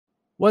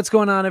What's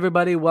going on,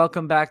 everybody?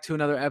 Welcome back to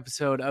another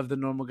episode of the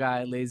Normal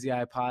Guy Lazy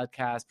Eye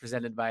podcast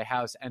presented by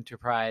House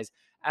Enterprise.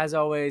 As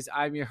always,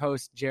 I'm your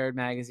host, Jared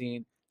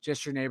Magazine,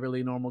 just your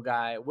neighborly normal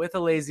guy with a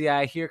lazy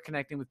eye here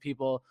connecting with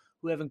people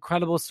who have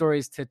incredible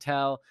stories to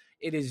tell.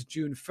 It is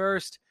June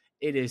 1st.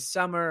 It is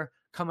summer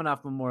coming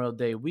off Memorial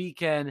Day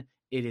weekend.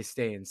 It is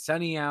staying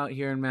sunny out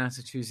here in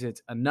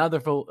Massachusetts.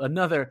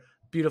 Another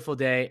beautiful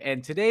day.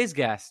 And today's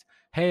guest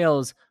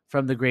hails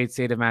from the great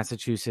state of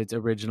Massachusetts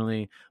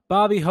originally.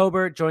 Bobby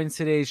Hobert joins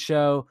today's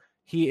show.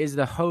 He is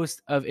the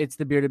host of It's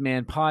the Bearded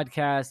Man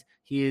podcast.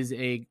 He is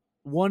a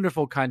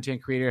wonderful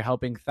content creator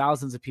helping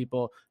thousands of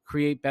people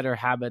create better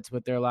habits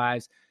with their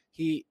lives.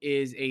 He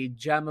is a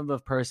gem of a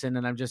person,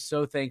 and I'm just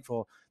so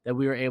thankful that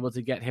we were able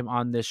to get him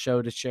on this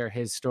show to share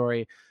his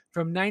story.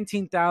 From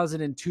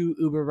 19,002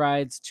 Uber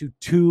rides to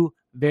 2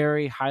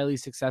 very highly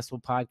successful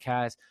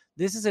podcasts,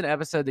 this is an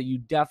episode that you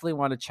definitely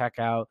want to check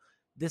out.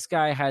 This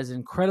guy has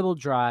incredible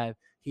drive.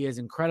 He has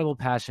incredible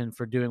passion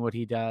for doing what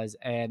he does.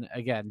 And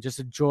again, just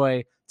a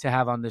joy to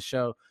have on this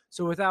show.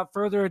 So without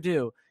further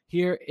ado,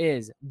 here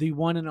is the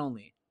one and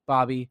only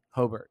Bobby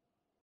Hobert.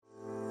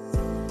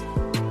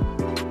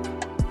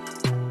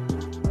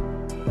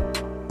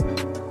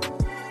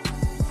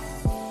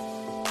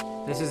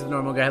 This is the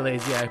Normal Guy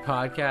Lazy Eye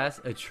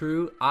podcast, a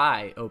true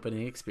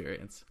eye-opening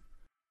experience.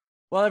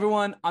 Well,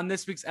 everyone, on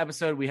this week's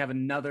episode, we have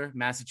another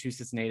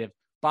Massachusetts native.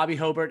 Bobby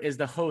Hobert is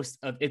the host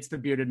of It's the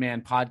Bearded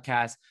Man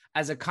podcast.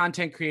 As a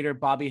content creator,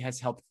 Bobby has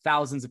helped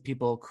thousands of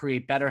people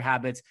create better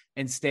habits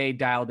and stay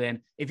dialed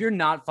in. If you're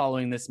not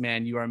following this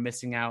man, you are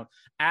missing out.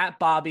 At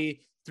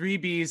Bobby, 3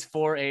 B's,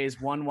 4 A's,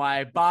 1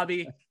 Y.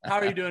 Bobby, how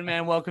are you doing,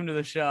 man? Welcome to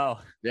the show.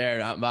 There,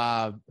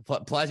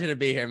 pleasure to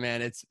be here,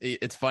 man.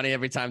 It's funny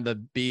every time the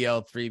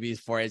BO, 3 B's,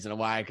 4 A's, and a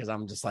Y, because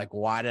I'm just like,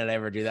 why did I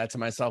ever do that to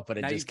myself? But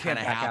it just kind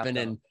of happened,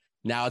 and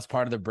now it's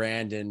part of the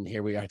brand, and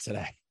here we are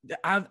today.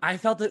 I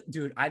felt it,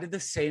 dude. I did the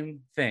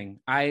same thing.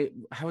 I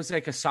was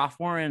like a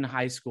sophomore in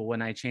high school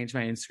when I changed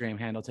my Instagram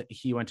handle to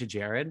He Went to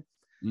Jared.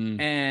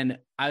 And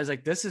I was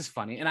like, this is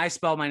funny. And I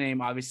spell my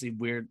name obviously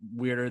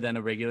weirder than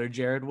a regular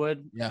Jared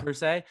would per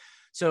se.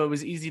 So it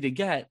was easy to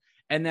get.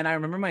 And then I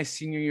remember my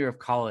senior year of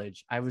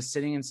college, I was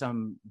sitting in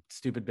some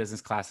stupid business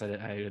class that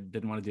I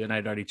didn't want to do, and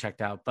I'd already checked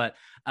out. But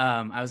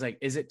I was like,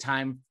 is it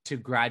time to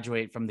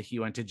graduate from the He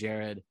Went to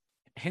Jared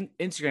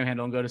Instagram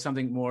handle and go to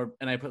something more?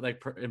 And I put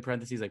like in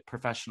parentheses like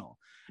professional,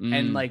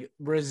 and like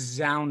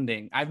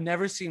resounding. I've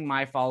never seen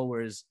my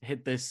followers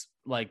hit this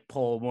like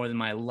poll more than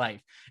my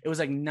life. It was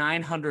like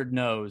 900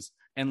 no's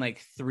and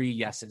like 3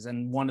 yeses,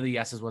 and one of the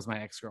yeses was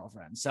my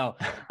ex-girlfriend. So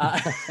so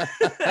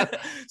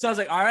I was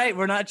like, all right,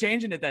 we're not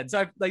changing it then.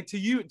 So like to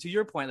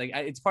your point, like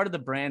it's part of the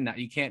brand now.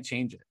 You can't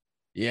change it.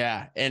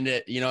 Yeah, and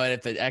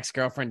if the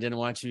ex-girlfriend didn't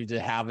want you to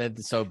have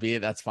it, so be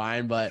it. That's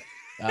fine. But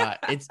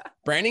it's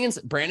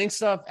branding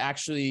stuff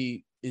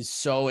actually is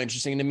so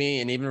interesting to me,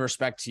 and even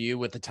respect to you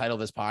with the title of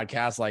this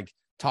podcast. Like,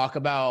 talk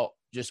about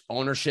just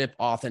ownership,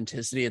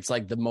 authenticity. It's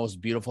like the most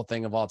beautiful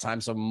thing of all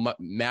time. So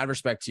mad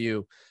respect to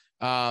you.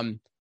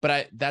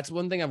 But that's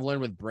one thing I've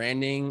learned with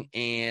branding,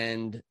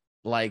 and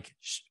like,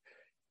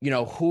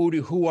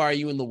 who are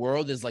you in the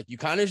world is like, you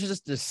kind of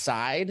just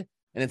decide,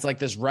 and it's like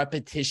this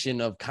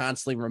repetition of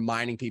constantly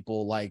reminding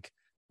people, like,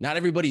 not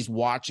everybody's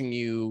watching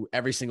you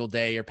every single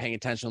day or paying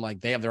attention.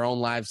 Like, they have their own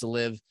lives to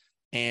live,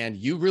 and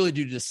you really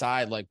do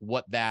decide like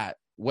what that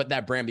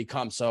brand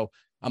becomes. So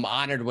I'm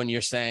honored when you're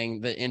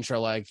saying the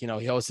intro, like, he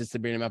hosts It's the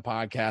Bearded Man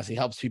podcast. He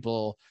helps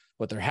people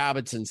with their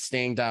habits and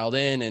staying dialed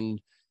in, and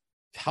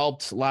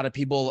helped a lot of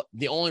people.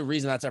 The only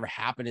reason that's ever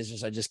happened is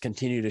just I just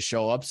continue to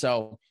show up.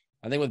 So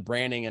I think with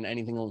branding and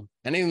anything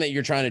that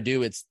you're trying to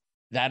do, it's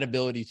that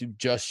ability to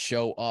just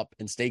show up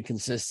and stay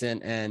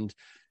consistent, and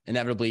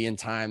inevitably in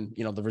time,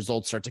 the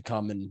results start to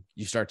come, and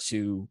you start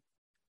to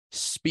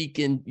speak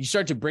and you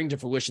start to bring to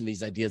fruition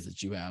these ideas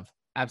that you have.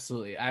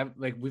 Absolutely.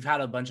 We've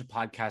had a bunch of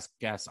podcast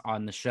guests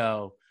on the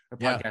show, or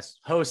podcast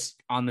hosts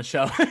on the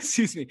show,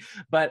 excuse me.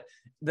 But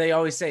they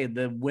always say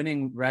the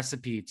winning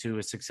recipe to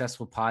a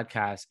successful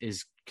podcast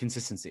is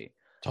consistency.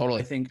 Totally.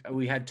 I think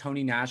we had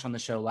Tony Nash on the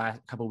show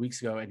couple of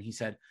weeks ago, and he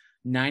said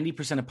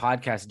 90% of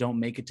podcasts don't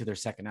make it to their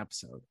second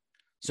episode.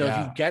 So if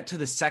you get to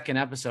the second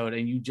episode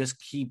and you just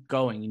keep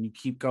going and you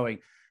keep going,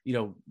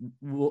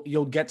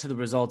 you'll get to the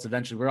results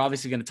eventually. We're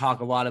obviously going to talk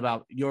a lot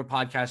about your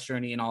podcast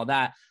journey and all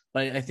that.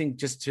 But I think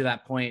just to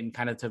that point, and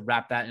kind of to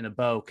wrap that in a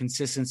bow,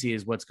 consistency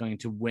is what's going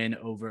to win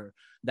over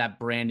that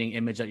branding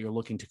image that you're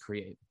looking to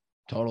create.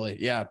 Totally.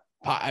 Yeah.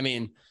 I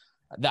mean,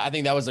 I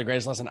think that was the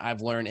greatest lesson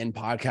I've learned in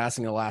podcasting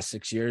in the last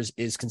 6 years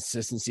is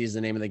consistency is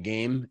the name of the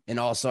game. And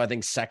also I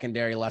think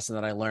secondary lesson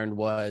that I learned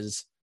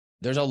was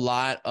there's a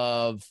lot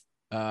of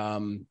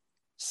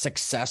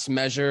success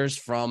measures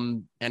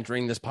from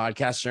entering this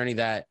podcast journey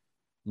that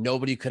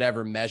nobody could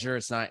ever measure.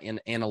 It's not an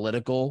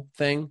analytical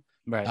thing.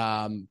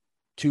 Right.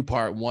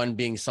 2-part, 1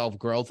 being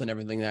self-growth and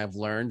everything that I've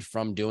learned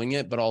from doing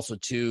it, but also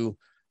 2,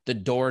 the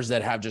doors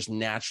that have just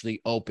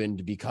naturally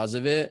opened because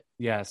of it.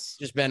 Yes.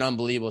 Just been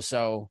unbelievable.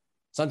 So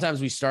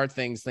sometimes we start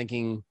things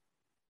thinking,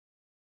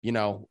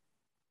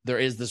 there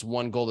is this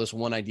one goal, this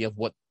one idea of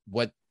what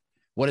what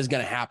is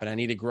going to happen. I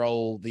need to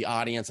grow the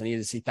audience. I need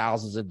to see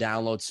thousands of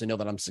downloads to know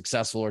that I'm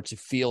successful or to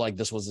feel like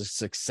this was a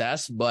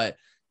success. But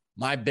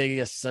my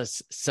biggest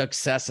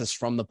successes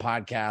from the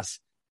podcast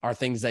are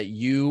things that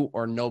you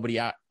or nobody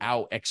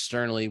out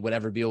externally would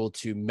ever be able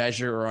to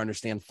measure or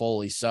understand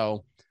fully.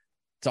 So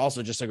it's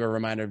also just a good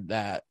reminder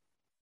that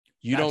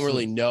you don't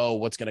really know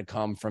what's going to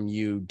come from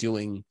you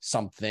doing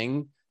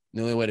something.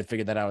 The only way to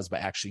figure that out is by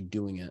actually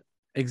doing it.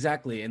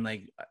 Exactly.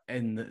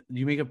 And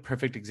you make a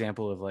perfect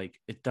example of like,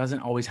 it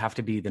doesn't always have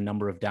to be the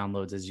number of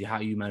downloads as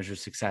how you measure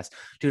success.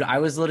 Dude, I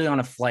was literally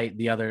on a flight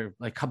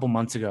couple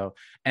months ago,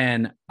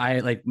 and I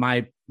like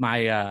my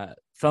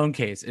phone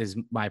case is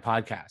my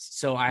podcast.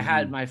 So I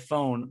had my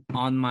phone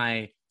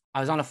I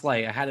was on a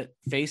flight. I had it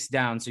face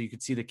down so you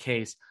could see the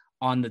case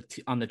on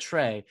the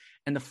tray,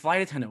 and the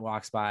flight attendant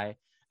walks by.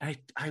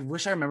 I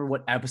wish I remember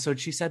what episode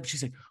she said, but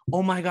she's like,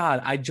 "Oh my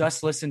God, I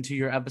just listened to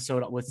your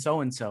episode with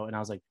so-and-so." And I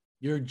was like,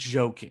 "You're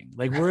joking.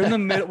 Like, we're in the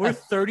middle, we're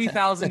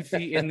 30,000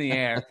 feet in the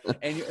air.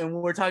 And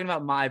we're talking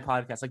about my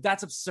podcast. Like,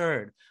 that's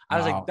absurd." I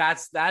was like,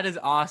 that is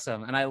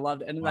awesome. And I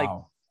loved it. And like,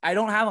 I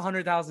don't have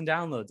 100,000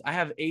 downloads. I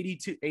have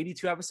 82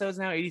 episodes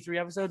now, 83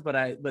 episodes,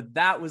 but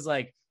that was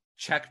like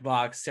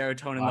checkbox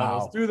serotonin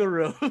levels through the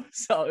roof.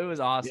 So it was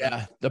awesome.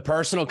 Yeah. The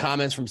personal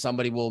comments from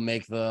somebody will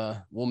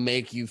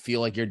make you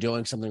feel like you're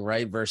doing something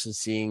right versus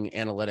seeing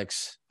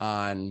analytics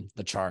on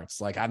the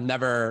charts. Like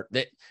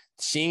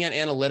seeing an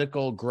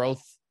analytical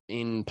growth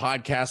in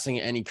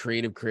podcasting, any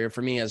creative career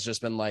for me has just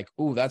been like,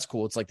 "Ooh, that's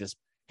cool." It's like this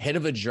hit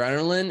of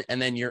adrenaline.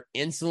 And then you're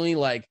instantly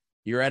like,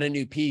 you're at a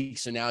new peak.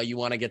 So now you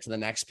want to get to the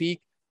next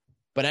peak.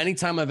 But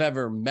anytime I've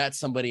ever met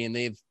somebody and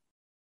they've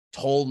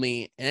told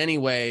me in any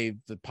way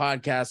the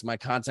podcast, my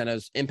content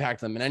has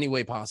impacted them in any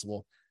way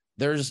possible,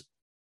 there's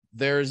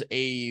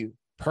a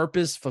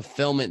purpose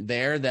fulfillment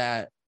there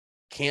that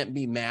can't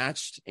be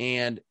matched.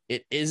 And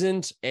it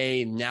isn't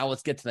now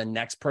let's get to the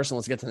next person,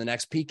 let's get to the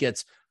next peak.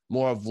 It's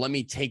more of, let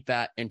me take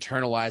that,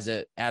 internalize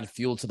it, add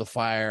fuel to the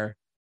fire,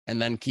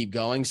 and then keep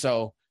going.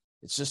 So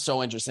it's just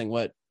so interesting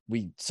what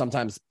we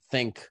sometimes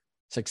think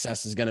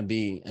success is going to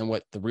be and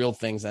what the real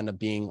things end up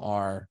being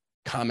are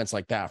comments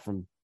like that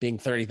from being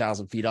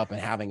 30,000 feet up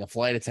and having a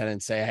flight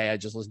attendant say, "Hey, I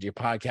just listened to your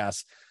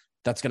podcast."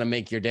 That's going to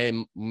make your day,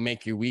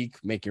 make your week,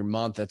 make your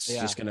month. That's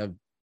just going to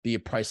be a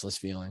priceless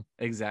feeling.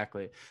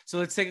 Exactly. So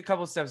let's take a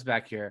couple steps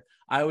back here.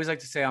 I always like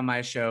to say on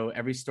my show,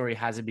 every story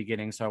has a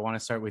beginning. So I want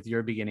to start with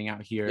your beginning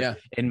out here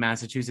in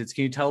Massachusetts.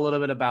 Can you tell a little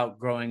bit about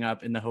growing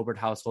up in the Hobart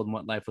household and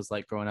what life was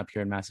like growing up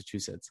here in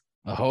Massachusetts?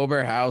 A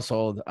Hobart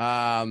household.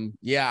 I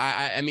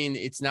mean,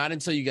 it's not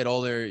until you get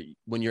older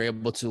when you're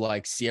able to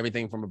like see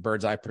everything from a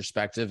bird's eye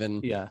perspective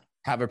and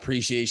have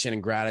appreciation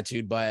and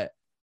gratitude. But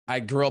I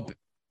grew up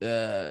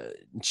in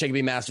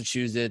Chicopee,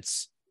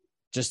 Massachusetts.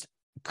 Just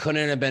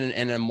couldn't have been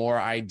in a more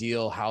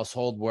ideal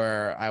household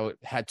where I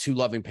had two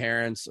loving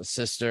parents, a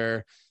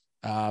sister,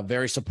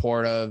 very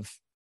supportive.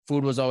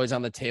 Food was always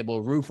on the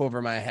table, roof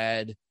over my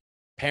head.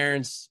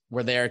 Parents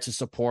were there to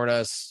support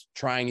us,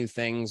 trying new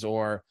things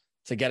or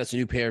to get us a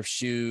new pair of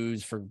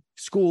shoes for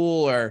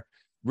school, or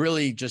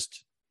really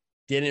just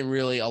didn't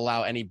really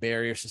allow any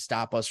barriers to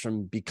stop us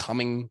from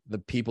becoming the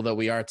people that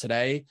we are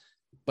today.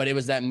 But it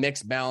was that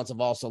mixed balance of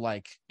also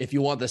like, if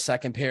you want the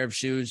second pair of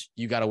shoes,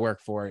 you got to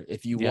work for it.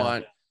 If you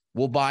want,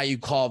 we'll buy you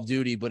Call of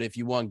Duty, but if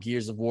you want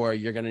Gears of War,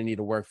 you're going to need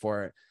to work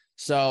for it.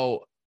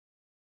 So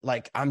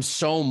like, I'm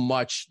so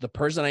much the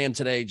person I am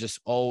today, just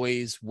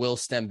always will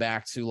stem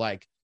back to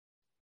like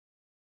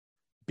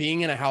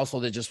being in a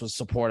household that just was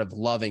supportive,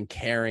 loving,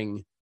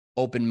 caring,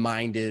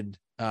 open-minded.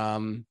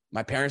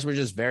 My parents were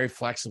just very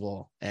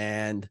flexible,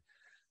 and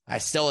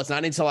it's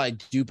not until I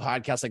do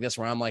podcasts like this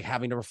where I'm like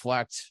having to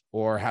reflect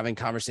or having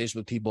conversations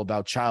with people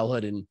about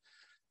childhood. And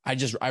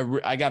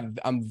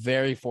I'm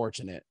very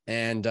fortunate.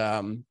 And,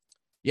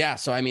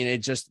 so, I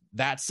mean,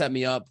 that set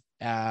me up,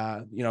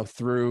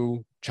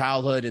 through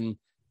childhood and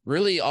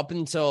really up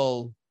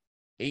until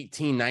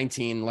 18,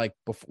 19, like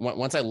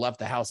once I left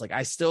the house, like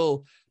I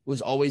still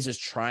was always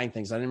just trying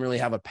things. I didn't really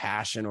have a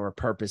passion or a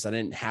purpose. I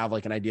didn't have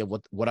like an idea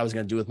of what I was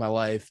going to do with my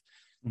life.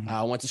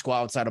 I went to school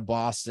outside of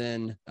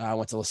Boston. I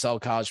went to LaSalle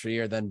College for a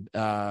year, then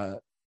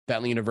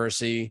Bentley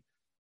University,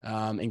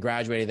 and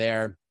graduated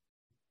there.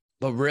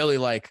 But really,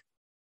 like,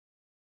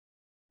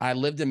 I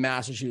lived in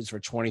Massachusetts for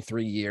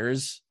 23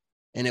 years,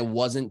 and it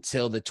wasn't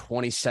till the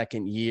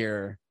 22nd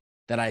year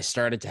that I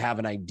started to have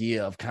an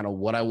idea of kind of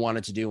what I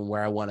wanted to do and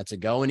where I wanted to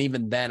go. And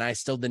even then, I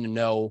still didn't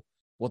know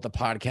what the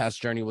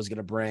podcast journey was going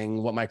to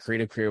bring, what my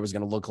creative career was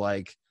going to look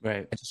like.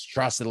 Right. I just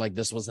trusted like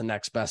this was the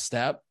next best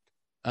step.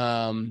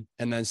 And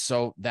then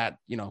so that,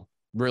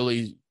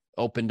 really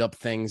opened up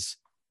things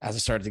as I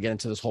started to get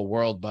into this whole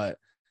world. But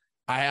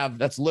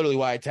that's literally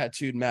why I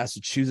tattooed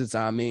Massachusetts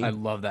on me. I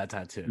love that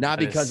tattoo. Not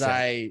because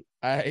I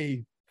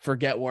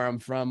forget where I'm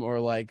from or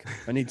like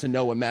I need to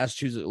know what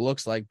Massachusetts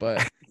looks like,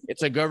 but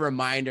it's a good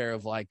reminder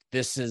of like,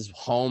 this is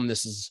home.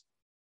 This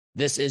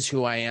is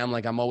who I am.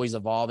 Like, I'm always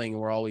evolving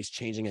and we're always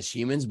changing as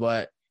humans,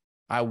 but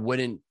I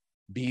wouldn't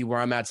be where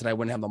I'm at today. I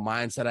wouldn't have the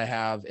mindset I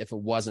have if it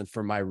wasn't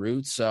for my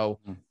roots. So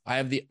I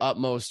have the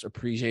utmost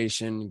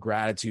appreciation,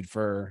 gratitude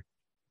for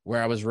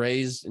where I was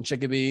raised in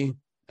Chicopee,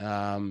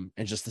 and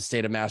just the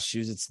state of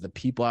Massachusetts, the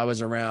people I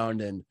was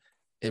around, and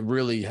it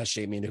really has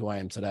shaped me into who I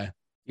am today.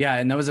 Yeah,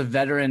 and that was a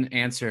veteran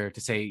answer to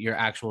say your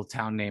actual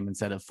town name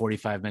instead of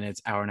 45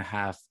 minutes, hour and a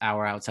half,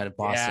 hour outside of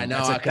Boston. Yeah,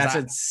 no, that's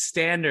a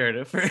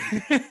standard for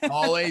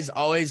always,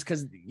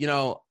 because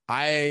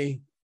I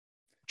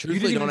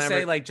truthfully you didn't don't even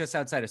ever say like just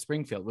outside of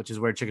Springfield, which is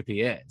where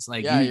Chicopee is.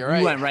 Like, yeah, you right.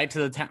 You went right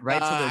to the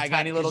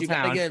tiny little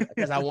town.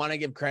 Because I want to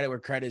give credit where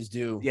credit is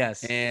due.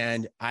 Yes,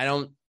 and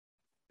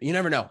you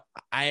never know.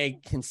 I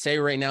can say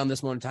right now in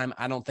this moment in time,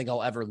 I don't think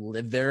I'll ever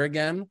live there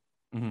again.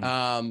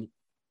 Mm-hmm.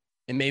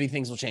 And maybe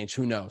things will change.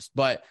 Who knows?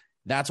 But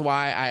that's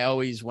why I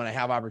always, when I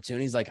have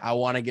opportunities, like I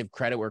want to give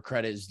credit where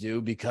credit is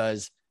due,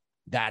 because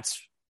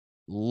that's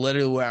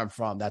literally where I'm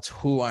from. That's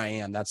who I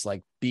am. That's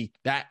like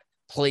that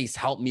place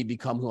helped me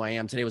become who I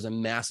am. Today was a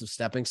massive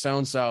stepping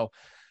stone. So,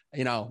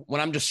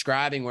 when I'm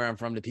describing where I'm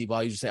from to people,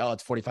 I usually say, oh,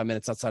 it's 45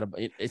 minutes outside of,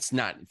 it's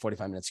not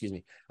 45 minutes, excuse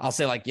me. I'll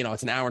say like,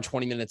 it's an hour and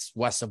 20 minutes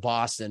west of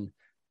Boston,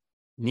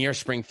 near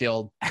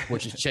Springfield,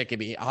 which is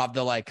Chicopee. I'll have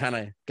to like kind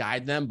of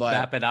guide them, but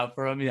map it out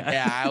for them.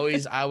 Yeah.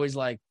 I always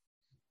like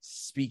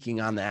speaking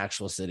on the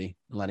actual city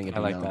and letting it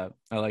be known.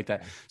 I like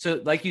that.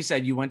 So like you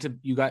said, you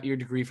got your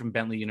degree from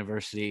Bentley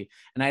University,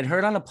 and I'd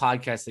heard on a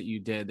podcast that you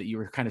did that you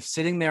were kind of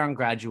sitting there on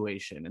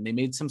graduation, and they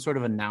made some sort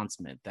of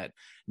announcement that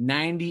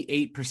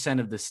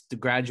 98% of the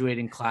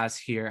graduating class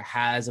here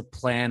has a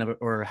plan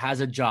or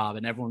has a job,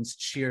 and everyone's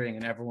cheering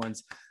and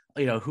everyone's,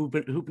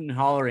 hooping and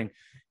hollering.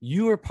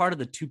 You were part of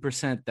the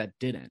 2% that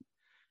didn't.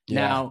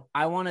 Yeah. Now,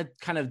 I want to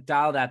kind of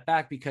dial that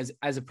back, because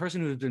as a person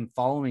who's been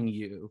following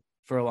you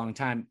for a long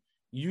time,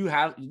 you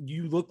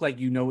look like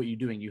you know what you're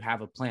doing. You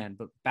have a plan.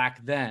 But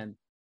back then,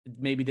 it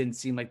maybe didn't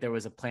seem like there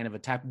was a plan of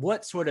attack.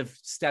 What sort of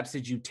steps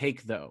did you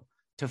take, though,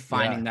 to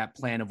finding that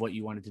plan of what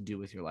you wanted to do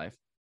with your life?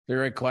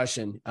 Great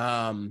question.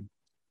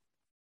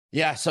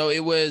 Yeah, so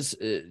it was,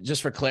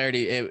 just for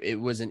clarity, it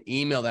was an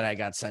email that I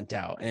got sent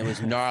out, and it was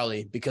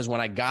gnarly because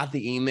when I got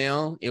the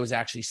email, it was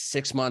actually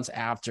 6 months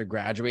after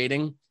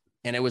graduating,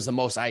 and it was the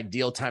most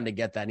ideal time to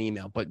get that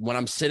email. But when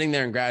I'm sitting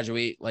there and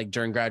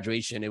during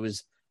graduation, it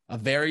was a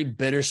very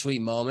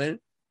bittersweet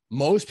moment.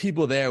 Most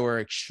people there were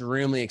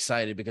extremely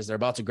excited because they're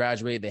about to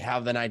graduate. They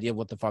have an idea of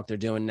what the fuck they're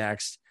doing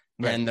next,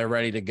 and they're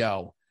ready to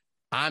go.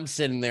 I'm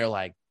sitting there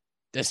like,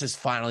 this is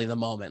finally the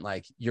moment.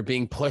 Like, you're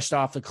being pushed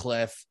off the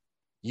cliff.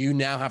 You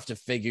now have to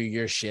figure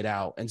your shit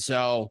out. And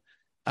so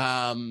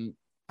I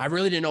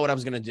really didn't know what I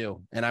was going to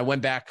do. And I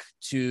went back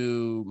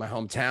to my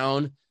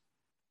hometown.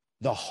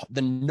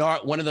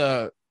 One of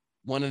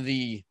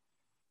the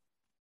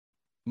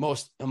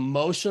most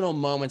emotional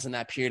moments in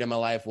that period of my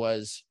life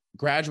was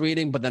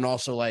graduating, but then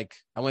also like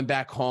I went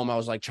back home. I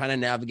was like trying to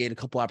navigate a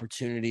couple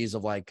opportunities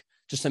of like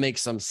just to make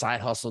some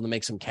side hustle, to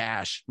make some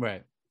cash.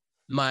 Right.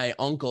 My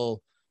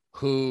uncle,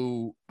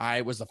 who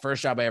was the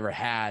first job I ever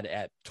had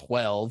at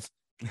 12.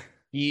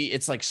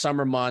 It's like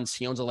summer months.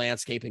 He owns a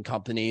landscaping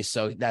company,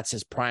 so that's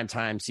his prime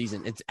time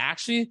season. It's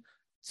actually,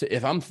 so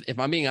if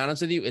I'm being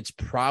honest with you, it's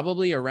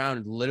probably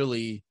around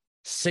literally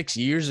 6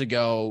 years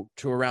ago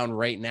to around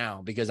right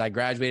now, because I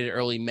graduated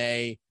early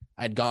May.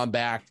 I'd gone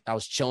back. I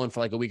was chilling for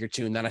like a week or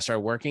two, and then I started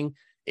working.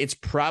 It's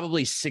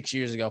probably 6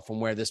 years ago from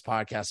where this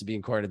podcast is being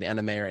recorded at the end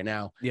of May right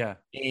now. Yeah.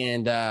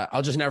 And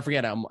I'll just never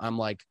forget. I'm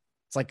like,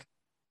 it's like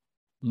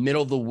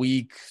middle of the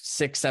week,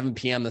 6, 7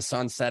 p.m. The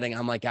sun's setting.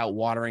 I'm like out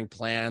watering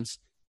plants.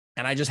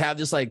 And I just have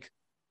this like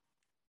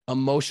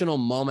emotional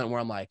moment where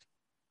I'm like,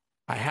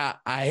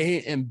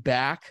 I am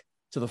back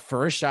to the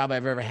first job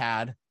I've ever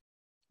had.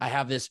 I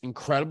have this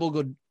incredible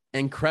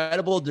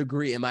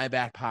degree in my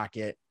back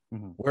pocket.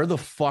 Mm-hmm. Where the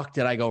fuck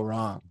did I go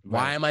wrong? Right.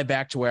 Why am I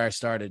back to where I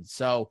started?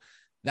 So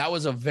that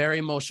was a very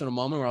emotional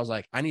moment where I was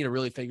like, I need to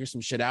really figure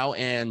some shit out.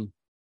 And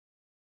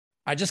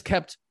I just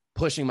kept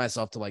pushing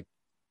myself to like,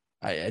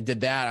 I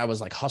did that. I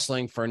was like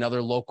hustling for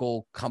another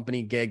local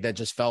company gig that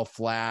just fell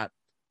flat.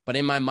 But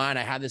in my mind,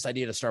 I had this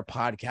idea to start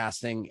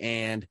podcasting,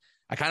 and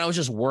I kind of was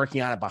just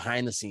working on it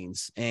behind the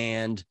scenes.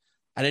 And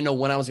I didn't know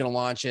when I was going to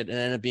launch it. It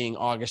ended up being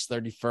August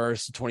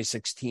 31st,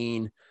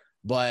 2016.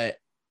 But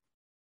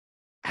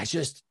I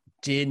just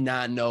did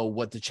not know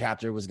what the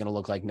chapter was going to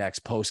look like next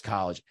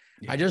post-college.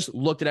 Yeah. I just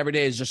looked at every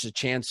day as just a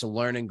chance to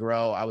learn and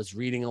grow. I was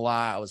reading a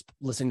lot. I was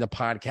listening to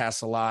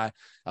podcasts a lot.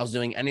 I was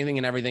doing anything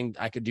and everything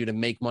I could do to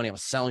make money. I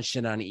was selling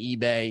shit on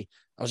eBay.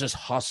 I was just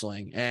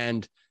hustling.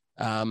 And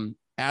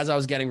as I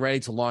was getting ready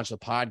to launch the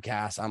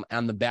podcast, I'm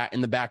in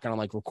the background, I'm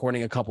like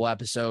recording a couple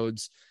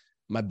episodes.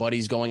 My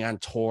buddy's going on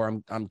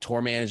tour. I'm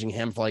tour managing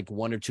him for like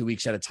 1 or 2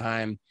 weeks at a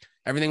time.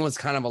 Everything was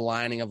kind of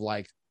aligning of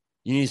like,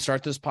 you need to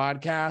start this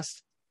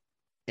podcast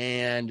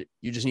and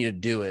you just need to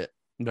do it.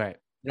 Right.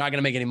 You're not going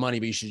to make any money,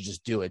 but you should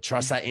just do it.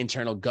 Trust that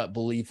internal gut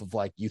belief of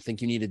like, you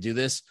think you need to do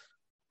this.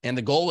 And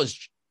the goal was,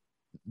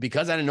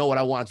 because I didn't know what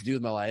I wanted to do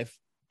with my life,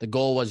 the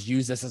goal was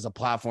use this as a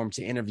platform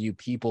to interview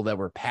people that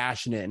were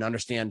passionate and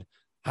understand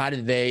how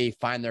did they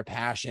find their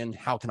passion?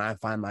 How can I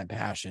find my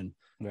passion?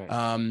 Right.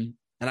 And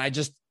I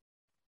just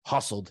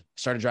hustled,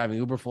 started driving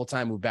Uber full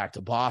time, moved back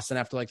to Boston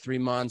after like 3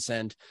 months.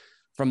 And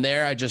from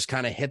there, I just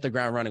kind of hit the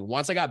ground running.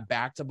 Once I got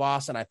back to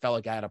Boston, I felt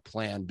like I had a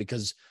plan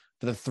because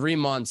for the 4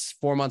 months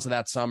of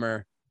that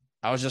summer,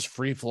 I was just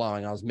free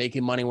flowing. I was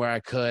making money where I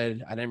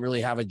could. I didn't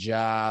really have a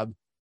job.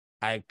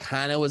 I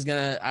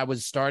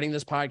was starting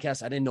this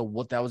podcast. I didn't know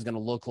what that was going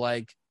to look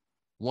like.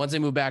 Once I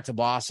moved back to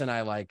Boston,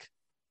 I like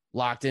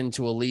locked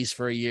into a lease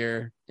for a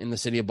year in the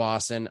city of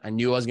Boston. I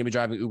knew I was going to be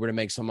driving Uber to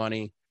make some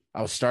money.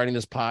 I was starting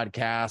this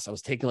podcast. I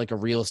was taking like a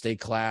real estate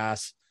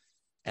class,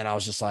 and I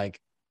was just like,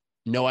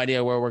 no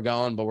idea where we're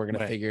going, but we're going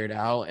to figure it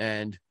out.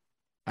 And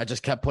I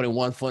just kept putting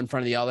one foot in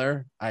front of the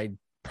other. I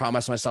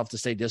promised myself to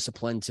stay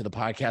disciplined to the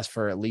podcast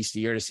for at least a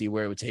year to see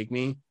where it would take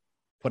me.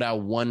 Put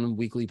out one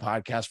weekly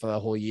podcast for the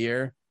whole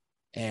year.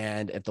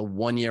 And at the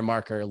 1 year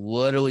marker,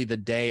 literally the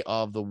day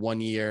of the 1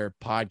 year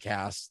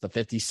podcast, the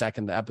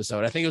 52nd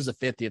episode, I think it was the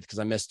 50th because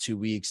I missed 2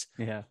 weeks.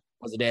 Yeah.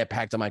 Was the day I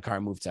packed up my car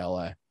and moved to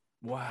LA.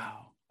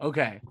 Wow.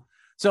 Okay.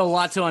 So a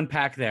lot to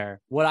unpack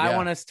there. What I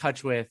want to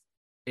touch with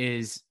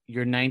is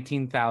your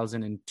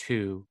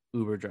 19,002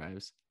 Uber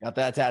drives. Got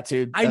that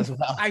tattooed. I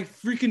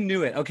freaking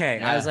knew it. Okay.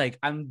 Yeah. I was like,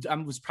 I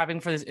was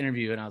prepping for this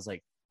interview and I was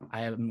like,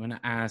 I am going to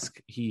ask,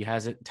 he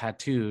has it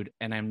tattooed.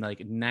 And I'm like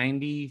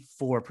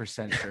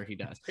 94% sure he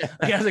does.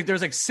 I was like,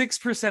 there's like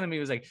 6% of me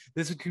was like,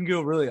 this can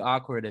go really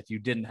awkward if you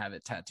didn't have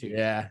it tattooed.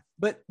 Yeah.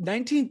 But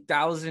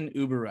 19,000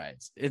 Uber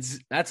rides,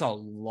 that's a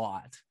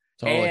lot.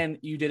 Totally. And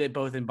you did it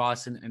both in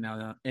Boston and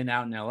out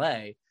in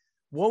LA.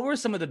 What were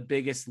some of the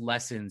biggest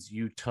lessons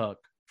you took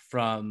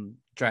from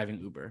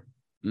driving Uber?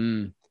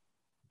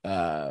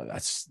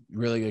 That's a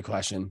really good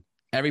question.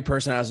 Every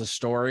person has a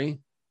story.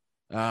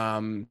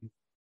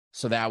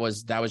 So that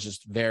was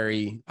just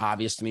very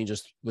obvious to me,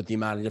 just with the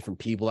amount of different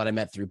people that I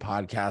met through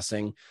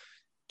podcasting,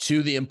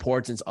 to the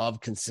importance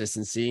of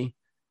consistency.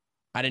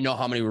 I didn't know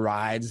how many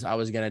rides I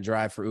was going to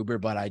drive for Uber,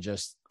 but I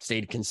just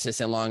stayed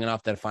consistent long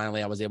enough that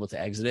finally I was able to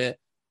exit it.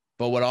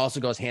 But what also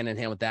goes hand in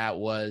hand with that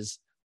was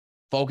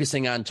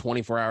focusing on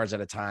 24 hours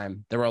at a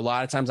time. There were a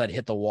lot of times I'd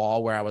hit the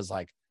wall where I was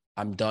like,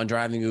 I'm done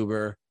driving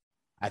Uber.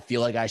 I feel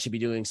like I should be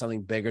doing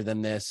something bigger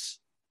than this,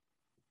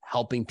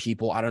 helping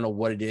people. I don't know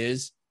what it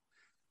is,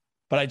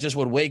 but I just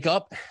would wake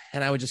up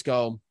and I would just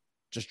go,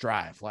 just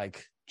drive.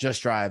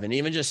 And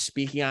even just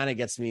speaking on it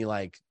gets me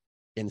like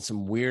in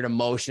some weird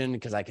emotion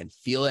because I can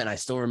feel it. And I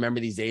still remember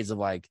these days of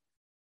like,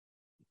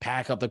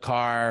 pack up the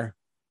car,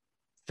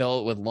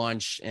 fill it with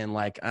lunch. And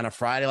like on a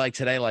Friday, like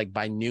today, like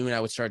by noon, I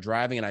would start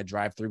driving and I'd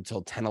drive through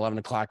till 10, 11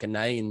 o'clock at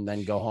night and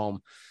then go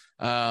home.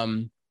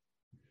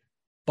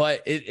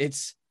 But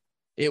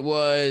it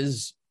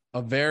was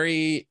a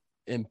very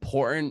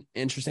important,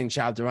 interesting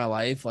chapter of my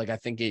life. Like, I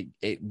think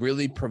it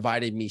really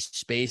provided me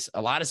space,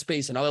 a lot of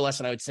space. Another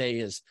lesson I would say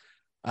is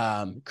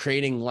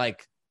creating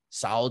like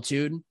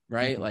solitude,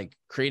 right? Mm-hmm. Like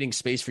creating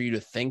space for you to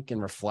think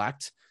and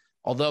reflect.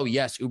 Although,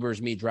 yes, Uber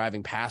is me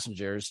driving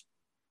passengers,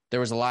 there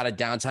was a lot of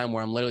downtime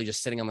where I'm literally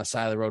just sitting on the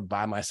side of the road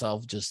by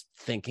myself, just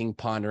thinking,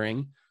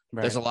 pondering.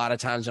 Right. There's a lot of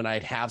times when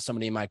I'd have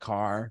somebody in my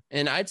car,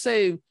 and I'd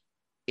say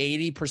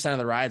 80% of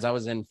the rides I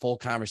was in full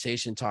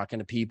conversation, talking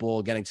to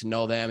people, getting to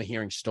know them,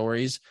 hearing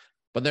stories.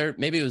 But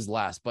maybe it was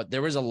less, but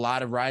there was a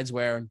lot of rides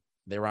where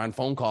they were on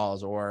phone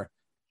calls, or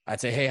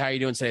I'd say, hey, how you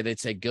doing today? They'd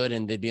say good.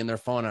 And they'd be in their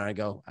phone. And I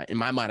go, in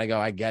my mind,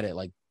 I get it.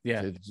 Like,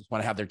 yeah, they just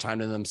want to have their time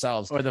to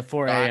themselves. Or the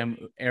 4 a.m.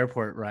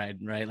 airport ride,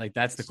 right? Like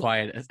that's the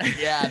quietest.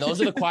 Yeah,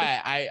 those are the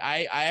quiet.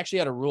 I actually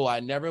had a rule. I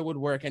never would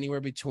work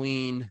anywhere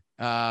between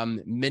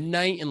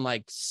midnight and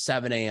like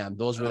 7 a.m.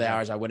 Those were the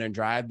hours I wouldn't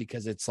drive,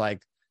 because it's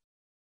like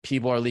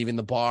people are leaving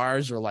the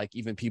bars, or like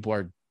even people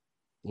are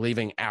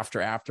leaving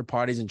after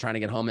parties and trying to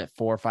get home at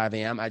 4 or 5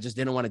 a.m. I just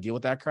didn't want to deal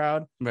with that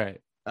crowd.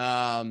 Right.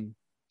 So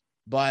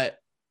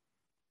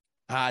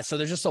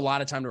there's just a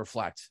lot of time to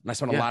reflect. And I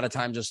spent a lot of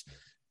time just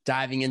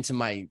diving into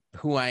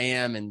who I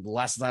am and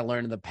lessons I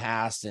learned in the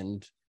past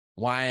and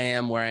why I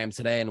am where I am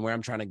today and where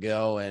I'm trying to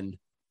go. And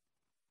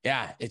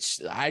yeah,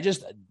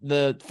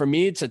 for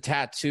me to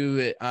tattoo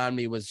it on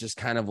me was just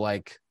kind of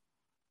like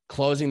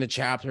closing the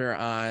chapter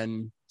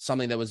on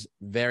something that was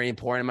very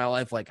important in my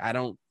life. Like I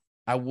don't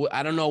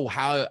know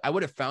how I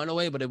would have found a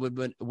way, but it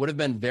would have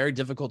been very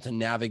difficult to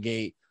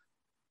navigate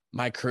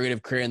my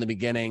creative career in the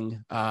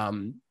beginning.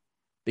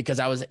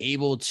 Because I was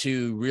able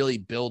to really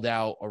build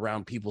out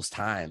around people's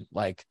time.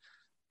 Like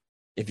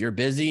if you're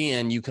busy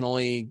and you can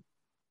only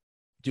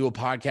do a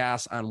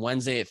podcast on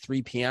Wednesday at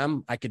 3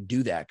 p.m., I could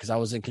do that because I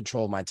was in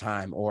control of my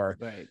time. Or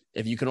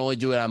if you can only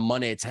do it on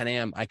Monday at 10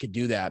 a.m., I could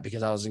do that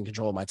because I was in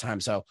control of my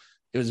time. So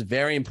it was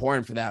very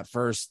important for that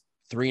first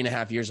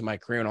 3.5 years of my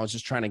career. And I was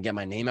just trying to get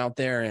my name out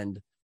there. And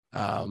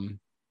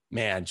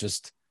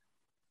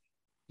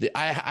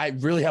I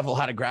really have a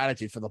lot of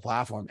gratitude for the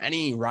platform.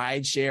 Any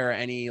ride share,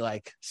 any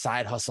like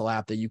side hustle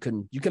app that you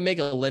can make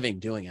a living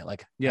doing it.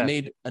 Like I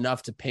made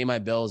enough to pay my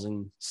bills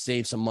and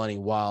save some money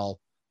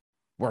while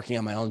working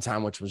on my own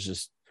time, which was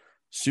just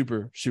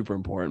super, super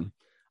important.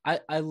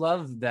 I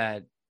love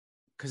that,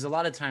 because a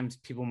lot of times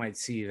people might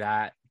see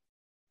that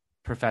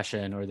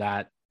profession or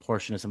that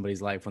portion of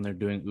somebody's life when they're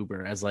doing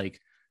Uber as like,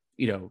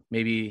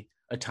 maybe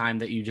a time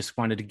that you just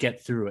wanted to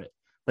get through it.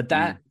 But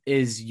that's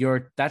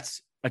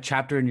a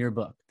chapter in your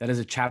book. That is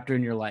a chapter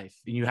in your life.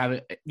 And you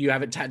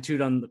have it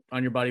tattooed on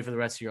your body for the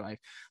rest of your life.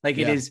 Like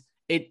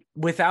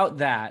without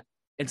that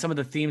and some of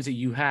the themes that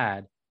you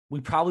had, we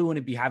probably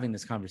wouldn't be having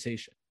this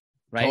conversation.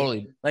 Right.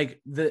 Totally.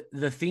 Like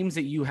the themes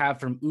that you have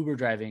from Uber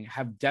driving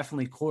have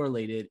definitely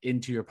correlated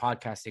into your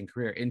podcasting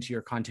career, into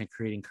your content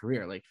creating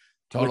career. Like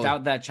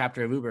without that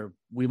chapter of Uber,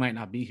 we might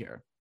not be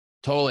here.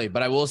 Totally.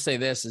 But I will say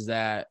this is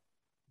that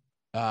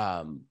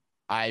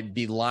I'd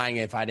be lying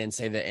if I didn't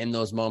say that in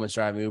those moments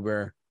driving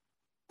Uber,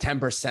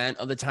 10%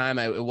 of the time,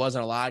 it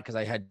wasn't a lot because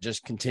I had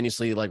just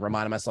continuously like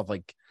reminded myself,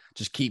 like,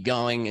 just keep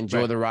going,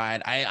 enjoy the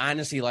ride. I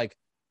honestly, like,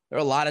 there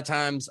were a lot of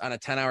times on a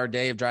 10-hour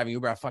day of driving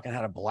Uber, I fucking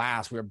had a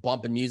blast. We were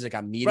bumping music.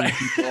 I'm meeting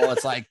people.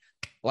 It's like,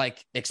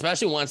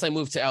 especially once I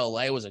moved to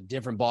LA, it was a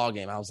different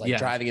ballgame. I was like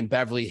driving in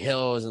Beverly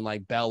Hills and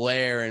like Bel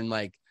Air and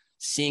like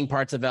seeing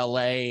parts of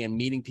LA and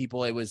meeting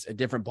people. It was a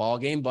different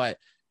ballgame, but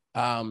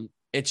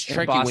it's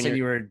tricky. In Boston, when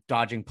you were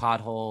dodging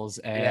potholes.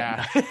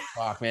 And...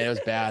 fuck, man, it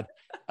was bad.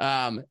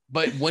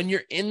 But when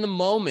you're in the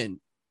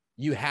moment,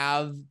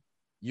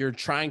 you're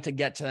trying to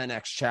get to the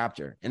next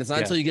chapter. And it's not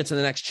until you get to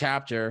the next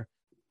chapter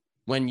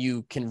when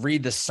you can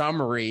read the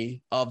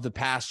summary of the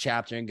past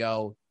chapter and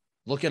go,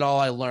 look at all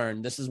I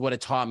learned. This is what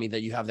it taught me,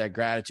 that you have that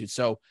gratitude.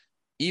 So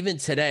even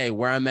today,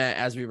 where I'm at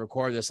as we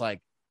record this,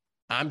 like,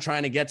 I'm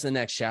trying to get to the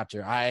next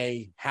chapter.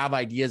 I have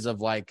ideas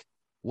of like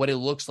what it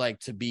looks like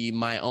to be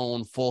my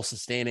own full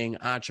sustaining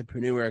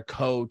entrepreneur,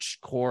 coach,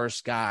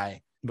 course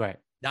guy. Right.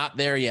 Not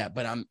there yet,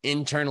 but I'm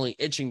internally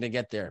itching to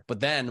get there. But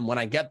then when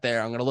I get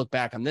there, I'm going to look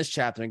back on this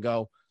chapter and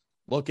go,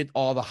 look at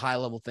all the high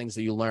level things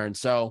that you learned.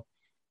 So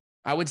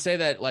I would say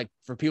that, like,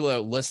 for people that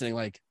are listening,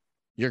 like,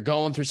 you're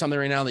going through something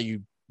right now that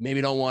you maybe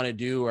don't want to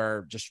do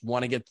or just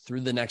want to get through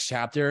the next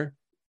chapter,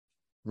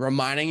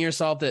 reminding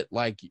yourself that,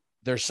 like,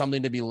 there's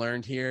something to be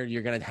learned here.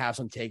 You're going to have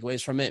some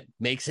takeaways from it,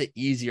 makes it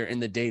easier in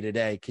the day to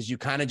day, because you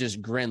kind of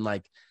just grin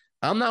like,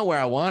 I'm not where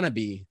I want to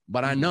be,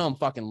 but I know I'm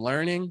fucking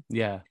learning.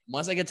 Yeah.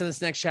 Once I get to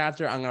this next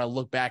chapter, I'm going to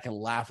look back and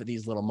laugh at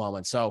these little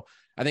moments. So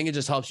I think it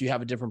just helps you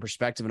have a different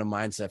perspective and a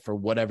mindset for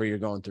whatever you're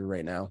going through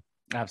right now.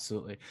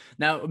 Absolutely.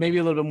 Now, maybe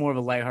a little bit more of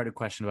a lighthearted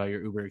question about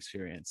your Uber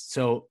experience.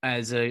 So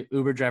as a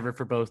Uber driver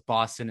for both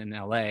Boston and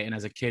LA, and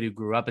as a kid who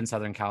grew up in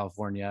Southern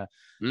California,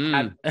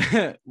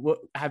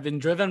 have been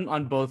driven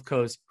on both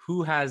coasts,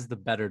 who has the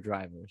better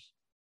drivers,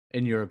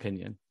 in your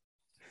opinion?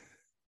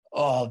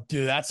 Oh,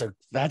 dude, that's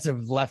a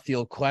left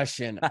field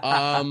question.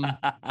 I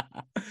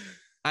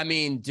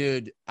mean,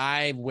 dude,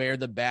 I wear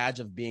the badge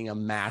of being a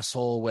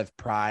masshole with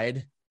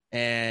pride.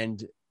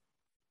 And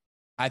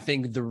I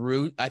think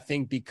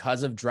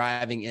because of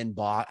driving in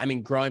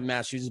growing up in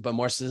Massachusetts, but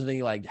more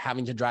specifically, like,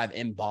 having to drive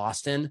in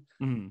Boston,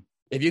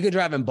 if you could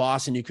drive in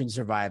Boston, you can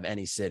survive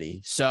any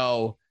city.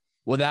 So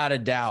without a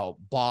doubt,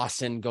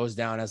 Boston goes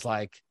down as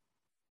like,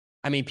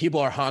 I mean, people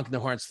are honking the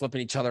horns,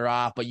 flipping each other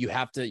off, but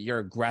you're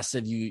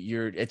aggressive.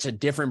 It's a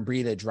different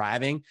breed of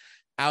driving.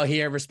 Out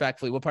here,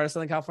 respectfully, what part of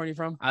Southern California are you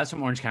from? I was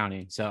from Orange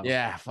County. So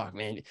yeah, fuck,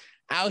 man.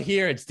 Out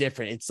here, it's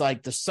different. It's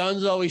like the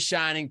sun's always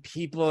shining.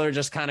 People are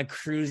just kind of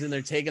cruising.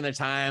 They're taking their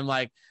time.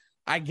 Like,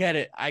 I get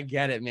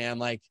it, man.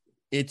 Like,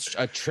 it's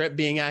a trip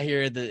being out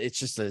here. It's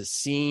just a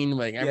scene.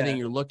 Like, everything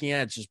you're looking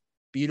at, it's just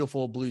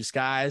beautiful blue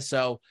skies.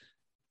 So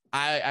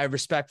I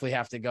respectfully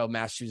have to go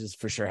Massachusetts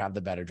for sure have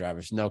the better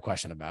drivers. No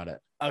question about it.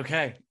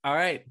 Okay. All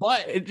right.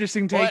 But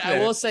interesting take. I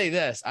will say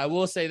this.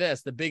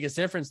 The biggest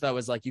difference, though,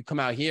 is like, you come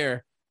out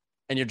here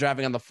and you're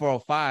driving on the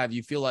 405,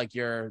 you feel like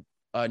you're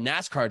a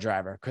NASCAR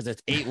driver because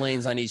it's 8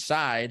 lanes on each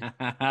side.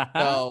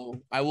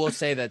 So I will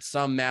say that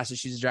some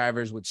Massachusetts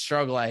drivers would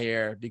struggle out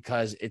here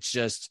because it's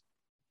just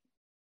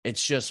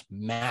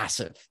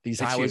massive. These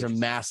highways are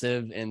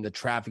massive and the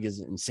traffic is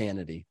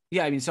insanity.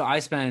 Yeah. I mean, so I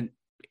spent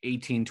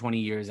 18, 20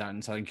 years out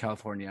in Southern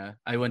California.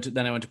 I went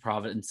to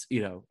Providence,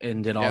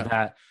 and did all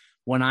that.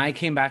 When I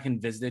came back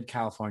and visited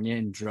California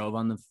and drove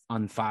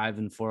on 5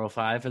 and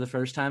 405 for the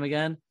first time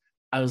again,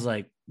 I was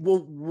like,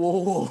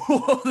 whoa,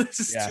 this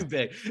is too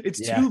big. It's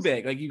too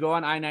big. Like, you go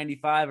on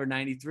I-95 or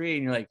 93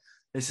 and you're like,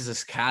 this is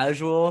a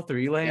casual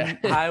 3-lane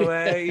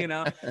highway,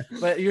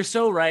 but you're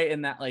so right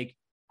in that, like,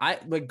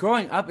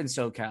 growing up in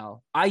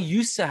SoCal, I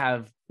used to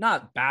have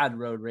not bad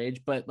road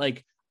rage, but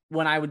like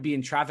when I would be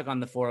in traffic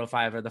on the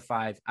 405 or the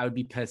 5, I would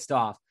be pissed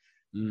off.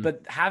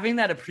 But having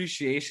that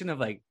appreciation of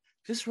like,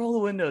 just roll the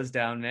windows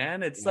down,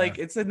 man. It's like,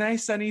 it's a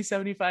nice sunny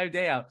 75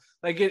 day out.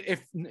 Like,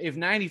 if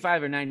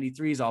 95 or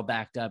 93 is all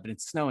backed up and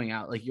it's snowing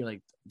out, like, you're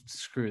like,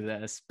 screw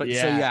this. But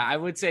so I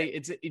would say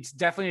it's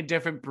definitely a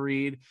different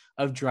breed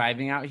of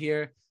driving out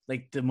here.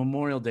 Like, the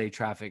Memorial Day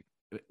traffic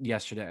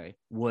yesterday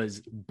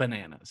was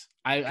bananas.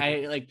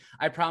 I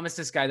promised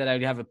this guy that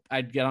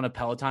I'd get on a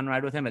Peloton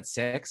ride with him at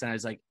 6, and I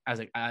was like,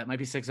 it might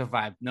be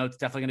 6:05. No, it's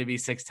definitely going to be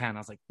 6:10. I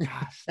was like,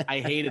 gosh, I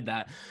hated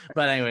that.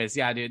 But anyways,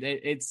 yeah, dude,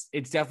 it's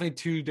definitely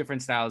two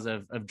different styles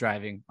of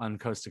driving on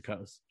coast to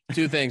coast.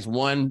 Two things.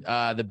 One,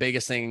 the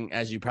biggest thing,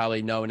 as you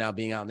probably know now,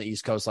 being out on the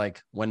East Coast,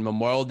 like, when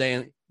Memorial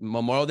Day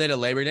to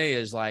Labor Day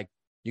is like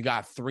you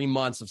got 3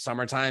 months of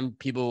summertime,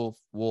 people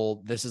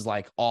will, this is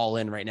like all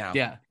in right now.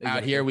 Yeah. Exactly.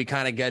 Out here, we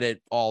kind of get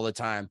it all the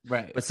time.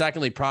 Right. But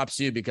secondly, props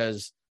to you,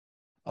 because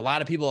a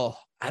lot of people,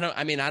 I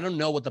don't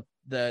know what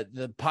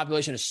the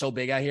population is so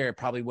big out here. It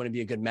probably wouldn't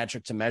be a good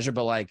metric to measure,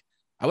 but like,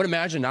 I would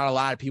imagine not a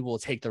lot of people will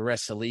take the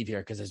risk to leave here,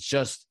 because it's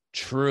just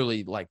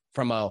truly like,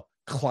 from a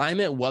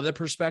climate weather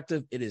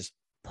perspective, it is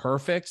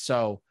perfect.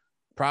 So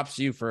props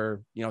to you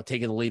for,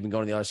 taking the leap and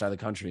going to the other side of the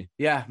country.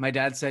 Yeah. My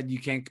dad said you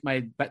can't,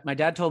 my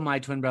dad told my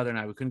twin brother and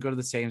I, we couldn't go to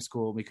the same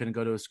school. We couldn't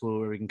go to a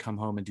school where we can come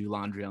home and do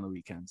laundry on the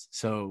weekends.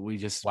 So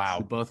we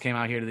both came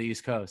out here to the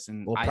East Coast,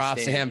 and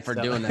props to him for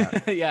doing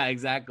that. Yeah,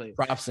 exactly.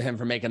 Props to him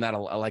for making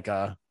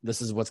that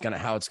this is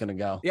how it's going to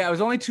go. Yeah. It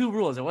was only 2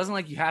 rules. It wasn't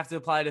like you have to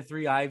apply to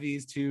 3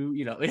 Ivies to,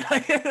 not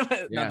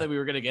that we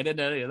were going to get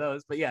into any of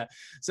those, but yeah.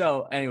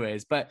 So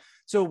anyways,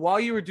 so while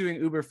you were doing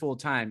Uber full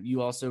time,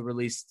 you also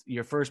released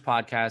your first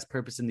podcast,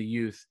 Purpose in the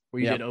Youth,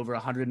 where you did over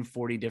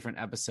 140 different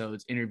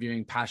episodes,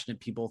 interviewing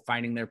passionate people,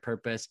 finding their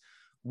purpose.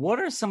 What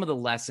are some of the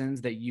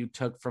lessons that you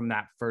took from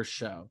that first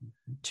show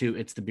to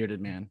It's the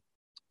Bearded Man?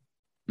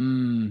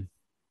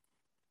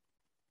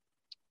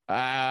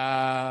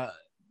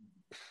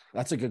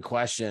 That's a good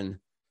question.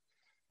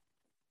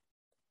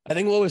 I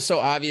think what was so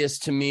obvious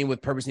to me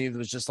with Purpose in the Youth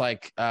was just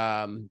like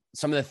some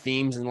of the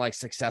themes and like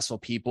successful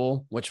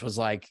people, which was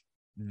like,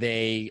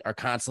 they are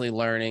constantly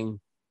learning.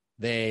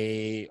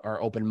 They are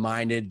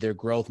open-minded, their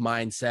growth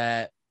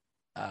mindset.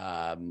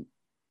 They're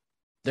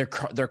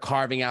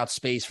carving out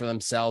space for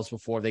themselves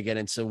before they get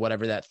into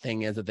whatever that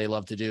thing is that they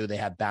love to do. They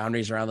have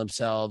boundaries around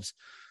themselves.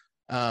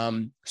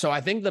 So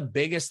I think the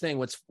biggest thing,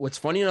 what's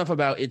funny enough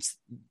about it's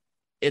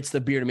the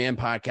Bearded Man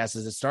podcast,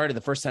 is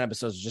the first 10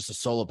 episodes was just a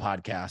solo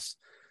podcast.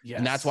 Yes.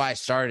 And that's why I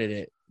started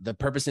it. The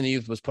Purpose in the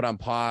Youth was put on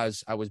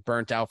pause. I was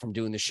burnt out from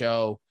doing the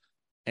show.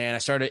 And I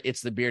started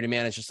It's the Bearded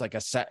Man. It's just like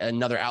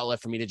another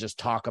outlet for me to just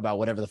talk about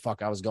whatever the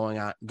fuck I was going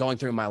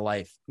through in my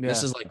life. Yeah.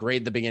 This is like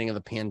right at the beginning of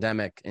the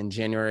pandemic in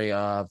January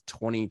of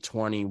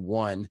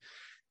 2021.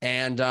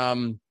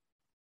 And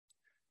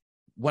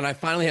when I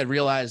finally had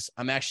realized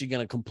I'm actually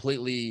going to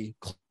completely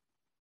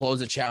close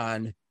the chat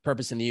on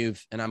Purpose in the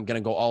Youth, and I'm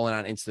going to go all in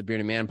on It's the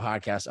Bearded Man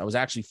podcast, I was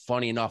actually,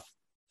 funny enough,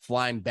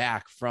 flying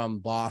back from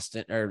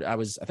Boston, I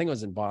think it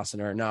was in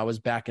Boston, I was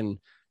back in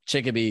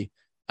Chicopee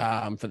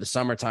for the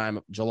summertime,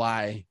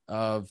 July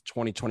of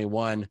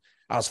 2021.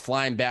 I was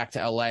flying back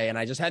to LA, and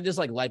I just had this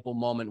like light bulb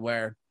moment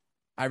where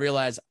I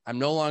realized I'm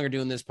no longer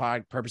doing this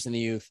Purpose in the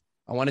Youth.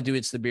 I want to do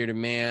It's the Bearded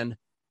Man,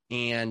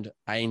 and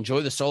I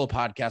enjoy the solo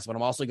podcast, but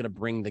I'm also going to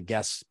bring the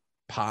guest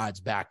pods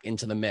back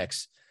into the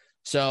mix.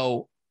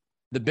 So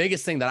the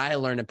biggest thing that I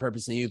learned in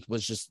Purpose in the Youth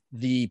was just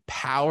the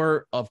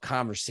power of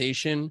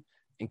conversation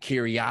and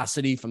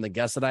curiosity from the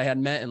guests that I had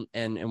met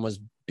and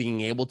was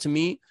being able to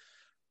meet.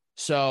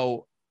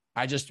 So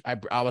I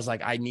was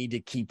like, I need to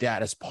keep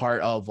that as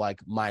part of like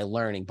my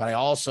learning, but I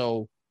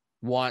also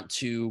want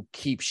to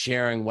keep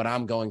sharing what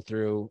I'm going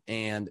through,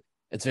 and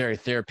it's very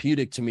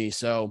therapeutic to me.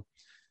 So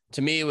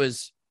to me, it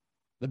was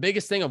the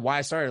biggest thing of why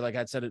I started, like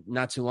I said it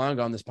not too long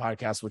ago on this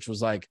podcast, which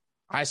was like,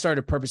 I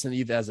started Purpose in the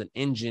Youth as an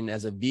engine,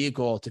 as a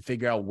vehicle to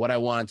figure out what I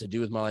wanted to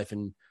do with my life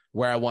and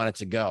where I wanted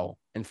to go.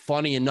 And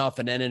funny enough,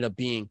 it ended up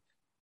being,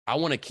 I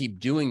want to keep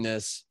doing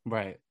this.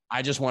 Right.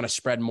 I just want to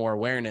spread more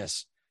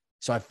awareness.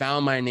 So I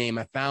found my name,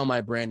 I found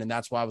my brand. And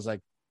that's why I was like,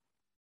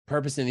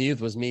 Purpose in the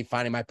Youth was me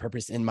finding my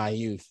purpose in my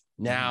youth.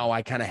 Now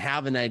I kind of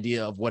have an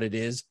idea of what it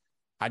is.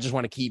 I just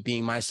want to keep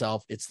being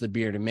myself. It's the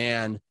Bearded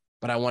Man,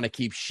 but I want to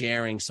keep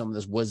sharing some of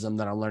this wisdom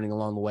that I'm learning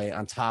along the way,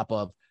 on top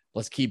of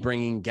let's keep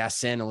bringing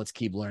guests in and let's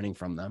keep learning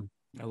from them.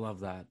 I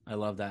love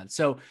that.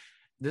 So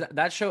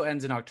that show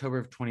ends in October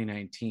of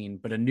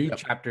 2019, but a new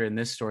chapter in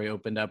this story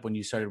opened up when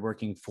you started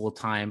working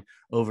full-time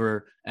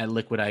over at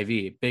Liquid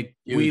IV. Huge.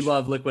 We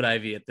love Liquid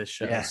IV at this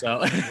show. Yeah,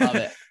 so love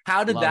it.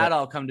 How did that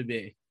all come to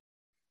be?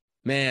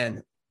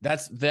 Man,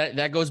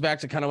 that goes back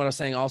to kind of what I was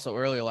saying also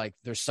earlier. Like,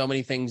 there's so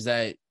many things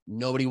that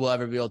nobody will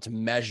ever be able to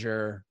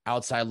measure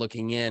outside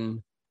looking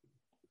in,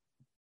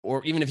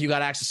 or even if you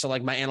got access to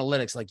like my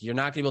analytics, like you're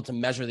not gonna be able to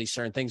measure these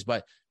certain things.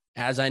 But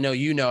as I know,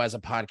 as a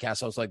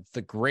podcast, I was like,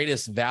 the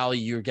greatest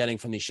value you're getting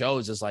from these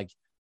shows is like,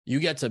 you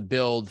get to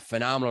build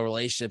phenomenal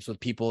relationships with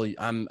people.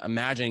 I'm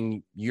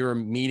imagining you're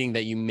meeting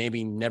that you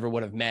maybe never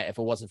would have met if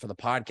it wasn't for the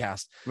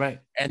podcast. Right.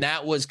 And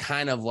that was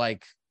kind of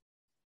like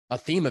a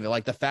theme of it.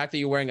 Like the fact that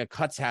you're wearing a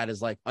Cuts hat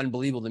is like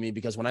unbelievable to me,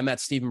 because when I met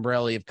Stephen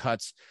Braley of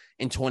Cuts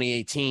in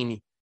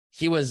 2018,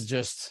 he was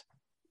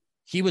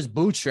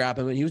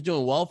bootstrapping and he was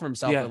doing well for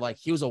himself. Yeah. But like,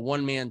 he was a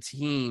one-man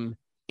team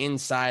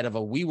inside of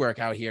a WeWork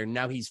out here.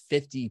 Now he's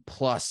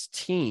 50+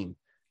 team.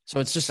 So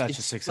it's just such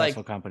a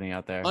successful company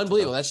out there.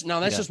 Unbelievable.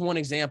 That's just one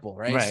example,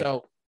 right?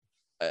 So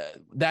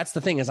that's the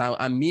thing, is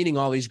I'm meeting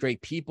all these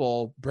great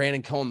people.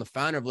 Brandon Cohen, the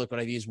founder of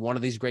Liquid IV, is one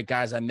of these great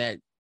guys I met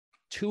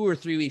 2 or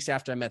 3 weeks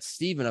after I met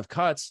Steven of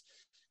Cuts.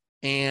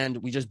 And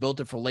we just built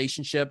a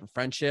relationship, a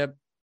friendship.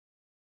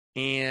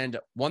 And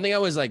one thing I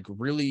was like,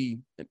 really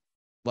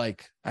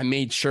like, I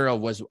made sure of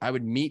was I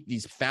would meet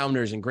these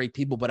founders and great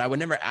people, but I would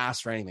never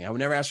ask for anything. I would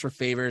never ask for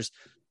favors.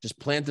 just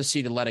plant the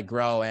seed and let it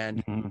grow.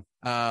 And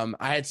I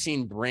had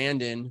seen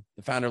Brandon,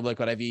 the founder of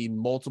Liquid IV,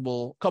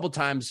 couple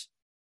times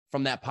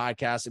from that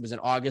podcast. It was in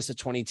August of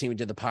 2018. We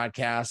did the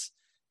podcast.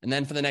 And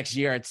then for the next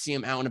year, I'd see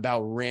him out and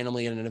about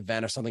randomly at an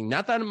event or something.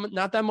 Not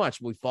that much.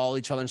 We follow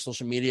each other on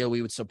social media.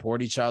 We would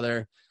support each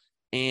other.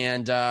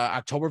 And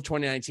October of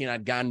 2019,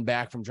 I'd gotten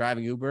back from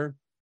driving Uber,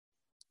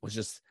 was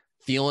just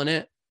feeling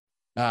it.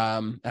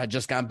 I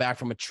just gotten back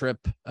from a trip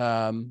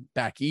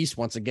back east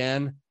once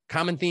again.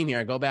 Common theme here.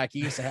 I go back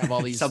east. I have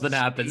all these something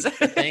happens, I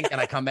think,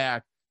 and I come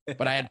back.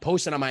 But I had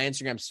posted on my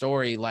Instagram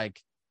story,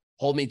 like,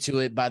 hold me to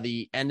it by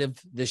the end of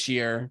this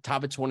year,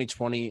 top of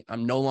 2020.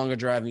 I'm no longer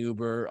driving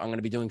Uber. I'm going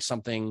to be doing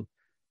something.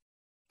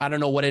 I don't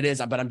know what it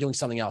is, but I'm doing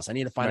something else. I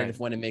need to find a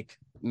way to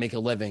make a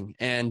living.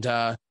 And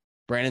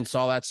Brandon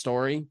saw that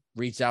story,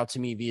 reached out to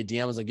me via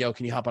DM. Was like, yo,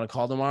 can you hop on a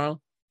call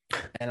tomorrow?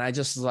 And I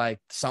just I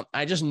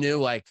just knew,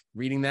 like,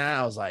 reading that,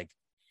 I was like,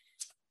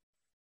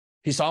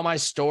 he saw my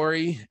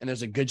story and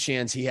there's a good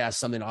chance he has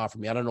something to offer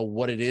me. I don't know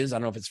what it is. I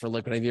don't know if it's for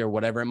Liquid IV or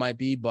whatever it might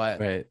be,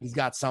 but he's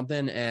got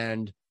something.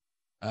 And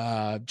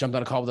jumped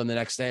on a call with him the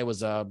next day. It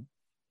was a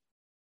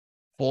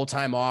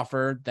full-time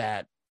offer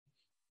that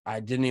I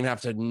didn't even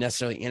have to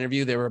necessarily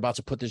interview. They were about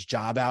to put this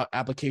job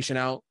application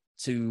out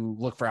to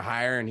look for a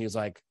hire. And he was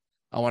like,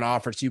 I want to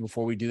offer it to you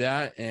before we do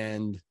that.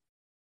 And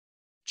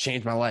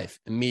changed my life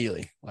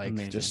immediately. Like,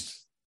 amazing.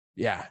 Just,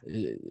 yeah,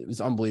 it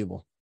was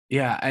unbelievable.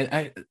 Yeah.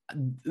 I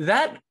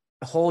that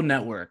whole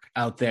network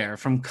out there,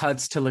 from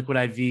Cuts to Liquid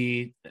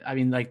IV. I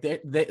mean, like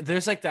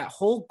there's like that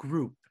whole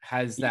group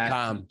has that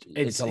e-com.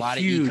 It's a lot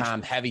huge, of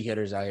e-com heavy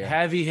hitters out here.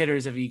 Heavy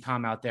hitters of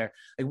e-com out there.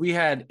 Like, we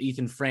had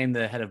Ethan Frame,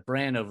 the head of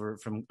brand, over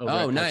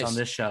nice. on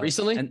this show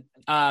recently, and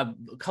a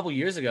couple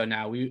years ago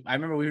now. I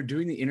remember we were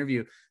doing the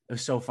interview. It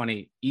was so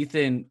funny.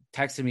 Ethan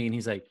texted me and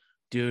he's like,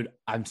 dude,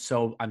 I'm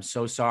so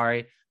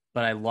sorry,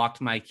 but I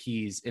locked my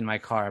keys in my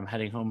car. I'm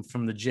heading home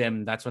from the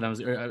gym. That's what I was,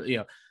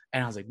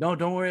 and I was like, no,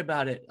 don't worry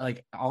about it.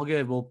 Like, all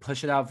good. We'll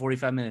push it out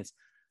 45 minutes.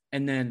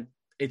 And then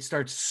it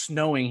starts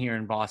snowing here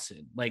in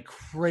Boston, like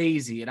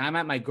crazy. And I'm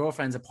at my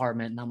girlfriend's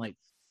apartment and I'm like,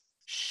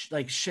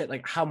 shit,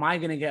 like, how am I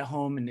going to get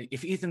home? And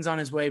if Ethan's on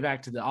his way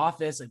back to the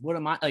office, like, what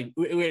am I like?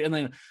 And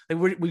then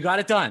we got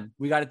it done.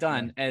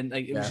 And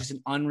like, it was just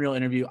an unreal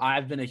interview.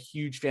 I've been a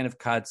huge fan of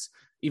Cuts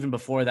even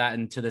before that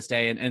and to this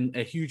day, and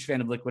a huge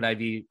fan of Liquid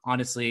IV.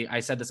 Honestly,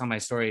 I said this on my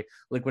story.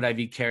 Liquid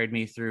IV carried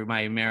me through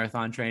my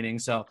marathon training.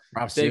 So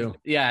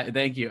yeah,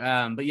 thank you.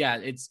 But yeah,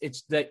 it's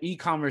the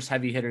e-commerce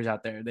heavy hitters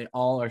out there. They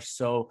all are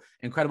so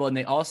incredible, and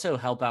they also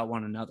help out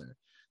one another.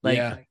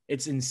 Like,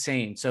 it's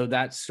insane. So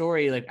that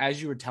story, like,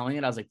 as you were telling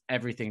it, I was like,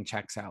 everything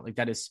checks out. Like,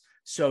 that is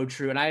so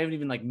true. And I haven't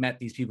even like met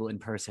these people in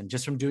person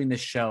just from doing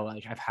this show.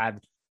 Like, I've had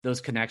those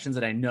connections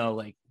that I know,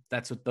 like,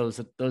 that's what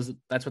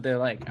that's what they're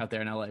like out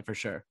there in LA for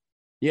sure.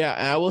 Yeah.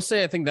 And I will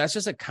say, I think that's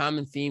just a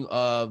common theme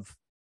of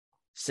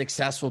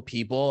successful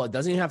people. It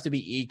doesn't even have to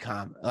be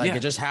e-com. Like,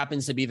 it just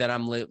happens to be that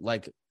I'm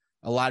like,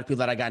 a lot of people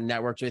that I got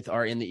networked with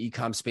are in the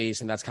e-com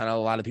space. And that's kind of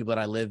a lot of people that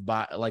I live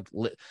by, like,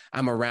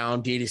 I'm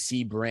around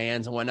D2C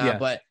brands and whatnot.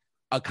 But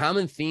a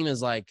common theme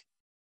is, like,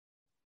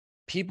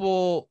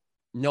 people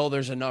know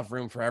there's enough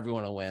room for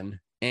everyone to win,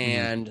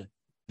 and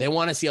they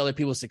want to see other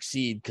people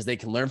succeed because they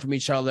can learn from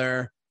each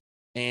other.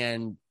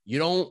 And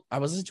I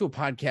was listening to a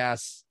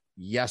podcast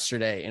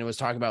yesterday and it was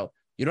talking about,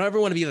 you don't ever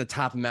want to be at the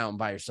top of the mountain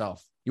by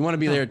yourself. You want to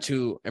be there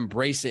to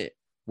embrace it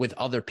with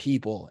other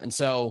people. And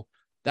so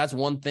that's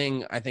one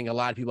thing I think a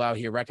lot of people out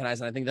here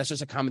recognize. And I think that's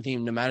just a common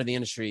theme, no matter the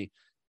industry.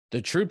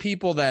 The true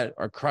people that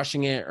are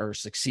crushing it or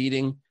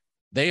succeeding,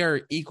 they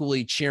are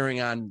equally cheering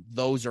on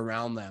those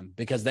around them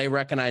because they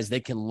recognize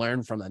they can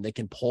learn from them. They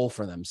can pull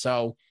from them.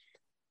 So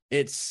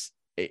it's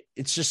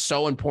just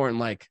so important.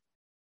 Like,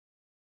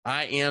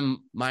 I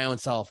am my own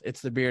self. It's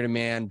the bearded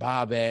man,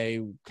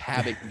 Babe,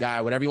 Habit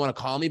guy, whatever you want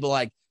to call me. But,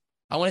 like,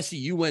 I want to see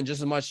you win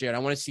just as much, Jared. I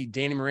want to see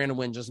Danny Miranda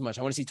win just as much.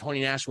 I want to see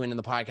Tony Nash win in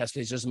the podcast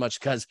space just as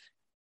much, because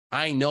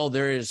I know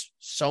there is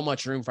so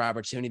much room for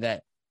opportunity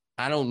that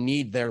I don't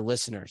need their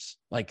listeners.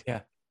 Like,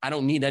 I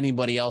don't need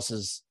anybody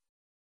else's.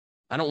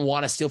 I don't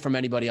want to steal from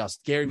anybody else.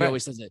 Gary Vee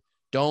always says it.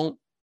 Don't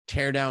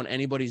tear down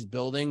anybody's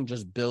building.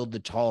 Just build the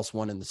tallest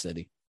one in the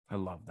city. I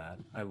love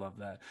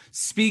that.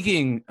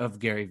 Speaking of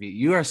Gary Vee,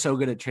 you are so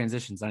good at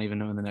transitions. I don't even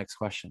know the next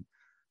question.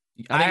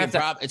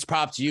 It's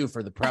props to you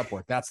for the prep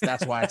work. That's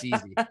why it's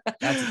easy.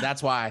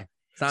 That's why.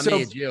 It's not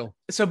me, it's you.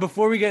 So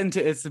before we get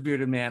into It's the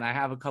Bearded Man, I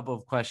have a couple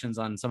of questions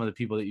on some of the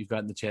people that you've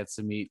gotten the chance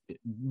to meet.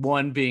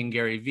 One being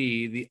Gary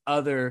Vee, the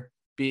other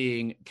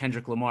being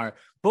Kendrick Lamar.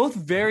 Both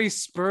very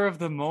spur of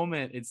the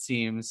moment, it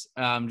seems,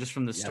 just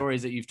from the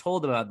stories that you've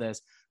told about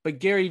this. But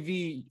Gary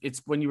Vee,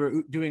 it's when you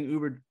were doing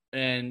Uber,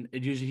 and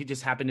he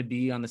just happened to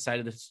be on the side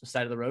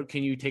of the road.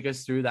 Can you take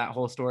us through that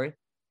whole story?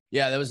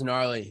 Yeah, that was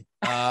gnarly.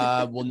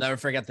 We'll never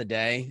forget the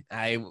day.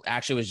 I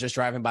actually was just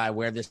driving by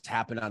where this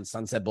happened on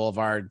Sunset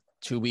Boulevard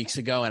 2 weeks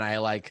ago, and I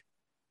like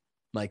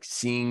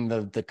seeing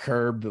the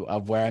curb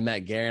of where I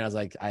met Gary, and I was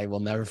like, I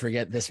will never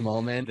forget this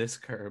moment. This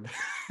curb.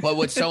 But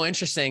what's so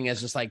interesting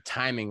is just like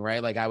timing,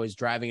 right? Like, I was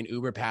driving an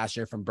Uber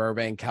passenger from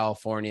Burbank,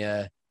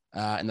 California,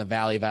 in the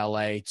Valley of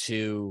LA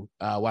to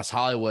West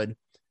Hollywood.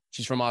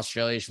 She's from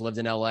Australia. She lived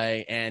in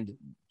LA. And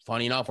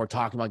funny enough, we're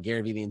talking about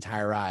Gary Vee the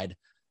entire ride.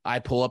 I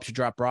pull up to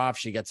drop her off.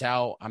 She gets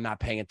out. I'm not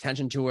paying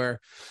attention to her.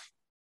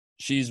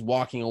 She's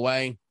walking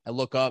away. I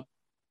look up.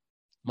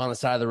 I'm on the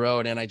side of the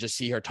road and I just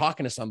see her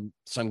talking to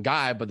some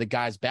guy, but the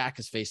guy's back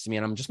is facing me.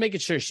 And I'm just making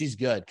sure she's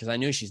good because I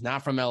knew she's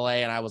not from LA.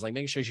 And I was like,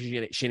 making sure she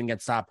didn't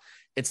get stopped.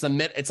 It's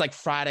like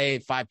Friday,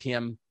 5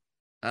 p.m.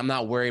 I'm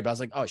not worried, but I was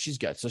like, oh, she's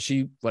good. So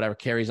she, whatever,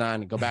 carries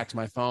on. Go back to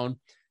my phone.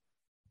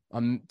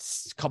 A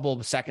couple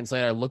of seconds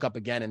later, I look up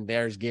again and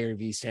there's Gary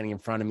Vee standing in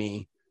front of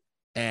me.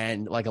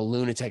 And like a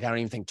lunatic, I don't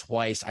even think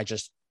twice. I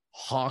just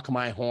honk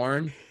my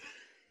horn.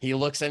 He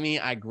looks at me.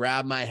 I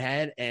grab my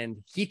head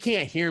and he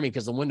can't hear me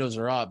because the windows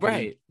are up.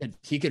 Right.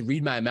 He could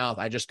read my mouth.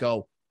 I just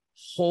go,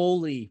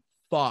 holy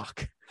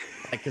fuck.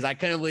 Because I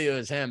couldn't believe it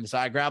was him. So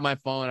I grab my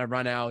phone. I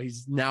run out.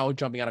 He's now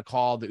jumping on a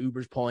call. The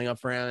Uber's pulling up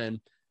for him. And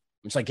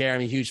I'm just like, Gary,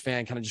 I'm a huge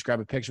fan. Can I just grab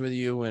a picture with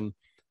you? And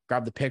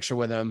grab the picture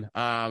with him.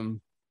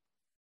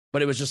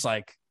 But it was just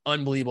like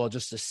unbelievable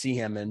just to see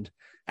him. And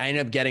I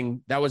ended up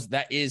getting,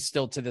 that is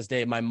still to this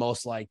day my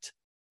most liked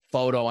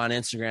photo on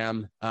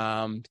Instagram,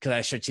 because I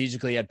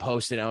strategically had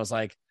posted. I was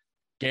like,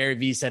 Gary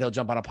Vee said he'll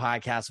jump on a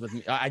podcast with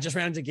me. I just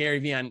ran into Gary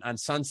Vee on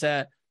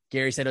Sunset.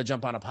 Gary said he'll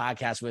jump on a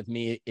podcast with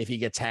me if he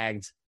gets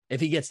tagged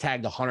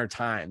 100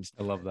 times.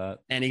 I love that.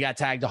 And he got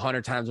tagged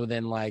 100 times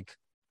within like,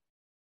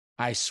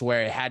 I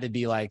swear it had to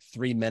be like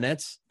 3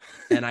 minutes.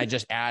 And I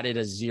just added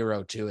a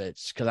 0 to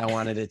it because I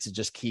wanted it to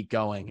just keep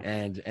going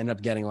and end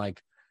up getting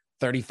like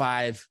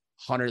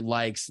 3,500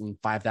 likes and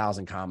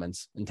 5,000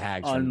 comments and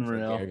tags.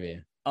 Unreal. From Gary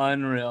Vee.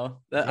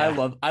 Unreal.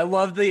 Yeah. I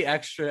love the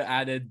extra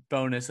added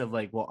bonus of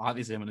like, well,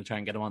 obviously I'm going to try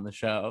and get him on the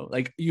show.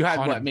 Like you had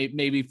what,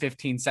 maybe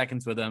 15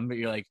 seconds with him, but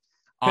you're like,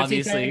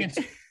 obviously.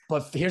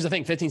 But here's the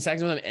thing, 15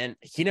 seconds with him. And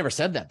he never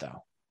said that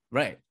though.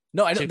 Right.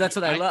 No, I know. That's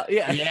what I love.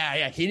 Yeah.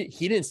 Yeah.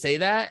 He didn't say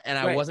that. And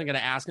I wasn't going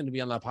to ask him to be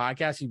on the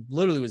podcast. He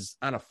literally was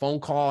on a phone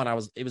call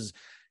and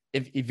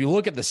if you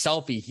look at the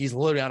selfie, he's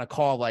literally on a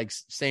call, like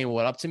saying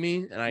what up to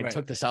me. And I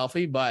took the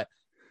selfie, but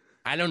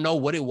I don't know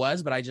what it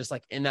was, but I just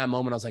like in that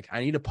moment, I was like, I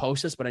need to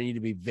post this, but I need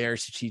to be very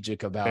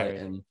strategic about it.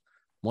 And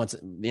once,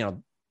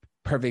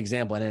 perfect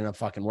example, it ended up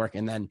fucking working.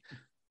 And then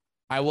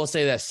I will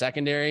say that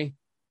secondary,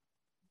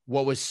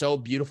 what was so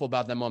beautiful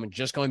about that moment,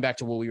 just going back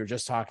to what we were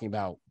just talking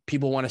about,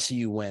 people want to see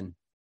you win.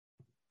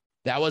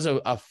 That was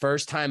a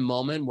first time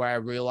moment where I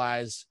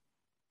realized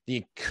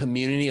the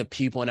community of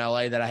people in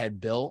LA that I had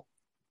built,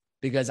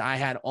 because I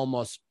had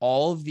almost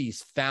all of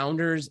these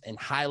founders and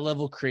high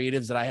level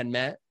creatives that I had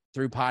met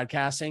through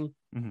podcasting,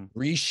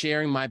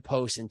 resharing my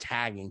posts and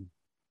tagging,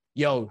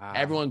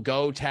 everyone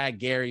go tag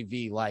Gary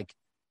Vee, like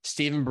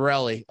Stephen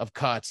Borelli of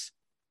Cuts,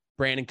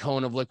 Brandon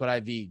Cohen of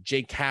Liquid IV,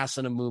 Jake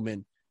Casson of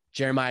Movement,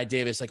 Jeremiah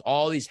Davis, like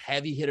all these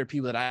heavy hitter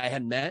people that I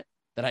had met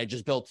that I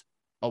just built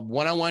a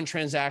one-on-one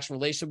transaction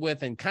relationship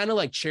with and kind of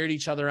like cheered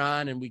each other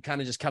on. And we kind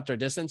of just kept our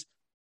distance.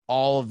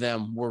 All of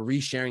them were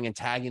resharing and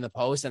tagging the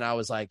post. And I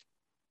was like,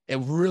 it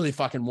really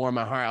fucking warmed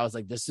my heart. I was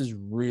like, this is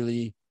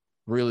really,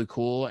 really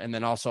cool. And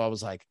then also I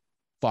was like,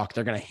 fuck,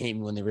 they're going to hate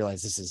me when they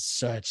realize this is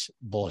such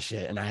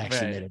bullshit. And I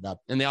actually made it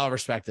up and they all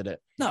respected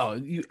it.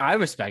 No, I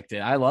respect it.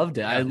 I loved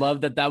it. Yeah. I love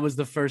that was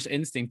the first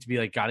instinct to be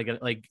like, gotta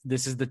get like,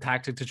 this is the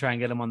tactic to try and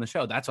get him on the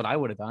show. That's what I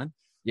would have done.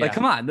 Yeah. Like,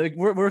 come on, like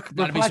we're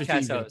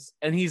podcast hosts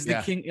and he's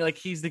the king, like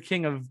he's the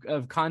king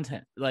of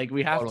content. Like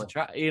we have to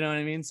try, you know what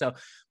I mean? So,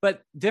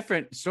 but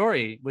different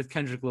story with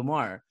Kendrick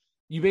Lamar.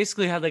 You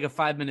basically had like a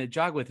 5-minute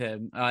jog with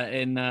him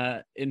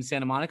in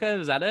Santa Monica.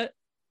 Is that it?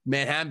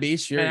 Manhattan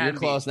Beach, you're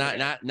close,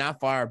 not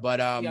far, but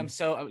I'm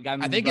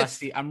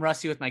rusty. I'm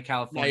rusty with my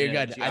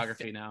California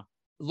geography now.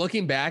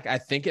 Looking back, I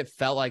think it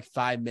felt like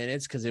 5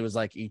 minutes because it was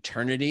like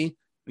eternity.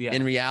 Yeah.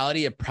 In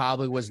reality, it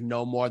probably was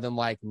no more than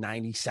like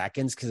 90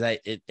 seconds because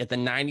at the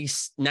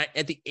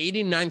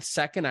 89th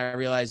second, I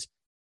realized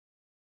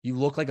you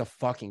look like a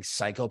fucking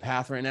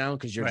psychopath right now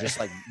because you're just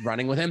like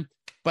running with him.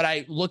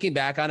 But looking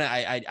back on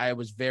it, I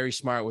was very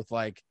smart with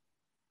like,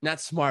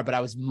 not smart, but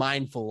I was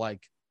mindful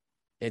like.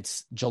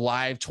 It's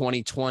July of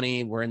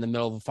 2020. We're in the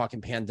middle of a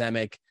fucking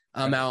pandemic.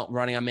 I'm out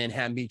running on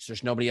Manhattan Beach.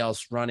 There's nobody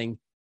else running.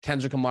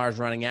 Kendrick Lamar is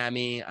running at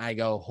me. I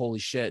go, holy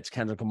shit, it's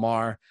Kendrick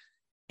Lamar.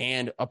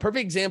 And a perfect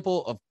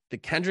example of the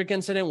Kendrick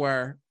incident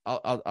where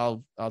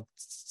I'll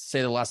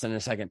say the lesson in a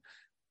second.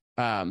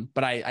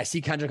 But I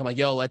see Kendrick. I'm like,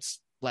 yo,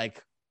 let's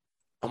like,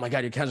 oh my God,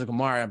 you're Kendrick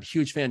Lamar. I'm a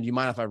huge fan. Do you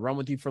mind if I run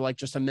with you for like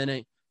just a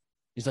minute?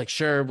 He's like,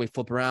 sure. We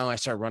flip around. I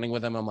start running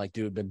with him. I'm like,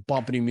 dude, been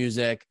bumping your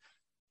music.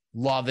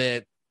 Love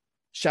it.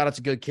 Shout out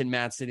to Good Kid,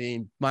 Mad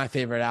City, my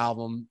favorite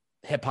album,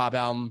 hip hop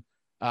album.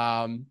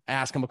 I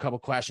asked him a couple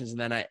questions and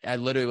then I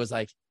literally was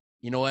like,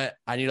 you know what?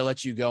 I need to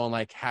let you go and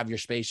like have your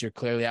space. You're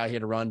clearly out here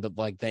to run, but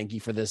like, thank you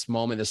for this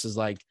moment. This is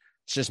like,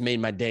 it's just made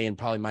my day and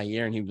probably my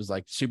year. And he was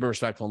like super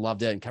respectful and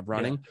loved it and kept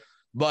running. Yeah.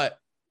 But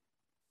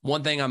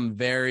one thing I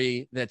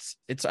guess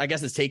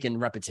it's taken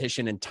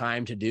repetition and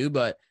time to do,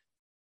 but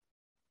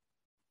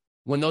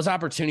when those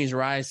opportunities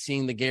arise,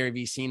 seeing the Gary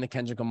Vee, seeing the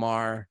Kendrick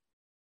Lamar,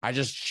 I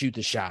just shoot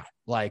the shot.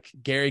 Like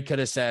Gary could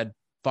have said,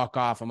 fuck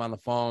off, I'm on the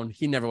phone.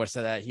 He never would have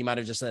said that. He might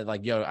have just said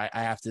like, yo, I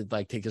have to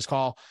like take this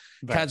call.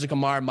 Right. Kendrick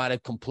Lamar might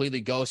have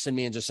completely ghosted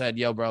me and just said,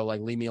 yo, bro,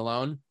 like leave me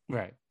alone.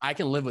 Right. I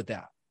can live with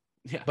that.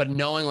 Yeah. But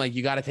knowing like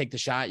you got to take the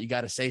shot, you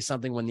got to say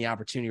something when the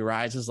opportunity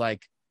arises,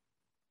 like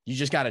you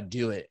just got to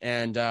do it.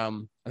 And I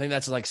think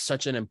that's like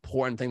such an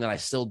important thing that I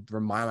still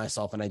remind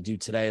myself, and I do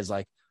today, is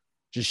like,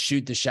 just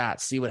shoot the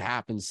shot, see what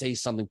happens, say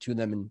something to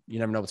them, and you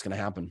never know what's going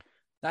to happen.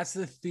 That's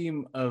the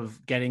theme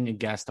of getting a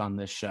guest on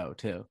this show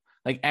too.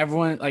 Like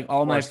everyone, like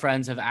all my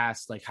friends have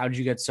asked, like, how did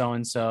you get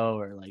so-and-so?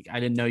 Or like, I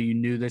didn't know you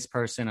knew this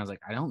person. I was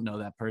like, I don't know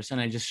that person.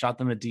 I just shot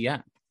them a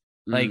DM.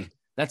 Like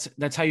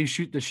that's how you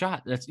shoot the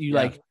shot. That's you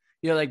like,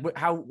 you're like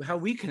how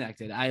we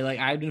connected.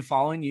 I've been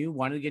following you,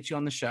 wanted to get you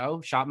on the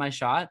show, shot my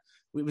shot.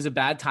 It was a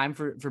bad time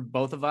for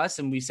both of us.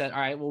 And we said, all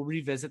right, we'll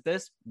revisit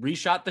this,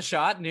 reshot the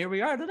shot. And here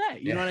we are today.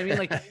 You know what I mean?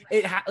 Like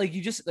like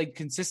you just like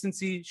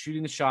consistency,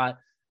 shooting the shot.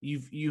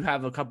 You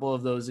have a couple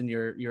of those in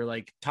your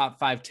like top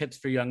 5 tips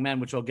for young men,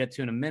 which we'll get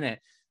to in a minute.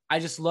 I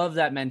just love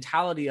that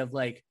mentality of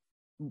like,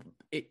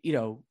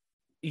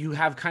 you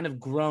have kind of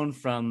grown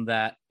from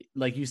that.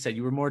 Like you said,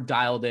 you were more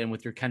dialed in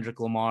with your Kendrick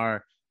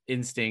Lamar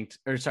instinct,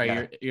 or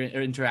sorry, your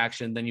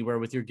interaction than you were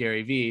with your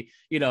Gary V.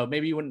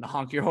 Maybe you wouldn't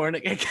honk your horn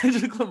at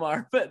Kendrick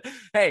Lamar, but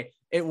hey,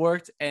 it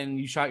worked and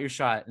you shot your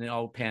shot and it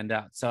all panned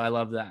out. So I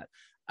love that.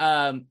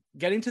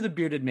 Getting to the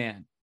Bearded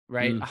Man,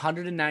 right?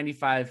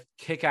 195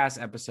 kick-ass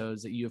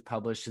episodes that you have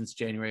published since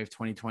January of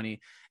 2020.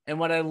 And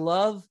what I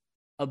love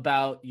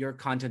about your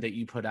content that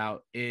you put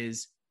out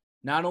is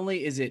not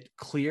only is it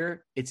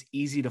clear, it's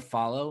easy to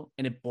follow,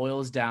 and it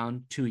boils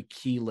down to a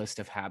key list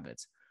of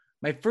habits.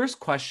 My first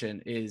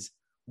question is,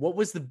 what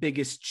was the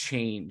biggest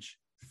change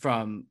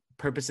from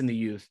Purpose in the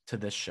Youth to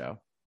this show?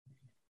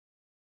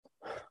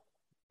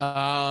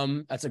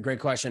 That's a great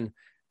question.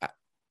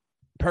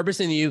 Purpose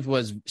in the Youth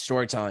was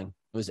storytelling.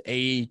 It was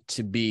A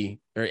to B,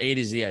 or A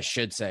to Z, I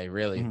should say,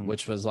 really,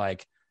 which was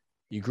like,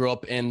 you grew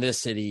up in this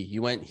city,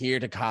 you went here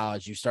to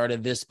college, you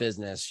started this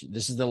business.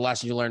 This is the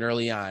lesson you learned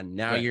early on.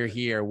 Now you're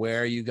here.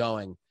 Where are you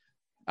going?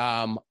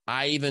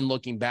 I even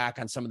looking back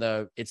on some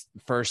of its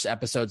first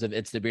episodes of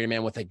It's the Bearded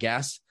Man with a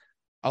guest,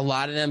 a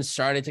lot of them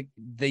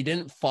they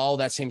didn't follow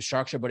that same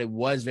structure, but it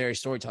was very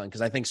storytelling,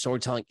 because I think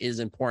storytelling is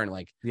important.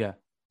 Like,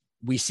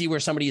 we see where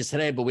somebody is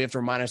today, but we have to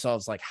remind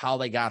ourselves like how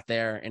they got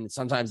there. And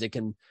sometimes it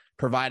can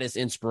provide us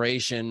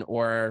inspiration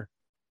or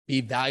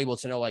be valuable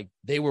to know, like,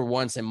 they were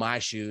once in my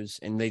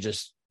shoes and they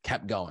just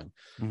kept going.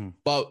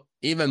 But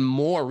even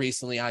more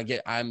recently,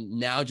 I'm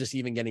now just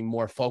even getting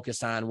more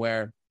focused on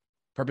where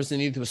Purpose in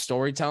the Youth was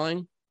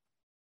storytelling.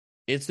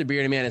 It's the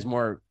Bearded Man is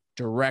more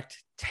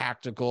direct,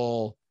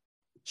 tactical,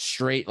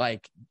 straight,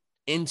 like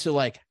into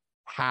like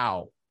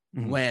how,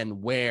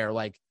 when, where,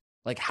 like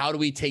how do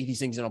we take these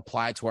things and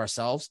apply it to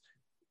ourselves?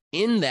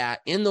 In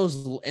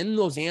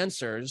those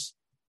answers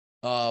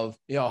of,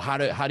 how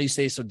do you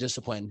stay so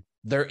disciplined?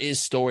 There is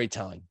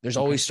storytelling. There's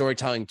always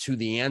storytelling to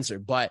the answer.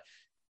 But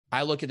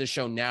I look at the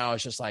show now,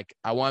 it's just like,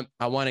 I want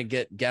to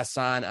get guests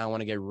on. I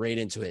want to get right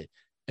into it.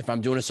 If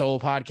I'm doing a solo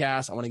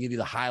podcast, I want to give you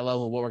the high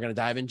level of what we're going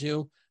to dive into.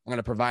 I'm going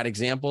to provide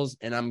examples,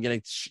 and I'm going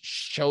to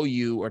show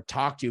you or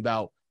talk to you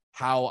about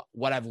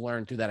what I've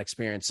learned through that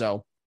experience.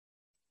 So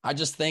I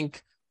just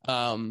think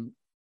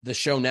the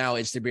show now,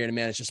 It's the Bearded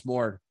Man, is just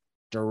more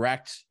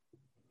direct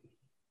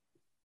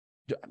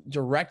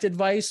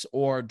advice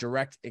or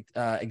direct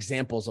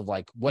examples of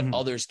like what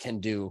others can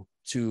do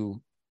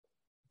to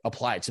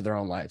apply it to their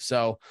own life.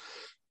 So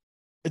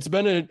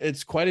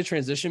it's quite a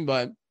transition,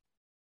 but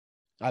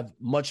I've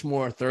much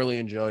more thoroughly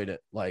enjoyed it.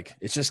 Like,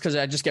 it's just because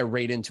I just get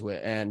right into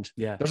it. And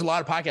there's a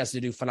lot of podcasts that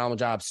do phenomenal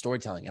job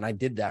storytelling. And I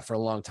did that for a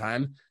long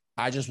time.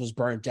 I just was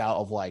burnt out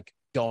of like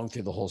going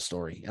through the whole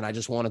story. And I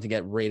just wanted to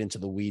get right into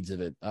the weeds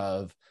of it,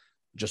 of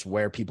just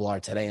where people are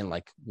today and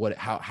like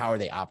how are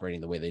they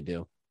operating the way they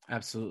do.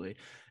 Absolutely.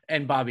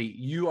 And Bobby,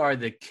 you are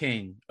the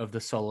king of the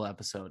solo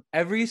episode.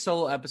 Every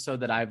solo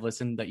episode that I've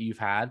listened that you've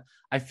had,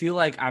 I feel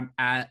like I'm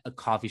at a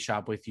coffee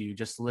shop with you,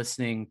 just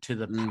listening to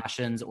the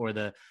passions or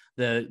the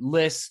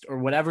list or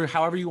whatever,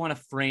 however you want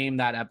to frame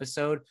that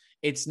episode.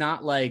 It's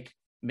not like,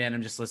 man,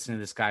 I'm just listening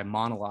to this guy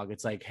monologue.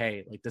 It's like,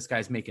 hey, like this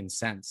guy's making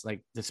sense.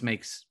 Like this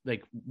makes,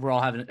 like, we're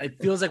all having,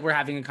 it feels like we're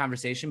having a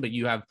conversation, but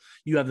you have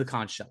the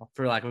conch shell,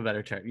 for lack of a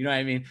better term. You know what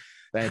I mean?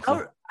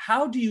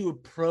 How do you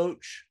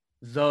approach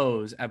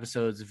those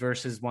episodes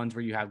versus ones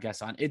where you have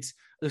guests on? It's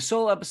the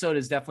solo episode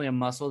is definitely a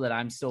muscle that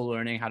I'm still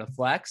learning how to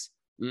flex,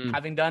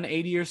 having done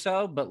 80 or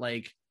so, but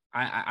like,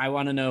 I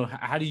want to know,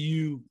 how do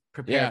you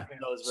prepare for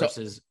those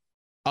versus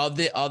of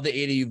the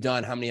 80 you've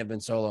done, how many have been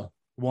solo?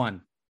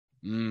 One.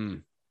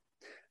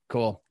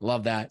 Cool.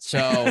 Love that. So,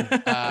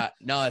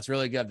 no, that's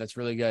really good. That's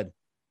really good.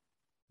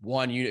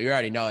 One, you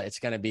already know it's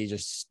going to be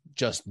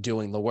just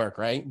doing the work,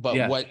 right?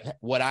 But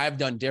what I've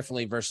done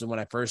differently versus when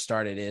I first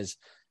started is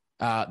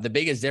the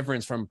biggest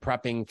difference from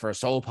prepping for a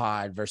solo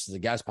pod versus a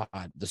guest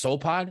pod. The solo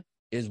pod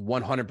is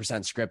 100%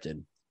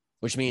 scripted,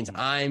 which means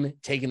I'm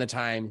taking the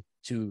time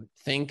to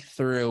think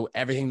through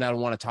everything that I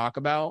want to talk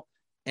about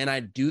And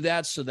I do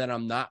that so that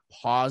I'm not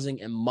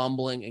pausing and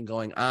mumbling and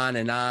going on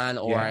and on,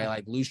 or I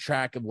like lose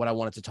track of what I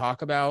wanted to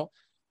talk about.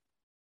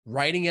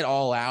 Writing it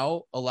all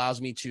out allows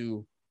me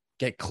to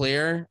get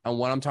clear on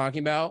what I'm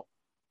talking about,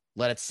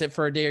 let it sit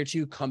for a day or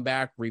two, come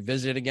back,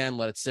 revisit it again,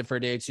 let it sit for a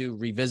day or two,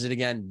 revisit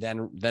again,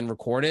 then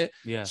record it.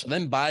 Yeah. So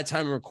then by the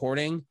time I'm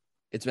recording,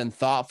 it's been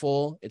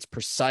thoughtful, it's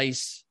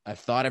precise. I've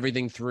thought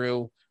everything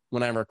through.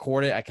 When I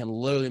record it, I can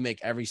literally make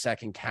every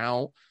second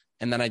count,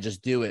 and then I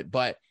just do it.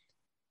 But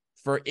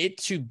for it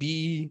to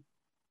be,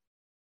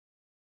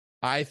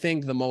 I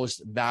think, the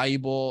most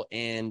valuable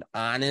and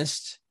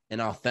honest and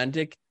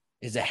authentic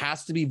is it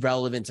has to be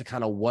relevant to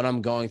kind of what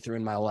I'm going through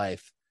in my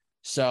life.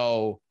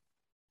 So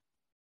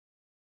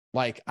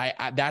like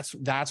I that's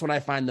when I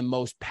find the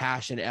most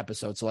passionate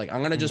episode. So like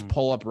I'm gonna just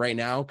pull up right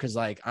now, because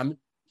like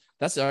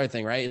that's the other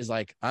thing, right? Is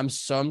like I'm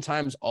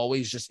sometimes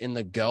always just in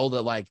the go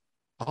that like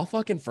I'll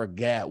fucking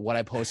forget what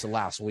I posted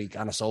last week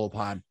on a solo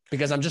pod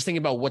because I'm just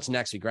thinking about what's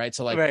next week, right?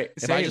 So like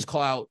if I just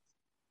call out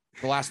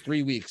the last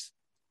 3 weeks,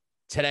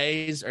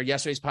 today's or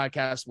yesterday's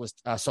podcast was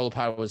solo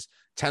pod was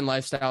 10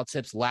 lifestyle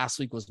tips. Last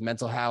week was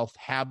mental health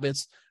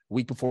habits.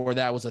 Week before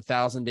that was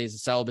 1,000 days of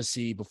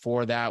celibacy.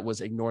 Before that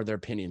was ignore their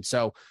opinion.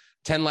 So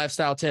 10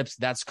 lifestyle tips,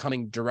 that's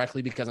coming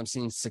directly because I'm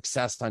seeing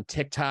success on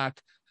TikTok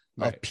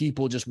of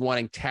people just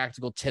wanting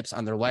tactical tips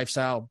on their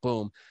lifestyle.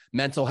 Boom.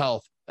 Mental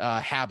health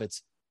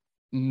habits.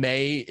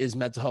 May is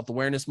mental health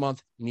awareness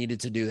month.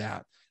 Needed to do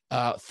that.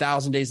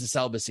 1,000 days of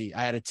celibacy.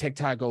 I had a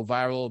TikTok go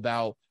viral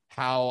about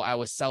how I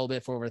was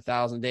celibate for over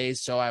 1,000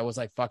 days. So I was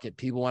like, fuck it.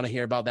 People want to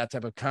hear about that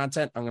type of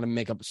content. I'm going to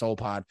make up a solo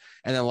pod.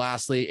 And then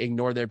lastly,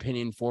 ignore their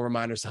opinion. 4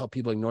 reminders to help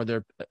people ignore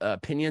their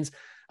opinions.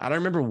 I don't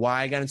remember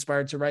why I got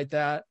inspired to write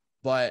that,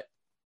 but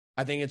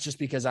I think it's just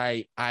because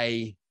I'm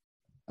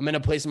in a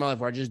place in my life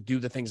where I just do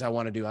the things I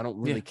want to do. I don't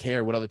really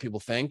care what other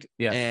people think.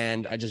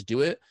 And I just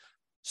do it.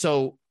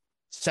 So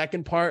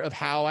second part of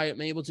how I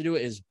am able to do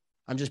it is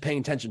I'm just paying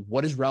attention.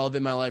 What is relevant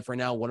in my life right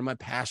now? What am I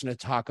passionate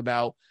to talk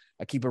about?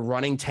 I keep a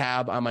running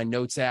tab on my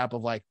notes app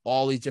of like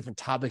all these different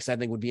topics I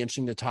think would be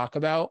interesting to talk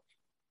about.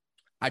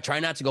 I try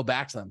not to go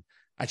back to them.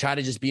 I try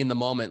to just be in the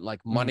moment. Like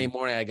Monday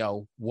morning, I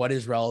go, what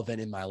is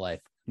relevant in my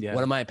life?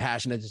 What am I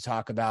passionate to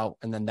talk about?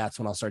 And then that's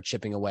when I'll start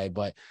chipping away.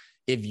 But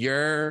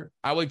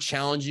I would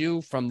challenge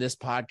you from this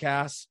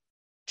podcast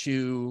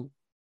to,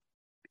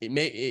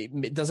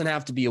 it doesn't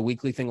have to be a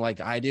weekly thing like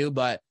I do,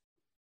 but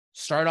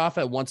start off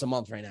at once a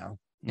month right now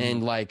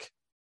and like,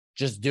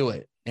 just do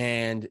it.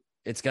 And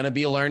it's going to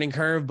be a learning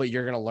curve, but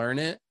you're going to learn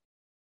it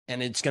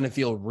and it's going to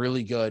feel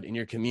really good. And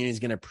your community is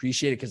going to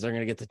appreciate it because they're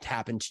going to get to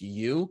tap into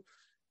you.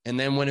 And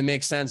then when it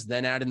makes sense,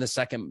 then add in the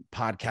second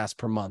podcast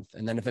per month.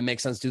 And then if it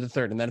makes sense, do the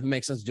third. And then if it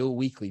makes sense, do it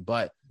weekly.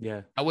 But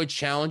I would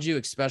challenge you,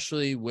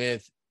 especially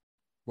with,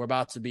 we're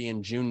about to be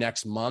in June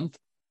next month,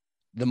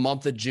 the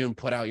month of June,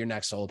 put out your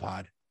next solo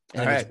pod.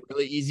 And if it's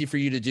really easy for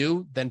you to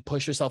do, then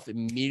push yourself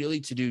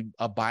immediately to do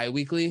a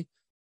bi-weekly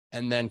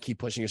and then keep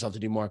pushing yourself to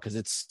do more because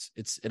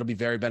it'll be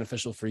very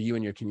beneficial for you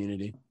and your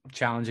community.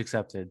 Challenge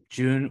accepted.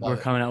 June, we're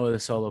coming out with a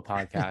solo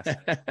podcast.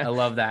 I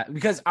love that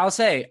because I'll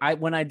say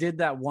when I did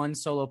that one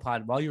solo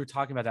pod, while you were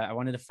talking about that, I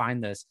wanted to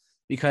find this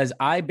because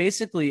I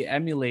basically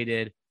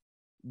emulated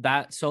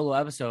that solo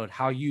episode,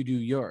 how you do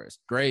yours.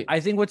 Great. I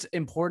think what's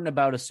important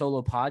about a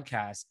solo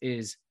podcast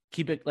is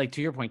keep it, like,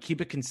 to your point,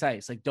 keep it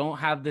concise. Like, don't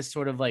have this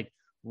sort of like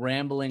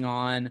rambling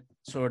on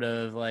sort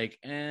of like,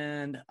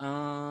 and you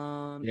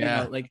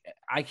know, like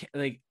I can't,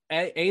 like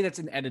that's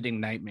an editing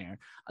nightmare.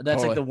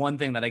 That's like the one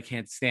thing that I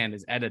can't stand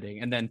is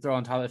editing. And then throw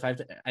on top, if I have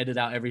to edit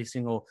out every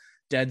single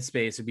dead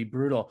space, it'd be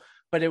brutal.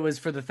 But it was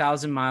for the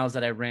 1,000 miles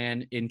that I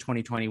ran in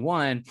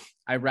 2021.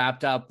 I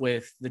wrapped up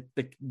with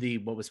the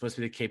what was supposed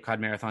to be the Cape Cod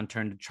Marathon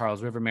turned to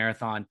Charles River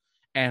Marathon.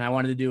 And I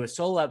wanted to do a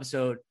solo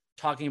episode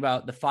talking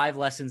about the 5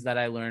 lessons that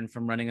I learned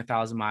from running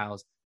 1,000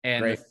 miles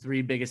and the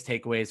 3 biggest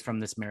takeaways from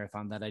this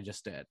marathon that I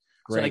just did.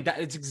 Great. So like that,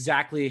 it's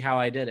exactly how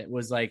I did it.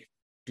 Was like,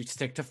 do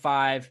stick to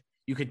 5.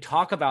 You could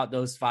talk about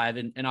those 5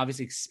 and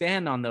obviously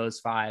expand on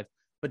those 5,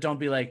 but don't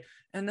be like,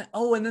 and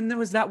then there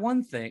was that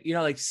one thing, you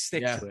know, like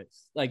stick to it,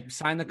 like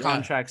sign the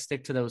contract,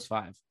 stick to those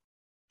 5.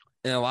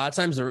 And a lot of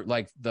times they're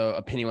like the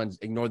opinion ones,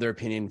 ignore their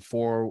opinion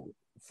for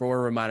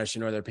reminders to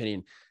ignore their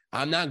opinion.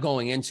 I'm not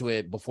going into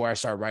it before I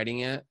start writing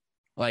it.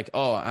 Like,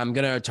 oh, I'm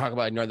going to talk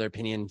about ignore their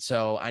opinion.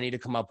 So I need to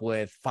come up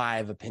with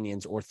 5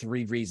 opinions or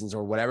 3 reasons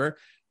or whatever.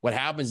 What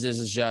happens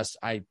is just,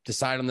 I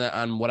decide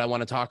on what I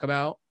want to talk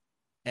about.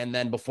 And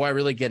then before I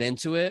really get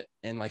into it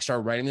and like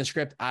start writing the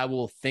script, I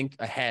will think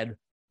ahead.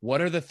 What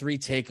are the 3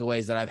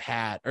 takeaways that I've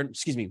had, or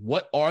excuse me,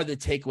 what are the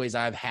takeaways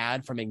I've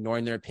had from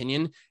ignoring their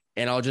opinion?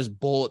 And I'll just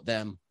bullet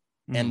them.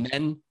 And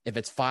then if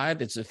it's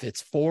 5, if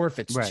it's 4, if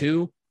it's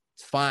 2,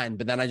 it's fine.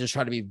 But then I just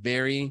try to be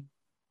very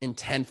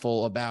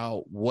intentful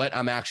about what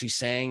I'm actually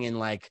saying. And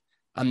like,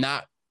 I'm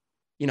not,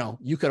 you know,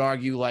 you could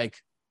argue like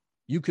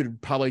you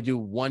could probably do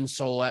 1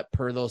 solo ep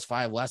per those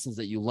 5 lessons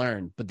that you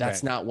learned, but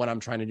that's not what I'm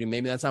trying to do.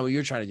 Maybe that's not what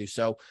you're trying to do.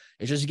 So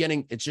it's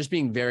just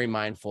being very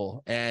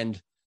mindful. And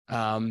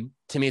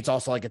to me, it's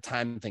also like a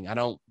time thing. I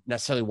don't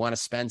necessarily want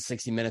to spend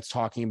 60 minutes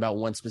talking about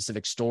one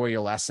specific story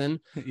or lesson.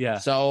 Yeah.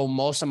 So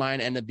most of mine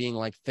end up being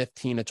like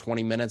 15 to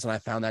 20 minutes. And I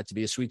found that to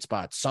be a sweet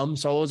spot. Some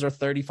solos are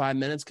 35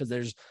 minutes because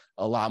there's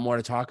a lot more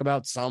to talk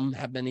about. Some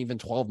have been even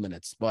 12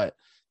 minutes, but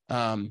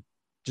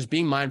just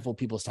being mindful of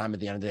people's time at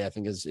the end of the day, I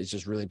think is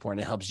just really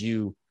important. It helps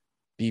you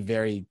be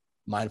very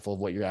mindful of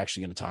what you're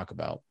actually going to talk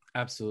about.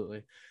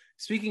 Absolutely.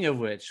 Speaking of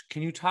which,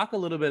 can you talk a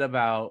little bit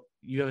about,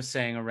 you have a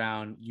saying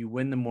around, you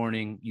win the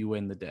morning, you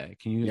win the day.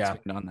 Can you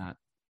expand on that?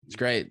 It's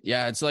great.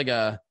 Yeah. It's like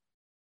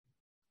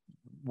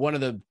one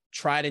of the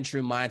tried and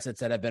true mindsets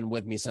that have been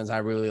with me since I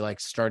really like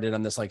started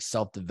on this like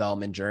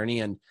self-development journey.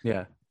 And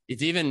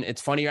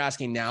it's funny you're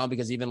asking now,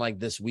 because even like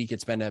this week,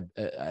 it's been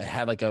I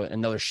had like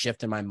another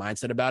shift in my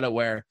mindset about it,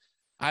 where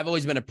I've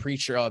always been a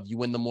preacher of you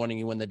win the morning,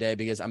 you win the day,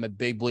 because I'm a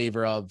big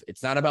believer of,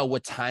 it's not about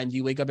what time do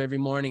you wake up every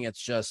morning.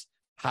 It's just,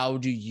 how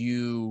do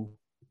you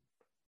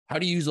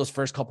use those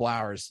first couple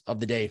hours of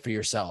the day for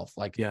yourself?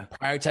 Like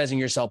prioritizing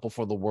yourself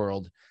before the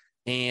world.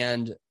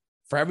 And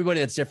for everybody,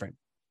 that's different.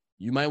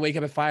 You might wake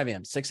up at 5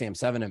 a.m., 6 a.m.,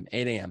 7 a.m.,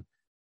 8 a.m.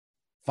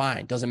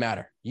 Fine. Doesn't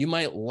matter. You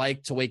might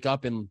like to wake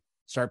up and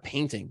start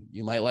painting.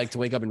 You might like to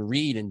wake up and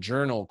read and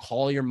journal,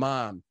 call your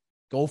mom,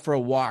 go for a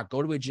walk,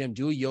 go to a gym,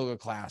 do a yoga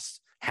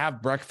class,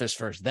 have breakfast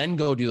first, then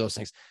go do those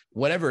things.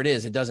 Whatever it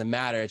is, it doesn't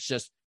matter. It's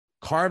just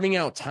carving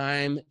out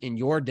time in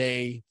your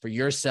day for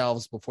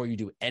yourselves before you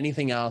do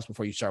anything else,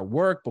 before you start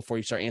work, before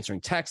you start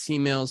answering texts,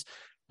 emails.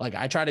 Like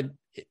I try to,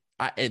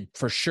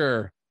 for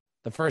sure,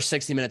 the first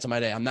 60 minutes of my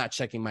day, I'm not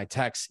checking my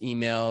texts,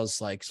 emails,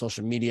 like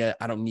social media.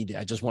 I don't need it.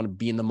 I just want to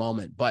be in the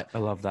moment. But I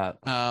love that.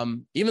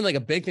 Even like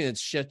a big thing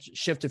that's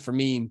shifted for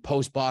me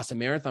post Boston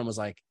Marathon was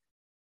like,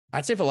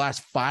 I'd say for the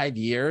last 5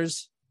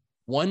 years,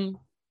 one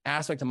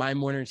aspect of my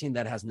morning routine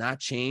that has not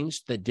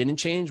changed, that didn't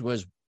change,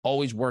 was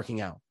always working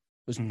out.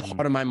 It was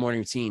part of my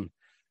morning routine.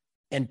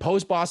 And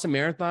post Boston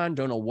Marathon,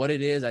 don't know what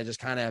it is. I just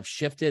kind of have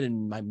shifted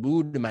in my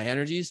mood and my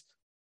energies.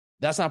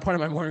 That's not part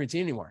of my morning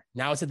routine anymore.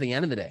 Now it's at the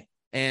end of the day.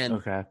 And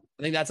I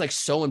think that's like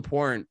so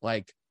important.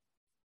 Like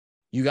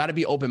you got to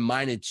be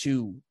open-minded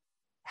to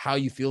how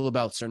you feel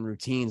about certain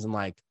routines. And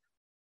like,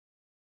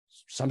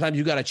 sometimes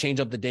you got to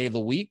change up the day of the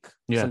week.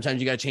 Yeah. Sometimes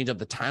you got to change up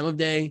the time of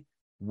day,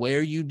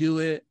 where you do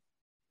it.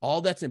 All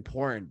that's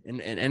important.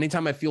 And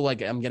anytime I feel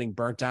like I'm getting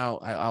burnt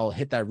out, I'll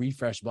hit that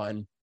refresh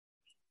button.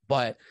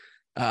 But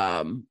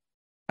I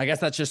guess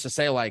that's just to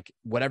say, like,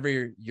 whatever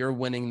you're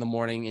winning the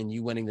morning and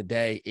you winning the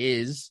day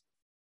is,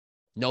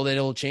 know that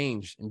it'll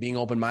change, and being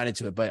open-minded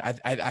to it.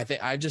 But I think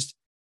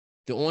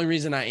the only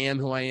reason I am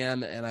who I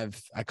am, and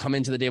I come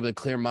into the day with a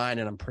clear mind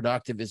and I'm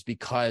productive, is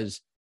because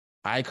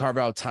I carve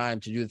out time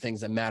to do the things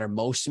that matter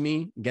most to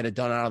me, get it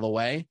done out of the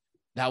way.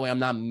 That way I'm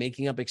not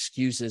making up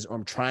excuses, or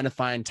I'm trying to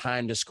find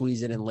time to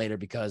squeeze it in later,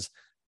 because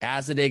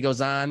as the day goes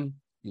on,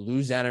 you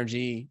lose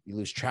energy, you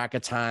lose track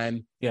of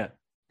time. Yeah.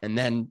 And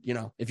then,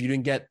 if you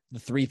didn't get the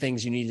 3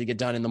 things you need to get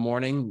done in the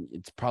morning,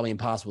 it's probably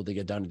impossible to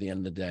get done at the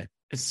end of the day.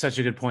 It's such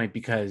a good point,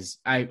 because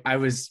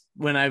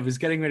when I was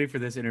getting ready for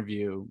this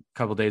interview a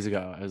couple of days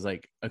ago, I was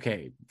like,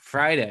 okay,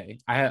 Friday,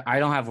 I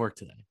don't have work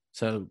today.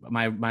 So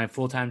my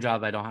full-time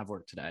job, I don't have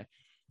work today.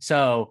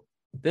 So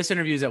this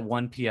interview is at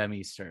 1 p.m.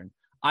 Eastern.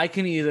 I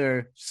can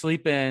either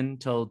sleep in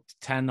till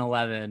 10,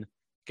 11,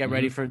 get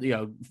ready for,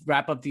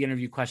 wrap up the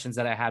interview questions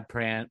that I had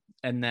planned,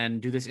 and then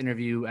do this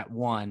interview at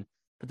 1.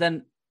 But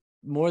then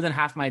more than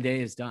half my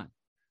day is done.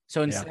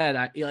 So instead,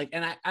 I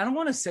don't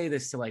want to say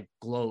this to like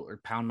gloat or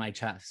pound my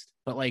chest,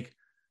 but like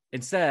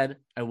instead,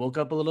 I woke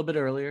up a little bit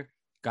earlier,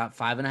 got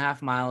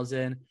 5.5 miles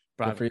in,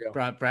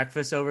 brought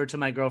breakfast over to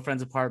my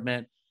girlfriend's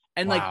apartment,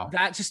 and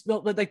that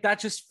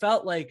just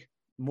felt like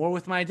more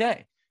with my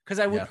day. Because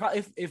I would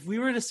probably, if we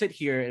were to sit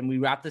here and we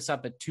wrap this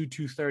up at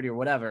 2:30 or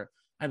whatever,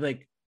 I'd be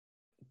like,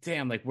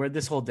 damn, like where'd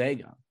this whole day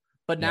go?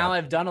 But now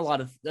I've done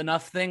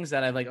enough things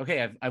that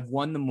I've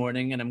won the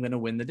morning and I'm going to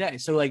win the day.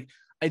 So like,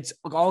 it's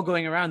all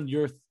going around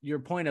your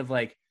point of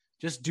like,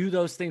 just do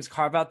those things,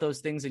 carve out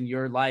those things in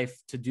your life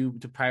to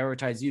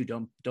prioritize you.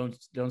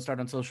 Don't start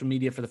on social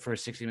media for the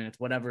first 60 minutes,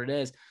 whatever it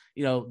is.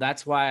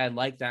 That's why I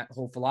like that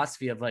whole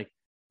philosophy of like,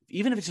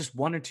 even if it's just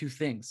 1 or 2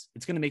 things,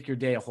 it's going to make your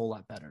day a whole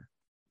lot better.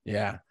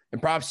 Yeah.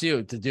 And props to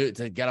you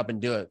to get up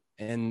and do it.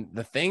 And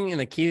the thing and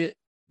the key,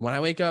 when I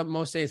wake up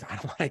most days, I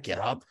don't want to get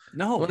up.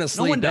 No, I want to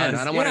sleep in.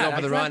 I don't want to go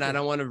for the run. I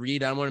don't want to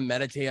read. I don't want to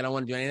meditate. I don't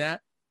want to do any of that.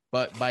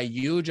 But by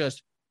you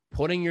just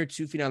putting your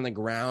 2 feet on the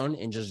ground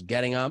and just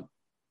getting up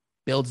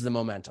builds the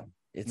momentum.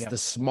 It's the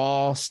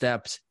small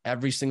steps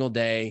every single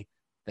day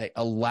that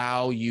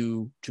allow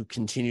you to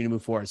continue to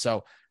move forward.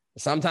 So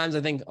sometimes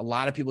I think a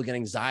lot of people get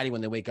anxiety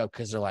when they wake up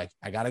because they're like,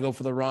 I got to go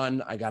for the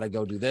run. I got to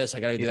go do this. I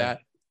got to do that.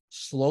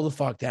 Slow the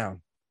fuck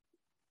down.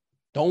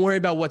 Don't worry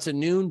about what's at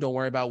noon. Don't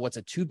worry about what's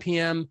at 2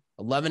 p.m.,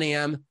 11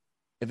 a.m.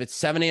 If it's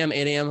 7 a.m.,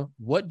 8 a.m.,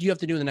 what do you have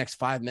to do in the next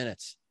 5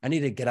 minutes? I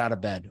need to get out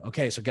of bed.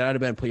 Okay, so get out of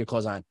bed and put your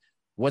clothes on.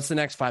 What's the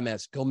next 5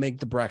 minutes? Go make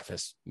the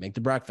breakfast. Make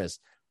the breakfast.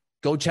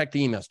 Go check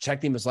the emails.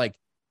 Check the emails. Like,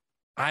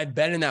 I've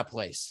been in that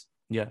place.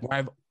 Yeah. Where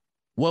I've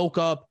woke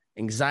up,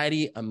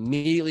 anxiety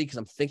immediately because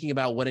I'm thinking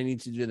about what I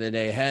need to do the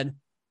day ahead.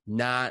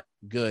 not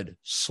good.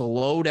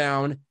 Slow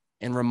down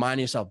and remind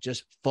yourself,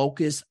 just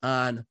focus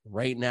on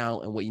right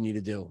now and what you need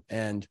to do.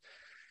 And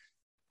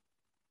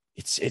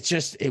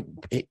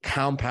it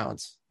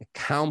compounds. It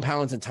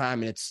compounds in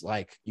time. And it's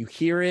like, you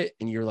hear it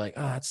and you're like,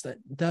 oh,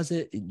 does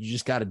it? You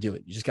just got to do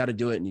it. You just got to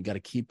do it. And you got to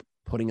keep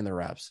putting in the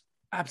reps.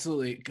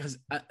 Absolutely. Because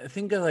I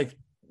think of like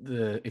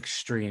the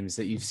extremes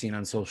that you've seen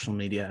on social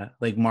media,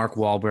 like Mark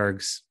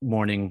Wahlberg's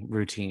morning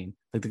routine.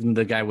 Like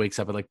the guy wakes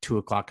up at like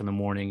 2:00 in the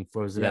morning,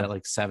 goes to bed at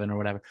like 7 or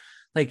whatever.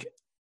 Like,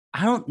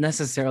 I don't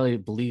necessarily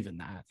believe in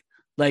that.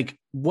 Like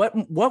what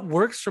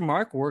works for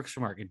Mark works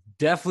for Mark. It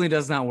definitely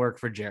does not work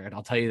for Jared.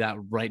 I'll tell you that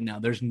right now.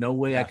 There's no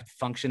way I could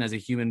function as a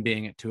human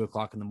being at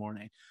 2:00 in the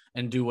morning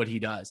and do what he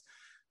does.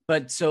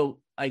 But so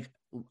like,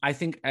 I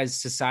think as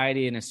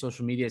society and as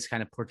social media is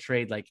kind of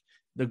portrayed, like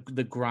the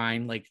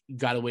grind, like you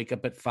got to wake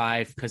up at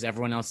 5 because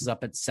everyone else is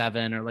up at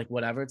 7 or like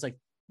whatever. It's like,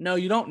 no,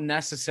 you don't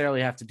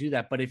necessarily have to do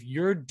that. But if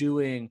you're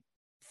doing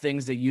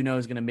things that you know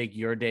is going to make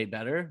your day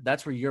better,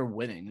 that's where you're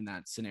winning in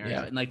that scenario.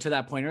 Yeah. And like to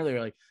that point earlier,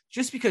 like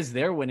just because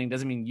they're winning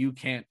doesn't mean you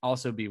can't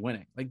also be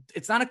winning. Like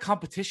it's not a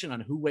competition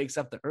on who wakes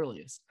up the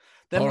earliest.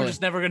 Then we're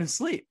just never going to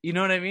sleep. You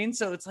know what I mean?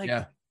 So it's like,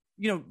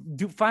 you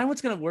know, find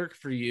what's going to work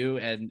for you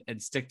and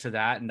stick to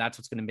that. And that's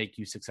what's going to make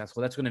you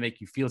successful. That's going to make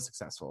you feel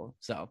successful.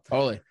 So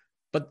totally.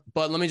 But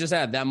let me just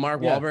add that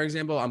Mark Wahlberg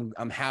example.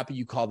 I'm happy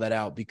you called that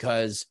out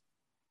because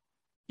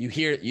you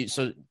hear you.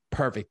 So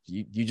perfect.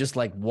 You just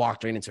like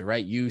walked right into it,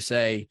 right? You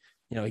say,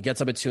 you know, he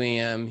gets up at 2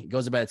 a.m. He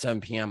goes to bed at 7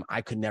 p.m.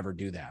 I could never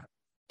do that.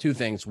 Two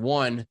things.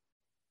 One,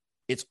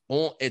 it's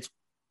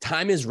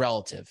time is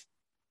relative,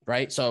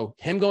 right? So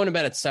him going to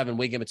bed at 7,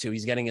 waking up at 2,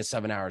 he's getting his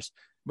 7 hours.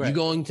 Right. You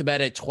going to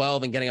bed at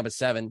 12 and getting up at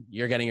 7,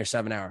 you're getting your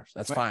 7 hours.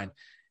 That's fine.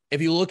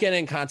 If you look at it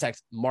in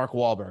context, Mark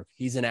Wahlberg,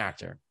 he's an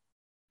actor.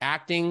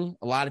 Acting,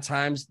 a lot of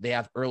times they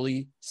have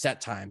early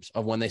set times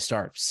of when they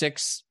start.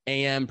 6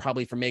 a.m.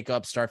 probably for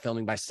makeup, start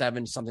filming by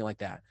 7, something like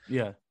that.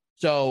 Yeah.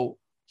 So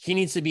he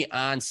needs to be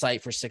on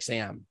site for 6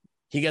 a.m.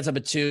 He gets up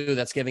at 2.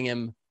 That's giving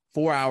him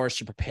 4 hours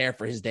to prepare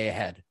for his day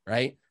ahead,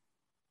 right?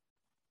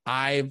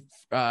 I've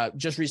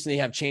just recently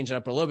have changed it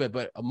up a little bit,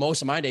 but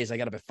most of my days I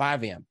get up at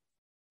 5 a.m.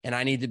 and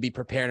I need to be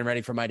prepared and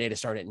ready for my day to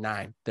start at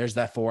 9. There's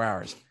that 4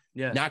 hours.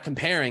 Yeah. Not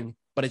comparing,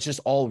 but it's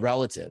just all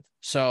relative.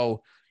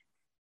 So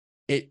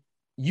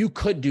you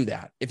could do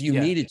that if you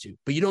needed to,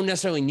 but you don't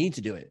necessarily need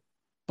to do it.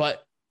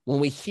 But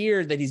when we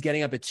hear that he's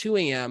getting up at 2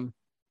 a.m.,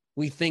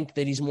 we think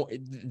that he's more,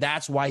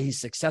 that's why he's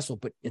successful,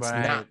 but it's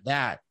not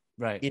that.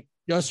 Right. It's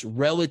just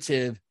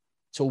relative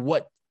to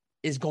what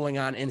is going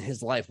on in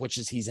his life, which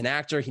is he's an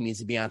actor. He needs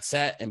to be on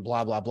set and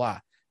blah, blah, blah.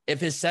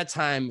 If his set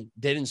time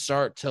didn't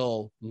start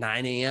till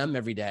 9 a.m.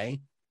 every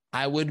day,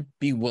 I would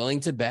be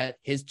willing to bet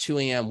his 2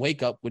 a.m.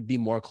 wake up would be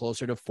more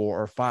closer to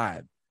 4 or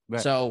 5.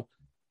 Right. So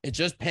it's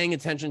just paying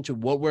attention to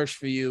what works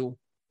for you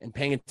and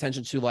paying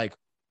attention to like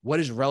what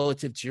is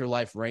relative to your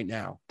life right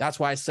now. That's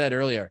why I said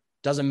earlier,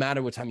 doesn't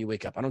matter what time you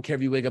wake up. I don't care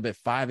if you wake up at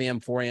 5 a.m.,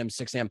 4 a.m.,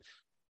 6 a.m.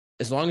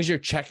 As long as you're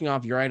checking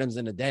off your items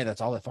in a day,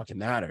 that's all that fucking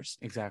matters.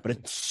 Exactly. But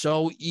it's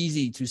so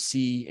easy to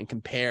see and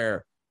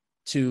compare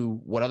to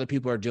what other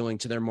people are doing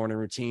to their morning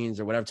routines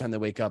or whatever time they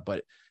wake up,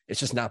 but it's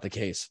just not the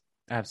case.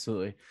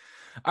 Absolutely.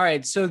 All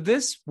right. So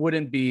this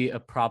wouldn't be a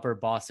proper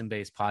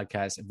Boston-based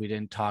podcast if we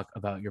didn't talk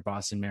about your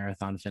Boston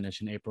Marathon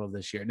finish in April of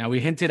this year. Now, we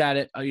hinted at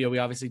it. We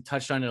obviously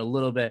touched on it a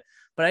little bit,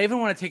 but I even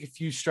want to take a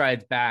few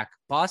strides back.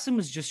 Boston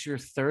was just your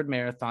 3rd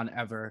marathon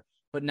ever,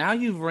 but now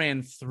you've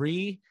ran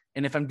 3.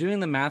 And if I'm doing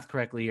the math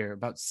correctly here,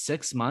 about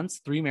 6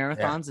 months, 3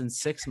 marathons in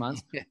 6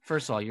 months.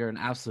 First of all, you're an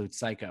absolute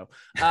psycho.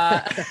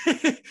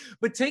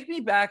 But take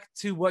me back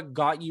to what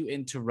got you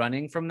into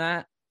running from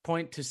that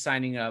point to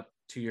signing up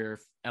to your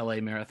LA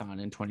marathon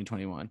in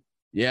 2021.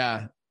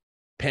 Yeah.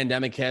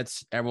 Pandemic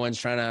hits. Everyone's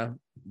trying to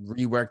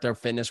rework their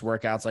fitness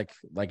workouts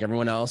like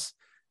everyone else.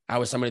 I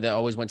was somebody that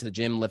always went to the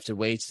gym, lifted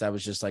weights. That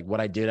was just like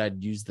what I did.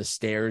 I'd use the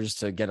stairs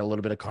to get a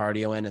little bit of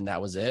cardio in, and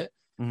that was it.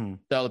 Mm-hmm.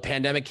 So the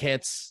pandemic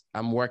hits.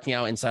 I'm working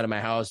out inside of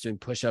my house, doing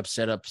push-ups,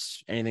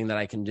 sit-ups, anything that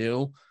I can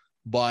do,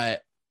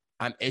 but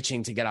I'm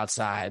itching to get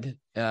outside.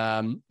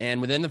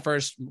 And within the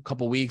first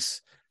couple of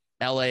weeks,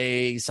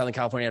 LA, Southern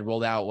California had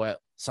rolled out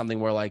something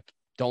where like,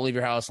 don't leave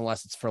your house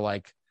unless it's for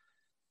like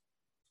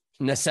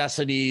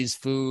necessities,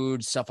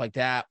 food, stuff like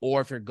that. Or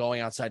if you're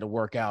going outside to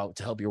work out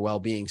to help your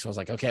well-being. So I was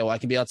like, okay, well, I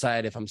can be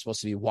outside if I'm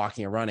supposed to be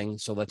walking or running.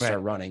 So let's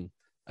start running.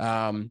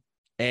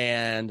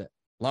 And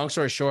long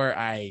story short,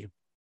 I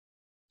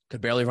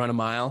could barely run a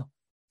mile.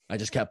 I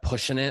just kept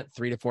pushing it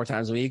 3 to 4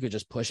 times a week. Would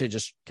just push it,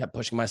 just kept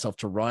pushing myself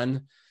to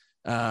run.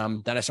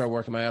 Then I started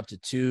working my way up to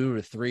 2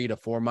 to 3 to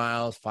 4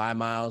 miles, 5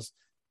 miles.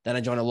 Then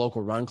I joined a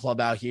local run club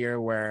out here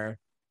where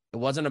it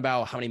wasn't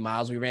about how many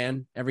miles we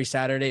ran every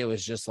Saturday. It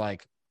was just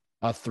like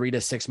a 3 to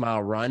 6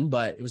 mile run,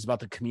 but it was about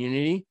the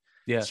community.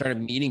 Yeah.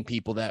 Started meeting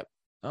people that,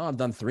 I've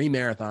done 3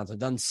 marathons. I've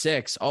done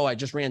 6. Oh, I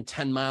just ran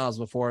 10 miles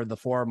before the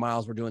 4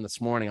 miles we're doing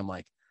this morning. I'm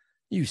like,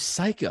 you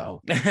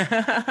psycho.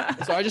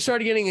 So I just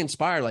started getting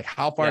inspired. Like,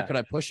 how far could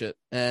I push it?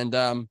 And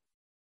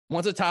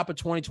once the top of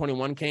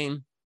 2021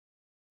 came,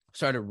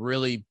 started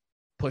really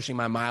pushing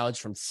my mileage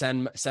from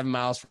 7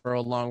 miles for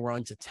a long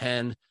run to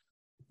 10.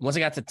 Once I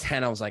got to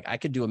 10, I was like, I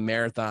could do a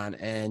marathon.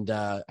 And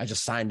I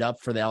just signed up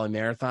for the LA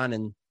Marathon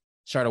and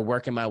started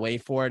working my way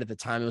for it. At the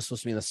time, it was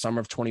supposed to be in the summer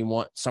of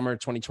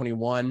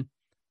 2021.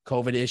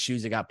 COVID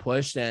issues, it got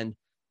pushed. And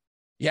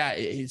yeah,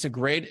 it's a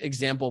great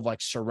example of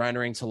like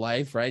surrendering to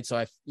life, right?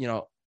 So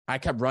I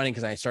kept running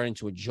because I started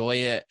to enjoy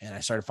it, and I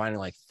started finding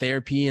like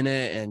therapy in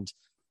it and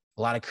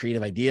a lot of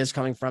creative ideas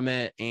coming from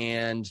it.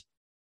 And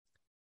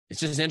it's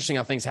just interesting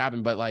how things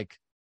happen. But like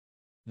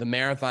the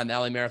marathon, the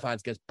LA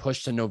Marathons gets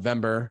pushed to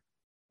November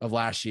of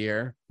last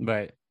year.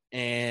 Right.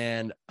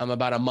 And I'm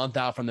about a month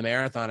out from the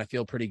marathon. I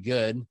feel pretty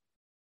good.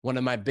 One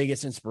of my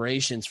biggest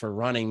inspirations for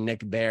running,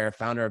 Nick Bare,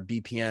 founder of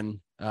BPN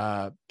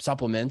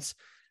supplements,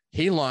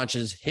 he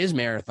launches his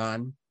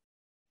marathon,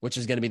 which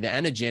is going to be the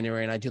end of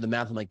January. And I do the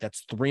math. I'm like,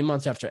 that's 3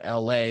 months after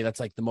LA. That's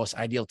like the most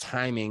ideal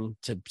timing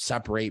to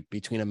separate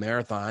between a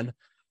marathon.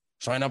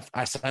 So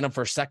I signed up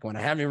for a second one.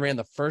 I haven't even ran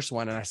the first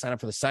one, and I signed up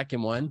for the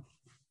second one.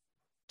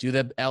 Do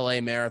the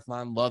LA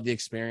Marathon, love the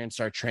experience,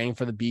 start training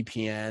for the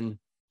BPN,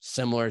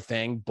 similar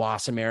thing.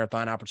 Boston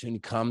Marathon opportunity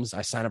comes.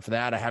 I sign up for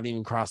that. I haven't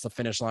even crossed the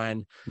finish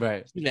line.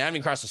 Right. I haven't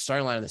even crossed the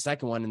starting line in the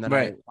second one. And then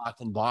right. I locked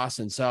in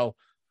Boston. So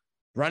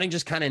running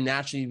just kind of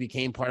naturally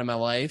became part of my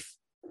life.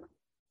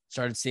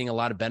 Started seeing a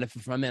lot of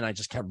benefit from it. And I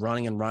just kept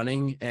running and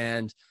running.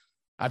 And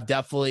I've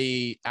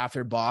definitely,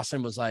 after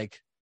Boston, was like,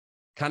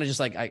 kind of just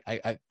like,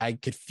 I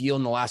could feel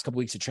in the last couple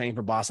of weeks of training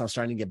for Boston, I was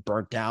starting to get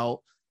burnt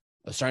out.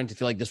 I was starting to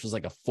feel like this was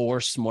like a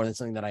force more than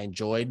something that I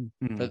enjoyed.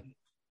 But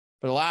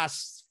for the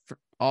last,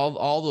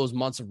 all those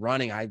months of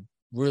running, I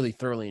really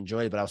thoroughly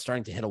enjoyed it, but I was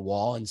starting to hit a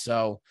wall. And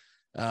so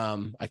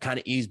I kind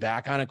of eased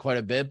back on it quite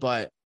a bit,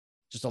 but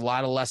just a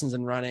lot of lessons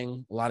in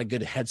running, a lot of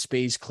good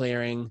headspace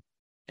clearing,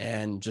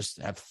 and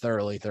just have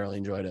thoroughly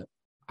enjoyed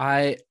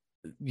it.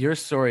 Your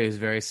story is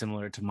very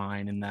similar to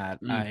mine in that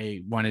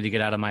I wanted to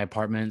get out of my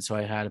apartment. So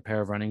I had a pair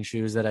of running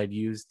shoes that I'd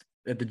used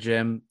at the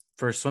gym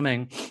for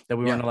swimming that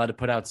we weren't allowed to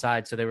put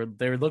outside. So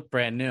they looked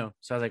brand new.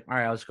 So I was like, all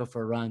right, I'll just go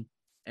for a run.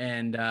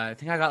 And I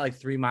think I got like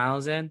 3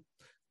 miles in,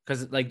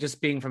 because like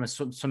just being from a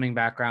swimming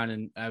background,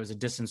 and I was a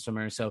distance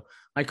swimmer. So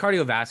my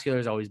cardiovascular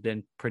has always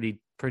been pretty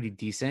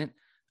decent.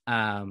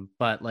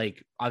 But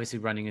like obviously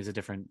running is a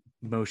different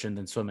motion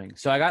than swimming.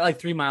 So I got like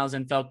 3 miles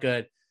in, felt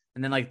good.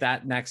 And then like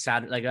that next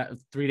Saturday, like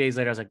 3 days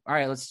later, I was like, all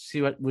right, let's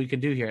see what we can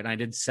do here. And I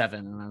did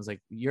 7. And I was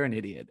like, you're an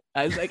idiot.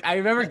 I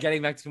remember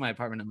getting back to my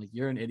apartment. I'm like,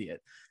 you're an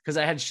idiot. Cause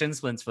I had shin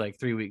splints for like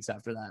 3 weeks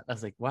after that. I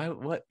was like, why,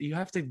 what you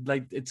have to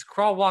like, it's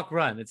crawl, walk,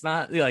 run. It's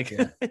not like,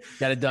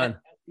 Get it done.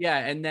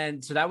 And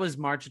then, so that was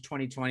March of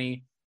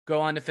 2020, go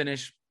on to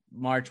finish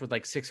March with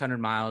like 600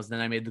 miles.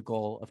 Then I made the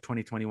goal of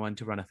 2021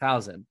 to run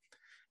 1,000.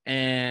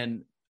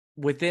 And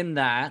within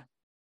that,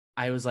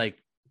 I was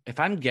like, if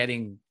I'm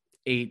getting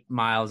 8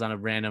 miles on a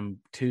random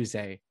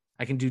Tuesday,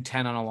 I can do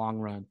 10 on a long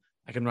run.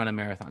 I can run a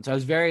marathon. So I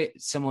was very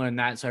similar in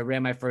that. So I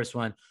ran my first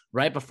one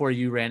right before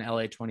you ran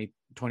LA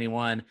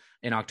 2021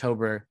 in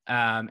October.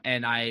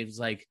 And I was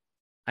like,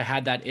 I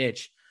had that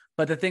itch.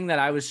 But the thing that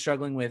I was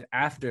struggling with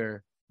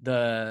after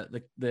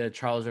the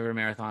Charles River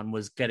Marathon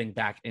was getting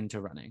back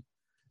into running.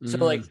 So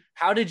like,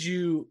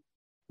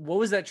 what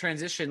was that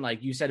transition?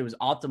 Like you said, it was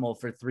optimal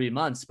for 3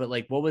 months, but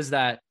like, what was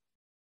that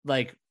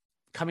like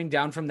coming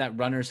down from that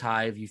runner's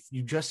high? If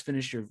you just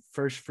finished your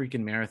first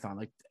freaking marathon,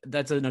 like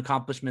that's an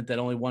accomplishment that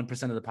only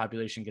 1% of the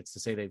population gets to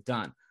say they've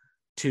done,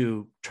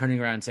 to turning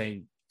around and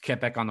saying,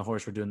 get back on the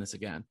horse, we're doing this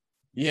again.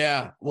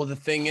 Yeah. Well, the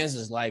thing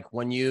is like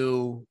when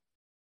you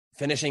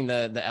finishing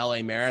the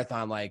LA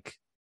Marathon, like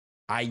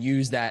I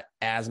use that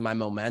as my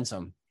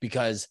momentum,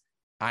 because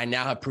I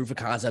now have proof of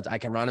concept. I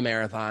can run a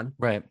marathon.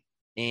 Right.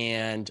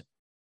 And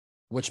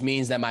which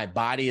means that my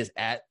body is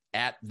at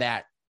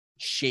that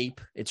shape.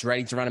 It's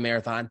ready to run a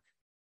marathon.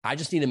 I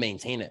just need to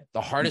maintain it.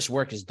 The hardest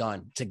work is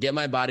done to get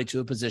my body to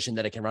a position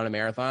that it can run a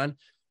marathon.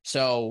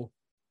 So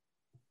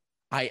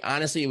I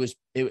honestly,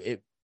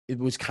 it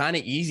was kind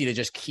of easy to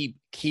just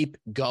keep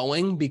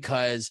going,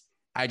 because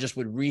I just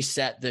would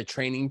reset the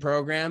training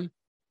program,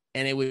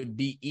 and it would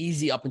be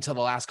easy up until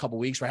the last couple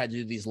of weeks where I had to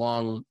do these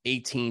long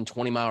 18,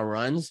 20-mile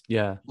runs.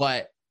 Yeah.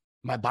 But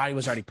my body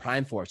was already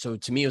primed for it. So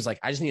to me, it was like,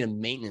 I just need to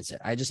maintenance it.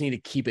 I just need to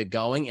keep it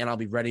going, and I'll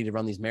be ready to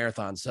run these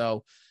marathons.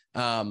 So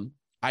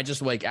I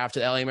just like after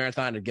the LA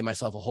Marathon, I'd give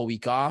myself a whole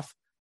week off,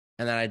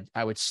 and then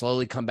I would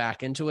slowly come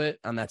back into it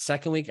on that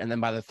second week. And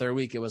then by the third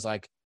week, it was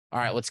like, all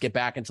right, let's get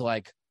back into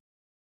like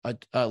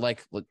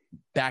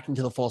back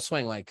into the full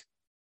swing. Like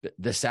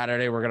this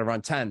Saturday, we're going to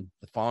run 10.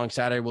 The following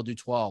Saturday, we'll do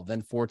 12,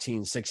 then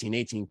 14, 16,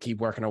 18, keep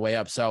working our way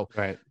up. So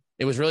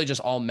It was really just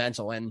all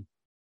mental. And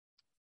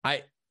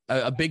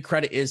a big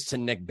credit is to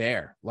Nick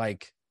Bare,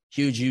 like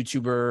huge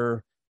YouTuber,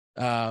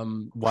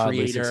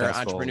 creator,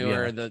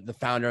 entrepreneur, the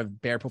founder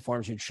of Bare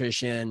Performance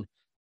Nutrition.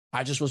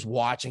 I just was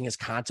watching his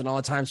content all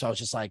the time. So I was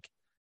just like,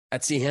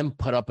 I'd see him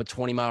put up a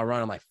 20-mile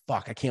run. I'm like,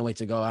 fuck, I can't wait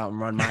to go out and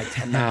run my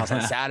 10 miles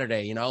on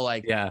Saturday. You know,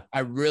 like, I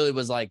really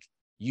was like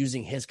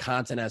using his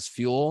content as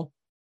fuel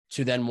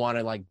to then want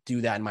to like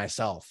do that in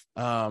myself.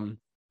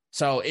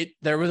 So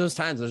there were those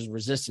times, there's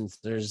resistance.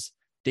 There's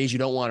days you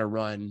don't want to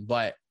run,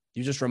 but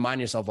you just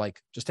remind yourself,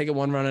 like, just take it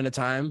one run at a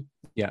time.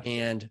 Yeah.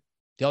 And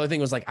the other thing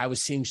was like, I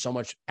was seeing so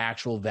much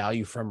actual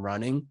value from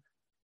running,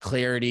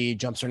 clarity,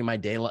 jump starting my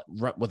day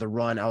with a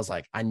run. I was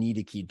like, I need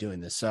to keep doing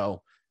this.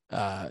 So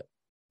to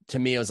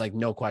me, it was like,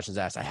 no questions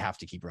asked. I have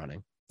to keep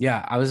running.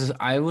 Yeah. I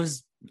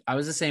was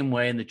the same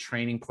way in the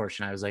training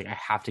portion. I was like, I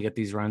have to get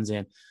these runs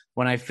in.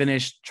 When I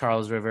finished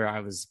Charles River, I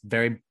was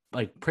very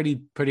like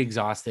pretty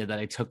exhausted that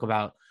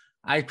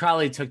I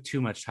probably took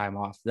too much time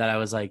off, that I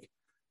was like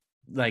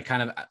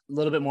kind of a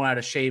little bit more out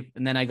of shape.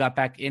 And then I got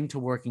back into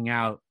working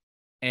out,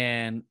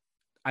 and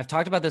I've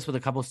talked about this with a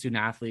couple of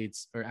student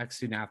athletes or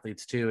ex-student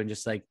athletes too. And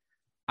just like,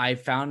 I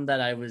found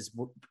that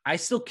I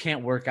still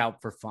can't work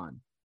out for fun,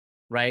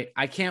 right?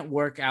 I can't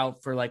work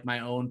out for like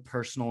my own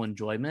personal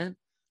enjoyment.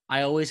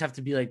 I always have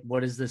to be like,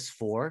 what is this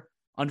for?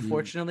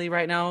 Unfortunately,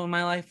 right now in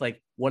my life,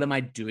 like, what am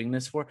I doing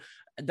this for?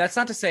 That's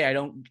not to say I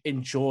don't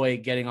enjoy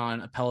getting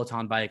on a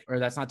Peloton bike, or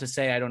that's not to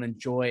say I don't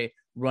enjoy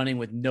running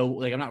with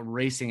I'm not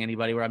racing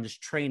anybody where I'm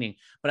just training,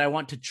 but I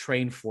want to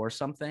train for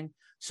something.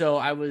 So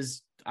I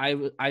was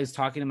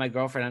talking to my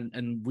girlfriend,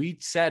 and we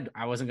said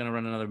I wasn't going to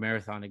run another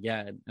marathon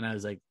again. And I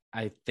was like,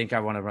 I think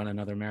I want to run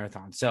another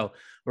marathon. So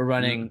we're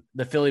running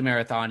the Philly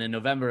Marathon in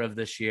November of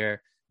this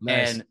year.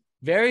 Nice. And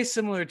very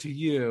similar to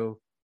you,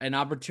 an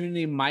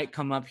opportunity might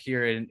come up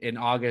here in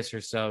August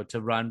or so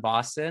to run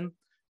Boston.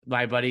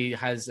 My buddy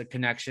has a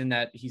connection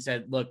that he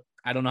said, look,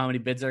 I don't know how many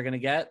bids they're going to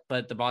get,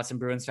 but the Boston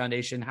Bruins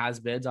Foundation has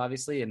bids,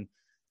 obviously. And,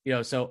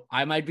 so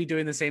I might be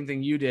doing the same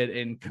thing you did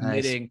in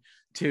committing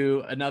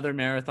to another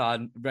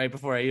marathon right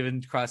before I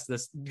even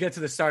get to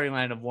the starting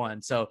line of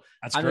one. So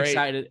I'm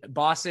excited.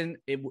 Boston,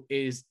 it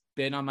is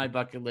been on my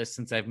bucket list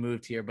since I've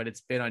moved here, but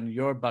it's been on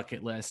your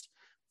bucket list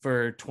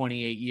for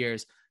 28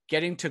 years.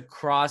 Getting to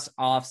cross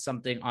off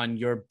something on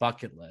your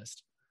bucket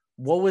list,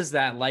 what was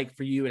that like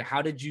for you, and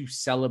how did you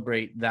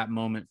celebrate that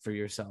moment for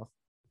yourself?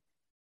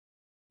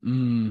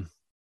 Yeah,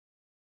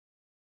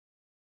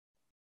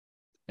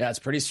 it's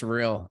pretty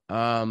surreal.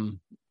 But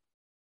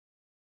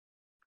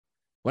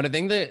I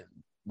think that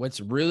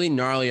what's really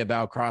gnarly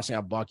about crossing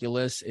out bucket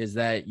lists is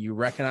that you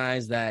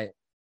recognize that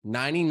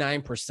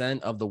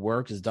 99% of the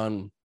work is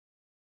done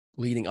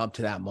leading up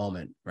to that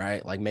moment,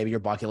 right? Like maybe your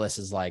bucket list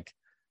is like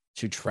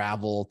to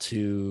travel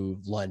to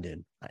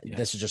London. Yeah.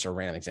 This is just a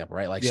random example,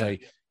 right? Like, so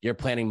you're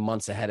planning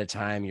months ahead of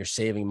time, you're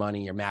saving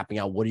money, you're mapping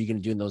out what are you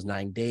going to do in those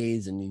 9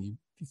 days, and you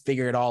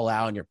figure it all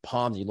out, and you're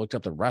pumped. You looked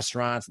up the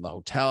restaurants and the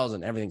hotels,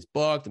 and everything's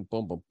booked, and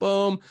boom, boom,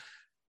 boom.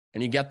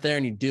 And you get there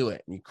and you do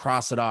it and you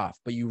cross it off.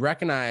 But you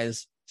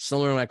recognize,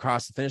 similar when I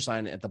crossed the finish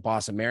line at the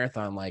Boston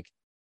Marathon, like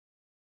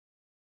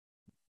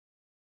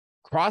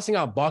crossing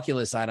out bucket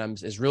list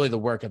items is really the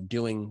work of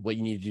doing what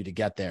you need to do to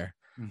get there.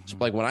 Mm-hmm. So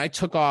like when I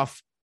took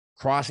off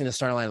crossing the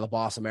starting line of the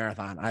Boston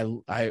Marathon,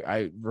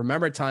 I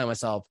remember telling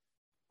myself,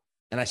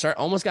 and I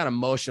almost got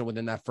emotional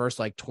within that first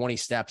like 20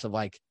 steps of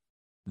like,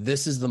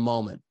 this is the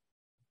moment.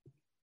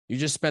 You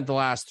just spent the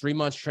last 3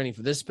 months training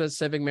for this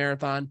specific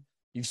marathon.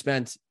 You've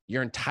spent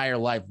your entire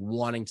life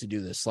wanting to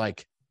do this.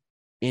 Like,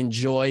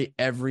 enjoy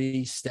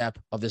every step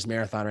of this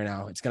marathon right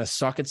now. It's going to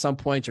suck at some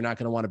point. You're not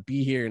going to want to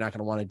be here. You're not going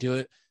to want to do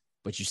it,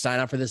 but you sign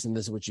up for this, and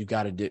this is what you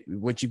got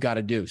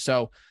to do.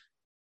 So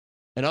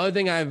another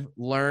thing I've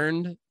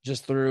learned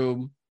just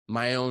through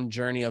my own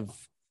journey of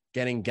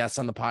getting guests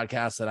on the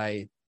podcast that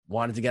I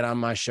wanted to get on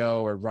my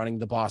show, or running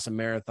the Boston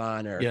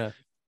Marathon, or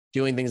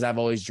doing things I've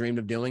always dreamed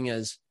of doing,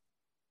 is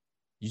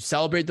you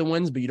celebrate the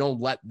wins, but you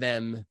don't let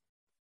them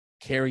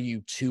carry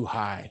you too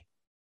high.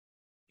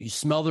 You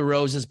smell the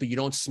roses, but you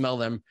don't smell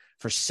them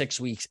for 6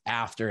 weeks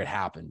after it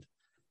happened.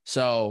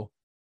 So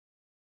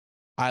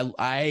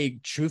I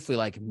truthfully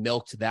like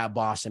milked that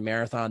Boston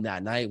Marathon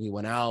that night. We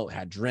went out,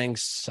 had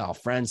drinks, saw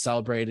friends,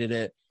 celebrated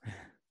it.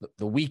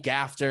 The week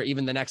after,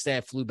 even the next day,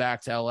 I flew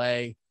back to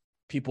LA.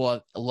 People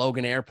at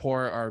Logan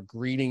Airport are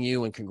greeting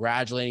you and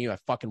congratulating you. I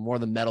fucking wore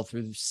the medal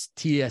through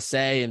TSA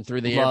and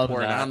through the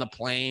airport and on the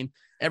plane.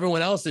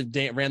 Everyone else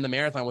that ran the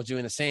marathon was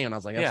doing the same. And I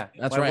was like,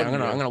 that's right. I'm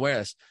going to wear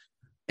this.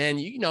 And,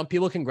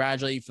 people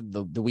congratulate you for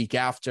the week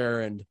after.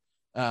 And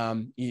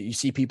you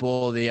see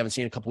people they haven't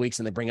seen in a couple of weeks,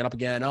 and they bring it up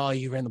again. Oh,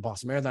 you ran the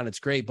Boston Marathon.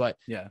 It's great. But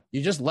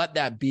you just let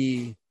that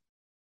be.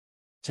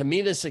 To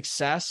me, the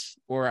success,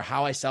 or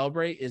how I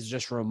celebrate, is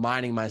just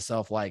reminding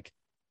myself, like,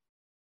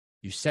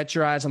 you set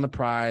your eyes on the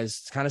prize.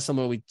 It's kind of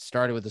similar. We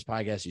started with this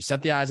podcast. You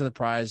set the eyes on the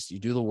prize, you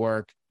do the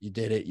work, you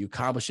did it, you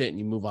accomplish it, and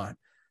you move on.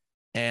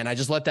 And I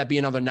just let that be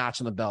another notch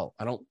on the belt.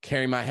 I don't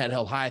carry my head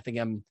held high. I think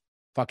I'm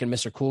fucking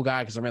Mr. Cool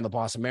Guy because I ran the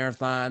Boston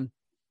Marathon.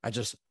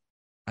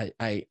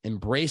 I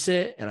embrace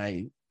it and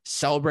I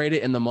celebrate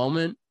it in the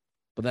moment,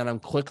 but then I'm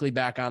quickly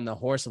back on the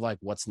horse of like,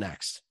 what's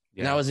next?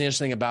 Yeah. And that was the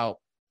interesting about,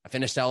 I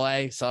finished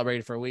LA,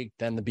 celebrated for a week,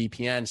 then the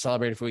BPN,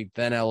 celebrated for a week,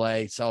 then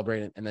LA,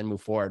 celebrated, and then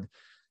move forward.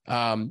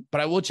 But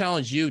I will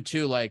challenge you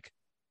too. Like,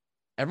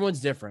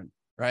 everyone's different,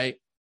 right?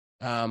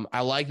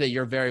 I like that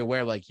you're very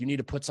aware, like, you need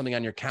to put something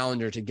on your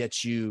calendar to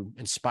get you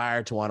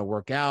inspired to want to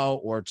work out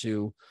or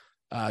to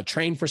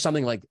train for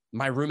something. Like,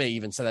 my roommate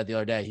even said that the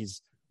other day.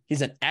 He's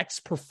he's an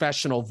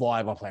ex-professional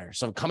volleyball player.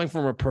 So coming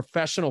from a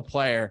professional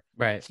player,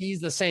 Right. he's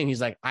the same.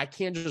 He's like, I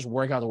can't just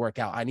work out to work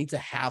out. I need to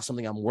have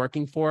something I'm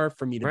working for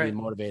me to be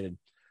motivated.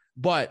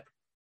 But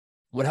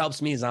what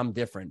helps me is I'm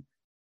different.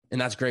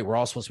 And that's great. We're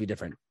all supposed to be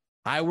different.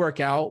 I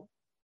work out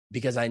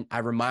because I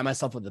remind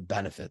myself of the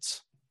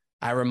benefits.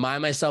 I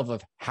remind myself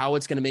of how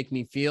it's going to make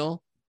me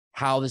feel,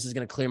 how this is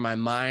going to clear my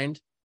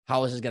mind,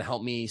 how this is going to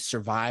help me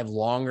survive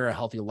longer, a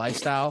healthy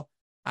lifestyle.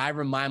 I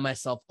remind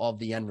myself of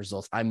the end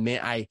results.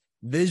 I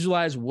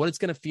visualize what it's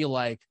going to feel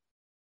like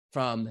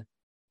from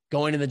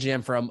going to the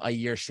gym for a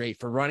year straight,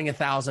 for running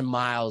 1,000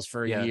 miles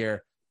for a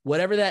year,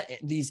 whatever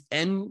these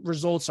end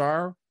results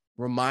are,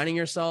 reminding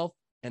yourself.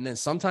 And then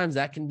sometimes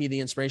that can be the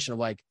inspiration of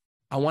like,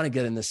 I want to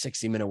get in the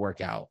 60-minute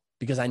workout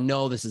because I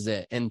know this is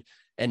it. And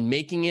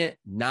making it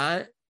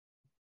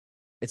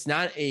it's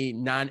not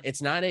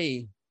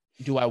a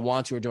do I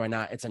want to or do I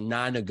not? It's a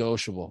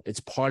non-negotiable. It's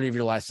part of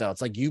your lifestyle.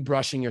 It's like you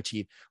brushing your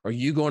teeth or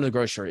you going to the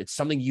grocery store. It's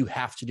something you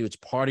have to do. It's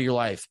part of your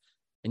life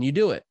and you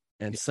do it.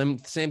 And same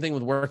thing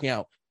with working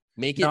out.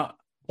 Make it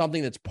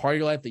something that's part of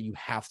your life that you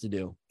have to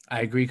do.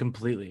 I agree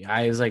completely.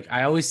 I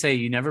always say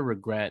you never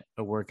regret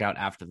a workout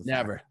after the fact.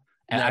 Never.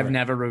 I've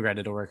never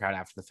regretted a workout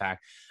after the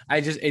fact.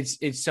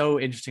 It's so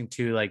interesting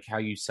too, like how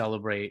you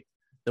celebrate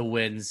the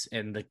wins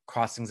and the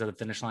crossings of the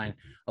finish line.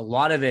 A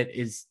lot of it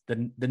is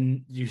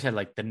you said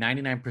like the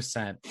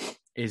 99%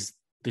 is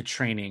the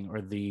training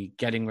or the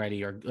getting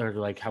ready or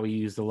like how we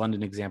use the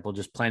London example,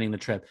 just planning the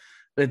trip.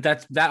 But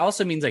that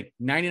also means like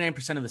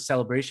 99% of the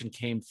celebration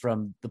came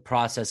from the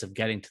process of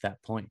getting to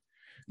that point.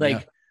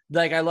 Like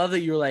I love that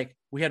you were like,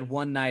 we had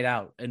one night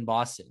out in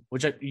Boston,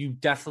 which you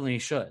definitely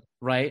should,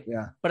 right?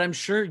 Yeah. But I'm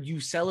sure you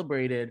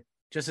celebrated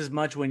just as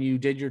much when you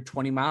did your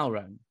 20-mile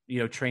run,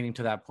 training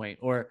to that point,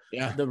 or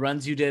the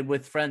runs you did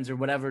with friends or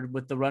whatever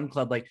with the run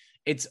club. Like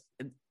it's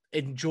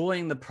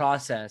enjoying the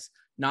process,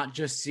 not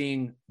just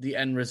seeing the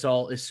end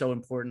result is so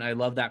important. I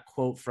love that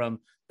quote from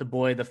the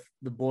boy,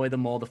 the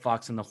mole, the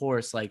fox, and the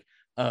horse, like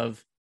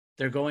of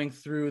they're going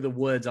through the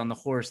woods on the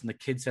horse and the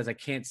kid says, I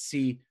can't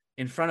see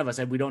in front of us.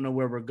 We don't know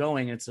where we're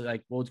going. It's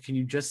like, well, can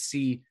you just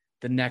see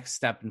the next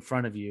step in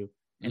front of you?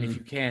 And if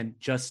you can,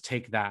 just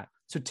take that.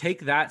 So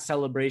take that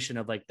celebration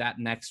of like that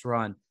next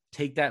run,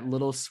 take that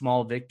little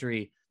small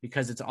victory,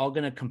 because it's all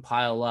going to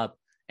compile up.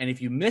 And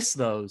if you miss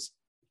those,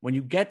 when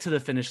you get to the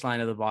finish line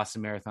of the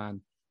Boston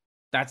Marathon,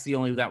 that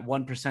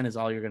 1% is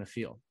all you're going to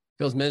feel.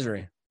 Feels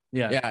misery.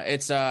 Yeah.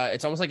 It's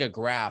almost like a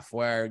graph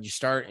where you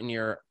start and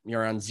you're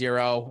on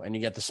 0 and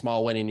you get the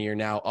small win and you're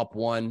now up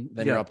 1,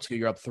 then you're up 2,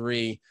 you're up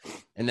 3.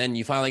 And then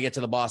you finally get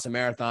to the Boston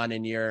Marathon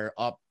and you're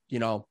up,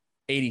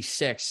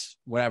 86,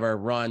 whatever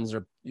runs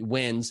or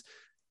wins.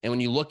 And when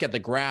you look at the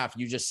graph,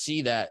 you just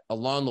see that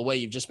along the way,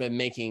 you've just been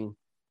making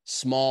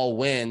small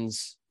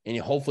wins and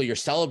hopefully you're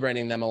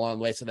celebrating them along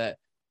the way so that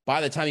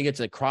by the time you get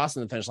to the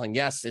crossing the finish line,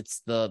 yes,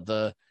 it's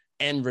the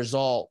end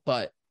result,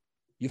 but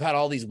you've had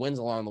all these wins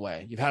along the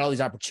way. You've had all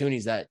these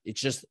opportunities that it's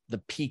just the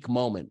peak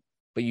moment,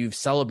 but you've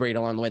celebrated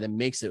along the way that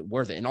makes it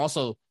worth it. And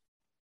also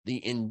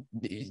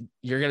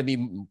you're going to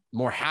be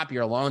more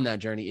happier along that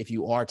journey if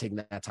you are taking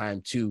that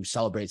time to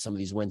celebrate some of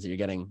these wins that you're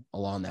getting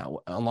along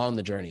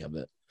the journey of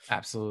it.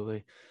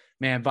 Absolutely,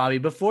 man. Bobby,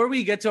 before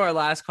we get to our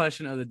last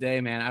question of the day,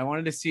 man, I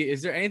wanted to see,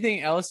 is there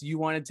anything else you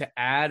wanted to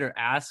add or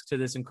ask to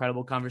this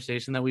incredible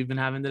conversation that we've been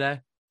having today?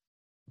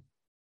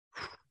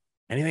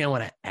 Anything I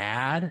want to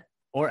add?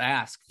 Or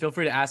ask. Feel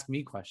free to ask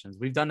me questions.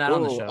 We've done that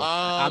on the show.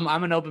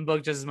 I'm an open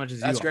book just as much as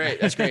you. That's great.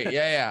 That's great.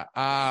 Yeah.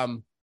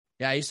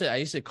 I used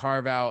to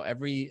carve out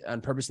on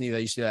purpose. I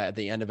used to do that at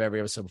the end of every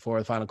episode before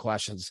the final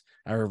questions.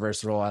 I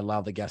reverse the role. I allow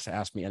the guests to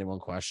ask me any one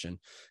question.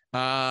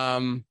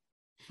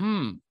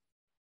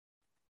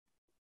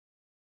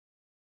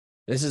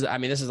 This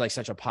is like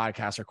such a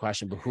podcaster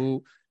question, but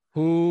who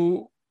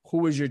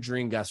is your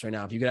dream guest right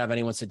now? If you could have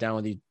anyone sit down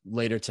with you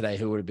later today,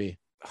 who would it be?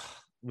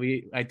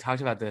 I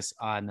talked about this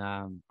on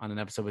an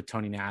episode with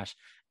Tony Nash,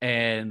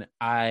 and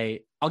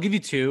I'll give you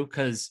two,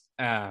 because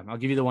I'll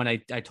give you the one I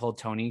told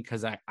Tony,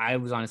 because I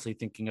was honestly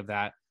thinking of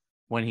that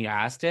when he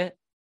asked it.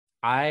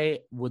 I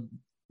would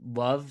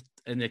love,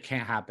 and it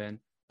can't happen,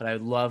 but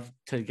I'd love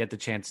to get the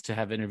chance to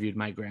have interviewed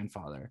my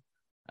grandfather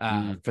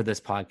for this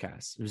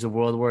podcast. He was a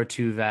World War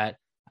II vet,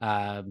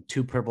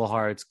 2 Purple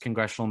Hearts,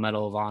 Congressional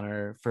Medal of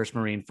Honor, 1st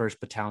Marine, 1st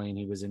Battalion.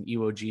 He was in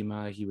Iwo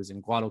Jima. He was in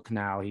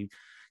Guadalcanal.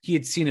 He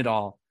had seen it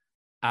all.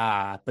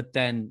 But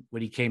then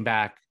when he came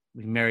back,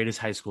 he married his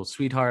high school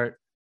sweetheart.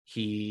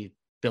 He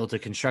built a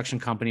construction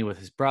company with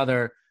his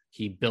brother.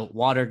 He built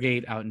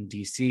Watergate out in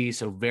DC.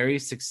 So very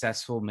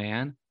successful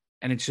man.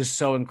 And it's just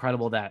so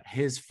incredible that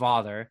his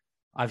father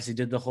obviously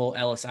did the whole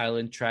Ellis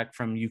Island trek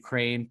from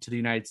Ukraine to the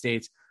United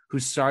States, who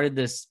started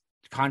this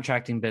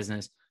contracting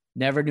business,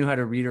 never knew how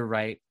to read or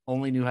write,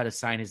 only knew how to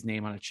sign his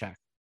name on a check.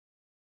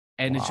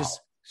 And It's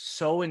just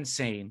so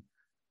insane,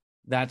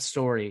 that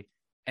story.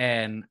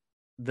 And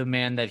the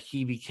man that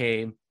he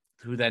became,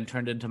 who then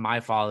turned into my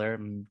father.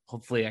 And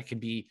hopefully I could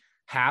be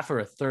half or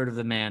a third of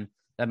the man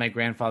that my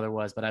grandfather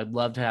was, but I'd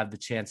love to have the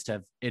chance to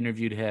have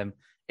interviewed him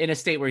in a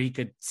state where he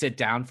could sit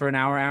down for an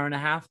hour and a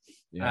half,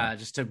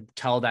 just to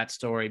tell that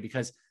story,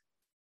 because,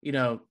 you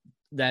know,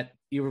 that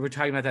you were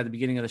talking about that at the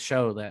beginning of the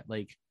show, that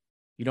like,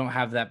 you don't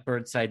have that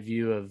bird's eye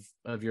view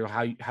of your,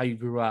 how you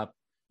grew up.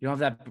 You don't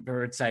have that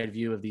bird's eye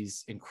view of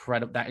these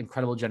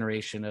incredible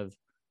generation of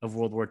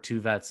World War II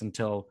vets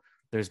until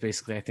there's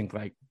basically, I think,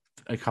 like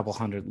a couple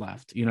hundred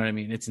left. You know what I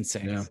mean? It's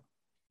insane. Yeah.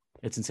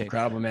 It's insane.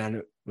 Incredible,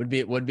 man.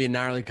 It would be a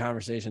gnarly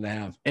conversation to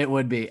have. It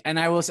would be. And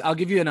I'll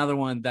give you another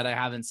one that I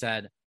haven't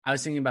said. I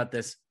was thinking about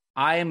this.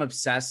 I am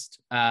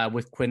obsessed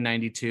with Quinn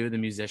 92, the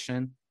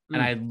musician,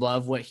 and I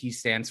love what he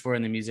stands for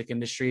in the music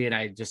industry. And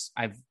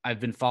I've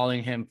been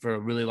following him for a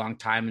really long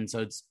time. And so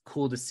it's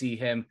cool to see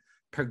him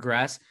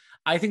progress.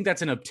 I think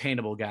that's an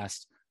obtainable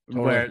guest,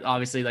 where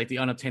obviously like the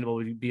unobtainable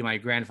would be my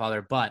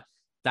grandfather, but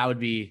that would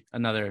be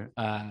another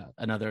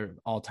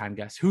all-time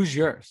guest. Who's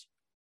yours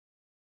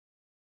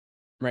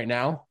right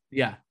now?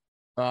 Yeah.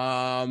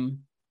 I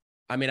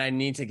mean, I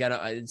need to get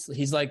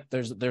he's like,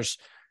 there's,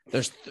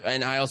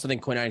 and I also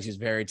think Quinn 92 is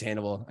very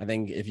attainable. I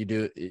think if you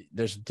do,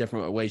 there's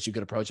different ways you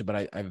could approach it,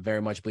 but I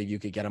very much believe you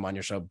could get him on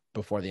your show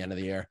before the end of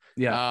the year.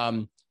 Yeah.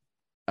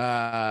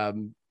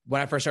 When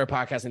I first started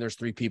podcasting, there's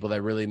 3 people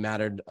that really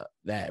mattered,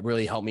 that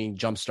really helped me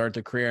jumpstart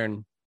the career.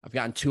 And I've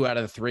gotten 2 out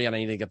of the 3, and I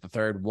need to get the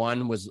third.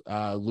 One was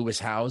Lewis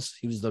Howes.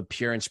 He was the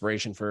pure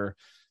inspiration for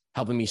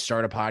helping me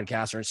start a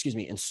podcast,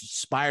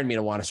 inspired me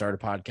to want to start a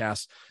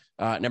podcast.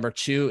 Number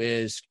 2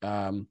 is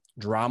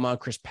Drama,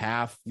 Chris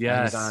Paff.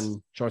 Yes. He's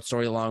on Short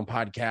Story Long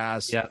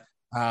podcast. Yeah.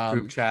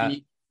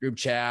 Group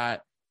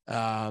chat.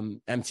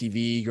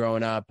 MTV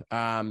growing up.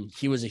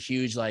 He was a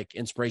huge like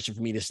inspiration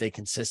for me to stay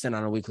consistent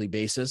on a weekly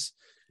basis.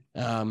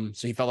 So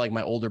he felt like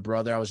my older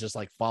brother. I was just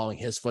like following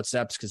his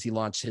footsteps because he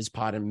launched his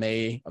pod in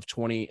May of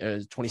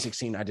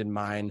 2016. I did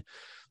mine,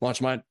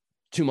 launched mine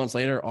 2 months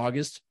later,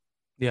 August.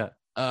 Yeah.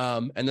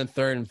 And then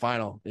third and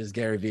final is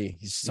Gary Vee.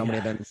 He's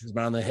somebody who's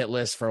been on the hit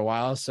list for a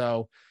while.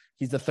 So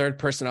he's the third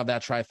person of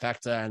that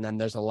trifecta. And then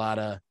there's a lot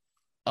of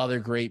other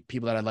great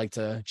people that I'd like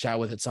to chat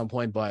with at some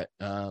point. But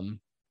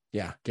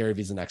Gary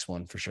Vee's the next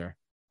one for sure.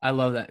 I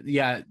love that.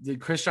 Yeah. The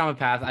Chris Drama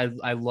Path,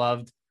 I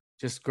loved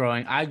just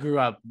growing. I grew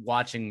up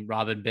watching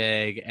Robin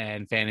Big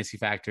and Fantasy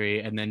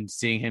Factory, and then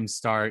seeing him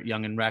start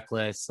Young and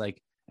Reckless,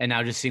 and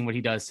now just seeing what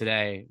he does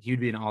today. He would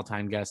be an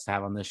all-time guest to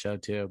have on this show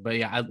too. But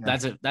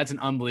that's an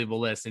unbelievable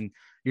list, and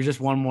you're just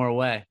one more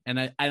away.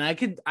 And I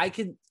could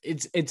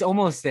it's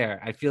almost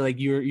there. I feel like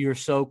you're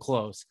so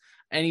close.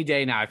 Any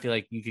day now, I feel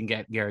like you can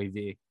get Gary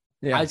Vee.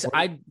 Yeah,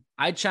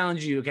 I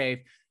challenge you.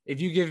 Okay,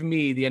 if you give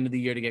me the end of the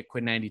year to get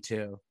Quinn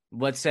 92,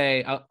 let's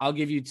say I'll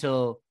give you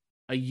till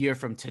a year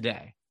from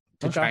today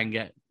to try and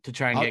get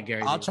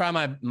Gary. I'll try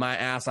my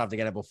ass off to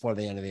get it before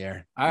the end of the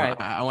year. All right.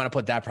 I want to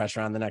put that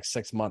pressure on the next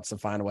 6 months to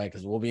find a way,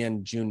 because we'll be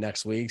in June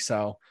next week.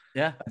 So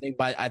yeah,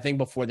 I think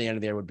before the end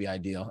of the year would be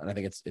ideal, and I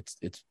think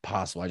it's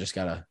possible. I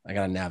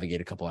gotta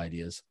navigate a couple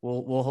ideas.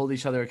 We'll hold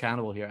each other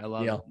accountable here. I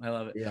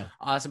love it. Yeah.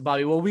 Awesome,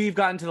 Bobby. Well, we've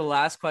gotten to the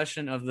last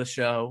question of the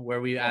show, where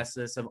we asked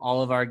this of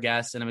all of our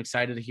guests, and I'm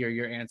excited to hear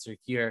your answer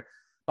here.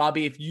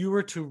 Bobby, if you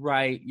were to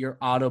write your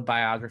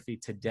autobiography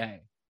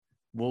today,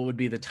 what would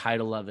be the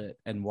title of it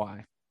and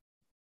why?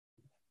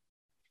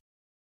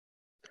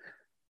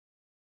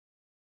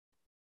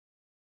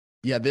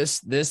 Yeah,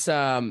 this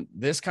kind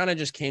of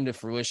just came to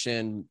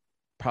fruition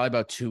probably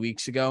about 2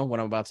 weeks ago, what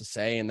I'm about to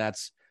say, and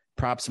that's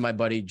props to my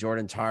buddy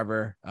Jordan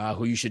Tarver,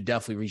 who you should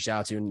definitely reach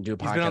out to and do a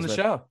podcast. He's been on the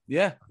show.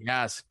 Yeah.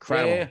 Yes,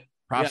 incredible. Yeah.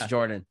 Props to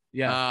Jordan.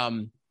 Yeah.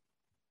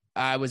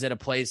 I was at a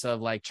place of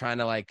like trying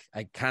to I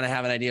kind of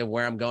have an idea of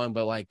where I'm going,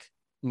 but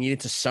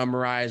needed to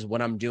summarize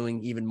what I'm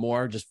doing even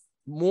more, just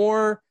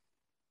more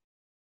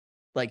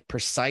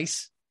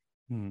precise.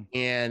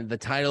 And the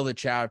title of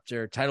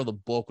the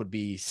book would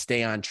be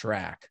Stay on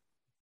Track.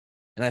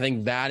 And I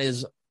think that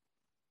is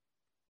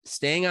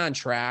staying on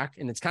track.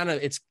 And it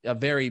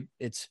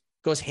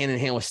goes hand in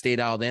hand with Stay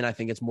Dialed In. I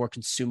think it's more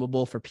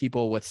consumable for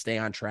people with Stay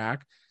on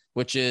Track,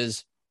 which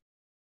is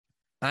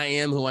I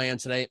am who I am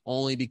today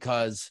only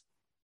because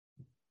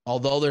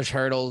although there's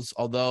hurdles,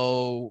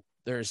 although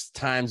there's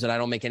times that I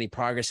don't make any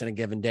progress in a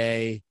given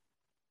day,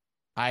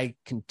 I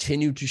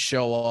continue to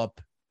show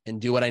up and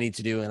do what I need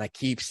to do. And I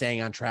keep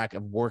staying on track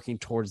of working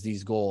towards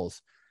these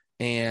goals.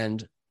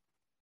 And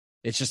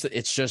it's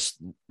just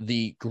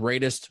the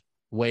greatest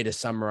way to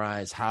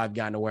summarize how I've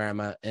gotten to where I'm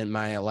at in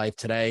my life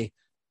today.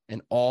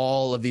 And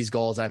all of these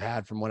goals I've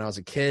had from when I was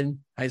a kid,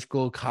 high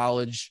school,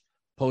 college,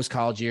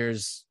 post-college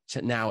years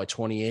to now at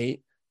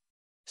 28,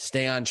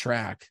 stay on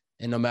track.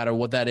 And no matter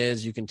what that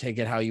is, you can take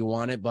it how you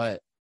want it,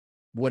 but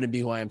wouldn't be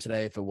who I am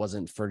today if it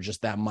wasn't for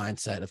just that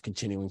mindset of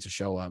continuing to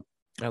show up.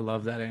 I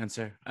love that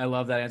answer.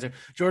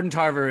 Jordan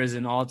Tarver is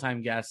an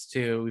all-time guest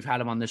too. We've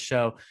had him on this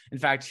show. In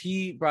fact,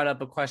 he brought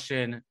up a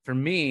question for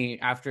me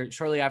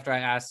shortly after I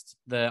asked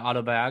the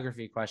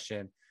autobiography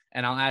question.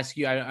 And I'll ask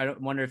you, I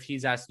wonder if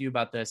he's asked you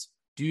about this.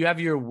 Do you have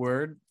your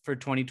word for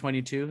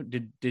 2022?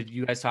 Did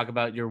you guys talk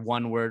about your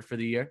one word for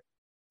the year?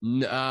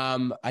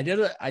 I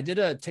did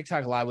a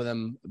TikTok live with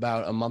him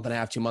about a month and a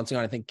half, 2 months ago.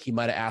 And I think he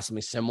might've asked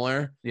me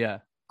similar. Yeah.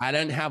 I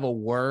didn't have a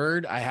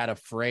word. I had a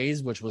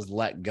phrase, which was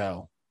let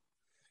go.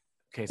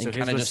 Okay, so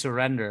his was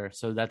surrender.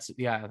 So that's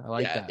I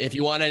like that. If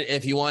you wanted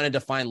to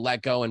define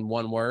let go in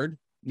one word,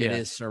 it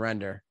is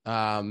surrender.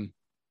 And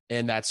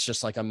that's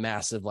just like a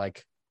massive,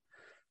 like,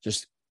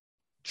 just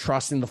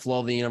trusting the flow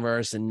of the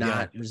universe and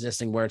not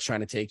resisting where it's trying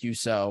to take you.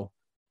 So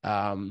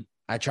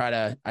I try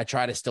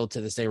to still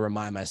to this day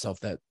remind myself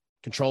that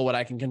control what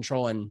I can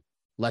control and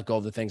let go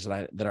of the things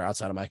that are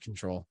outside of my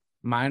control.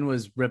 Mine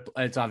was ripple.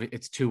 It's obvious.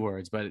 It's 2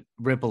 words, but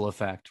ripple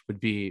effect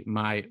would be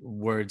my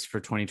words for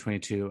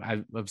 2022.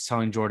 I was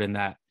telling Jordan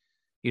that,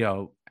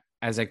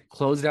 as I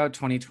closed out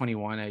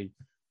 2021, I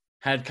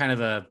had kind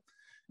of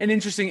an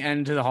interesting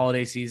end to the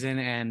holiday season.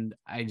 And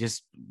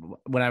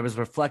when I was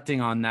reflecting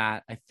on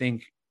that, I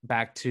think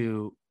back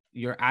to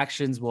your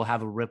actions will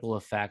have a ripple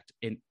effect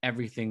in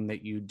everything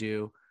that you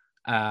do.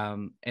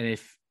 And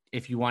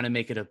if you want to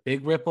make it a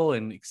big ripple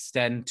and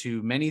extend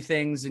to many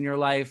things in your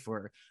life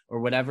or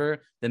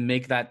whatever, then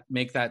make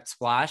that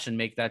splash and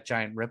make that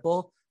giant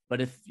ripple.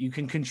 But if you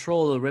can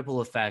control the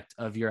ripple effect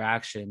of your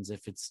actions,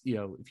 if it's,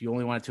 if you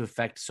only want it to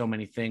affect so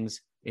many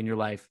things in your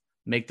life,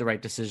 make the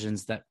right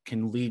decisions that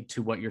can lead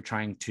to what you're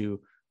trying to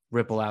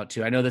ripple out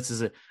to. I know this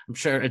is I'm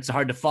sure it's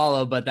hard to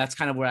follow, but that's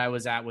kind of where I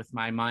was at with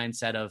my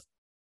mindset of,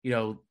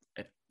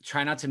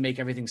 try not to make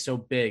everything so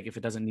big if it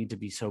doesn't need to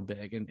be so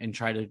big, and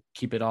try to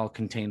keep it all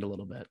contained a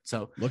little bit.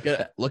 So look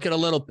at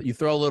you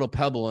throw a little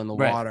pebble in the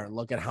water and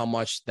look at how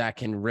much that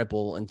can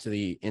ripple into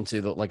the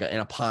like in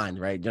a pond,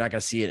 right? You're not going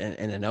to see it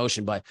in an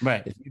ocean, but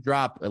if you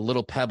drop a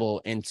little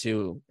pebble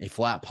into a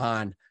flat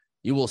pond,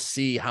 you will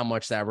see how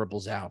much that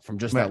ripples out from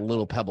just that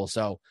little pebble.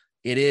 So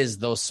it is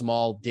those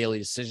small daily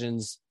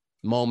decisions,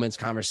 moments,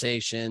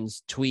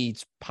 conversations,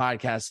 tweets,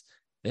 podcasts.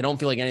 They don't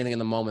feel like anything in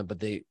the moment, but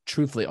they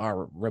truthfully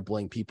are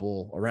rippling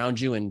people around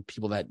you and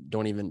people that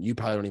you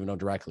probably don't even know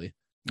directly.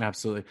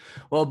 Absolutely.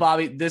 Well,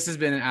 Bobby, this has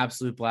been an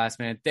absolute blast,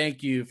 man.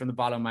 Thank you from the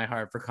bottom of my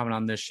heart for coming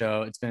on this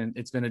show. It's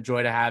been a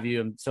joy to have you.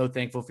 I'm so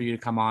thankful for you to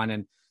come on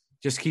and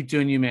just keep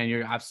doing you, man.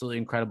 You're absolutely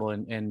incredible,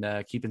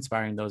 and keep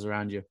inspiring those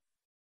around you.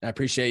 I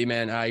appreciate you,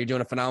 man. You're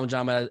doing a phenomenal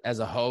job as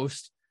a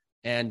host.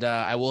 And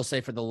I will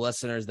say for the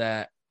listeners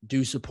that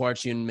do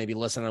support you and maybe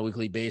listen on a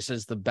weekly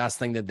basis, the best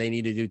thing that they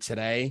need to do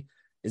today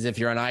is if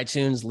you're on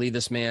iTunes, leave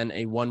this man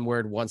a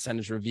 1-word,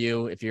 1-sentence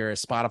review. If you're a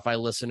Spotify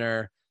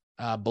listener,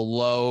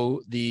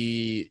 below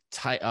the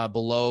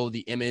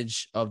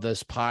image of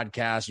this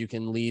podcast, you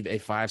can leave a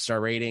 5-star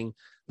rating,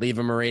 leave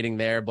him a rating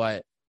there.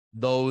 But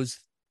those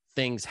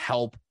things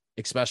help,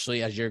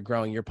 especially as you're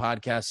growing your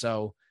podcast.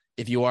 So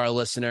if you are a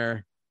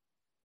listener,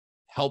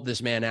 help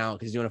this man out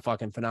because he's doing a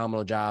fucking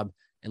phenomenal job,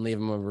 and leave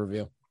him a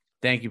review.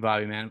 Thank you,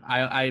 Bobby, man.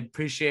 I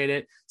appreciate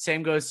it.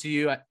 Same goes to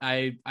you.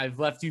 I've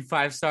left you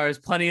 5 stars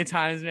plenty of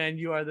times, man.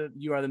 You are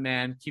the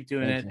man. Keep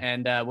doing it.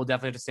 And we'll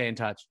definitely have to stay in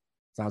touch.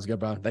 Sounds good,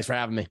 bro. Thanks for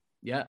having me.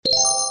 Yeah.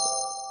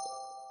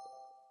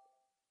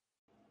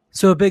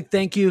 So a big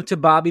thank you to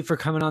Bobby for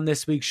coming on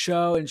this week's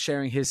show and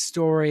sharing his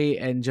story.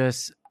 And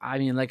just,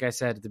 like I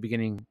said at the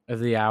beginning of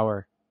the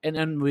hour, an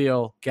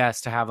unreal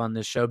guest to have on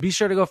this show. Be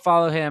sure to go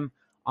follow him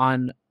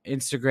on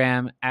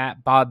Instagram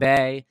at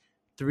Bobby,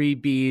 3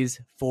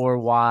 B's, 4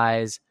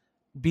 Y's.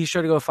 Be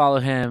sure to go follow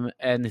him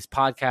and his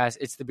podcast.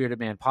 It's the Bearded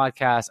Man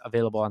Podcast,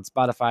 available on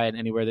Spotify and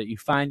anywhere that you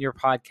find your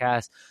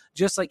podcast.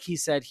 Just like he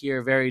said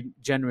here very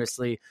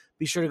generously,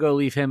 be sure to go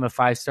leave him a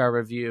 5-star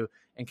review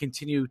and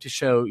continue to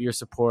show your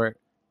support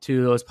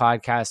to those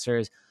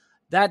podcasters.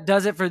 That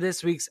does it for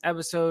this week's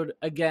episode.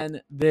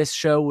 Again, this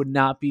show would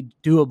not be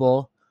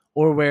doable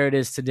or where it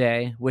is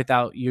today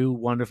without you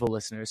wonderful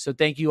listeners. So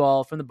thank you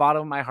all from the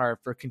bottom of my heart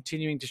for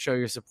continuing to show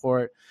your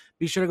support.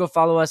 Be sure to go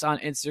follow us on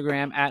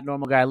Instagram at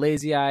Normal Guy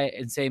Lazy Eye,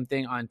 and same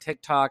thing on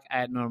TikTok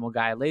at Normal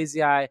Guy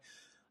Lazy Eye.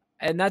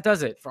 And that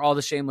does it for all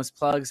the shameless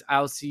plugs.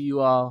 I'll see you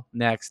all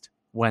next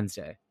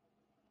Wednesday.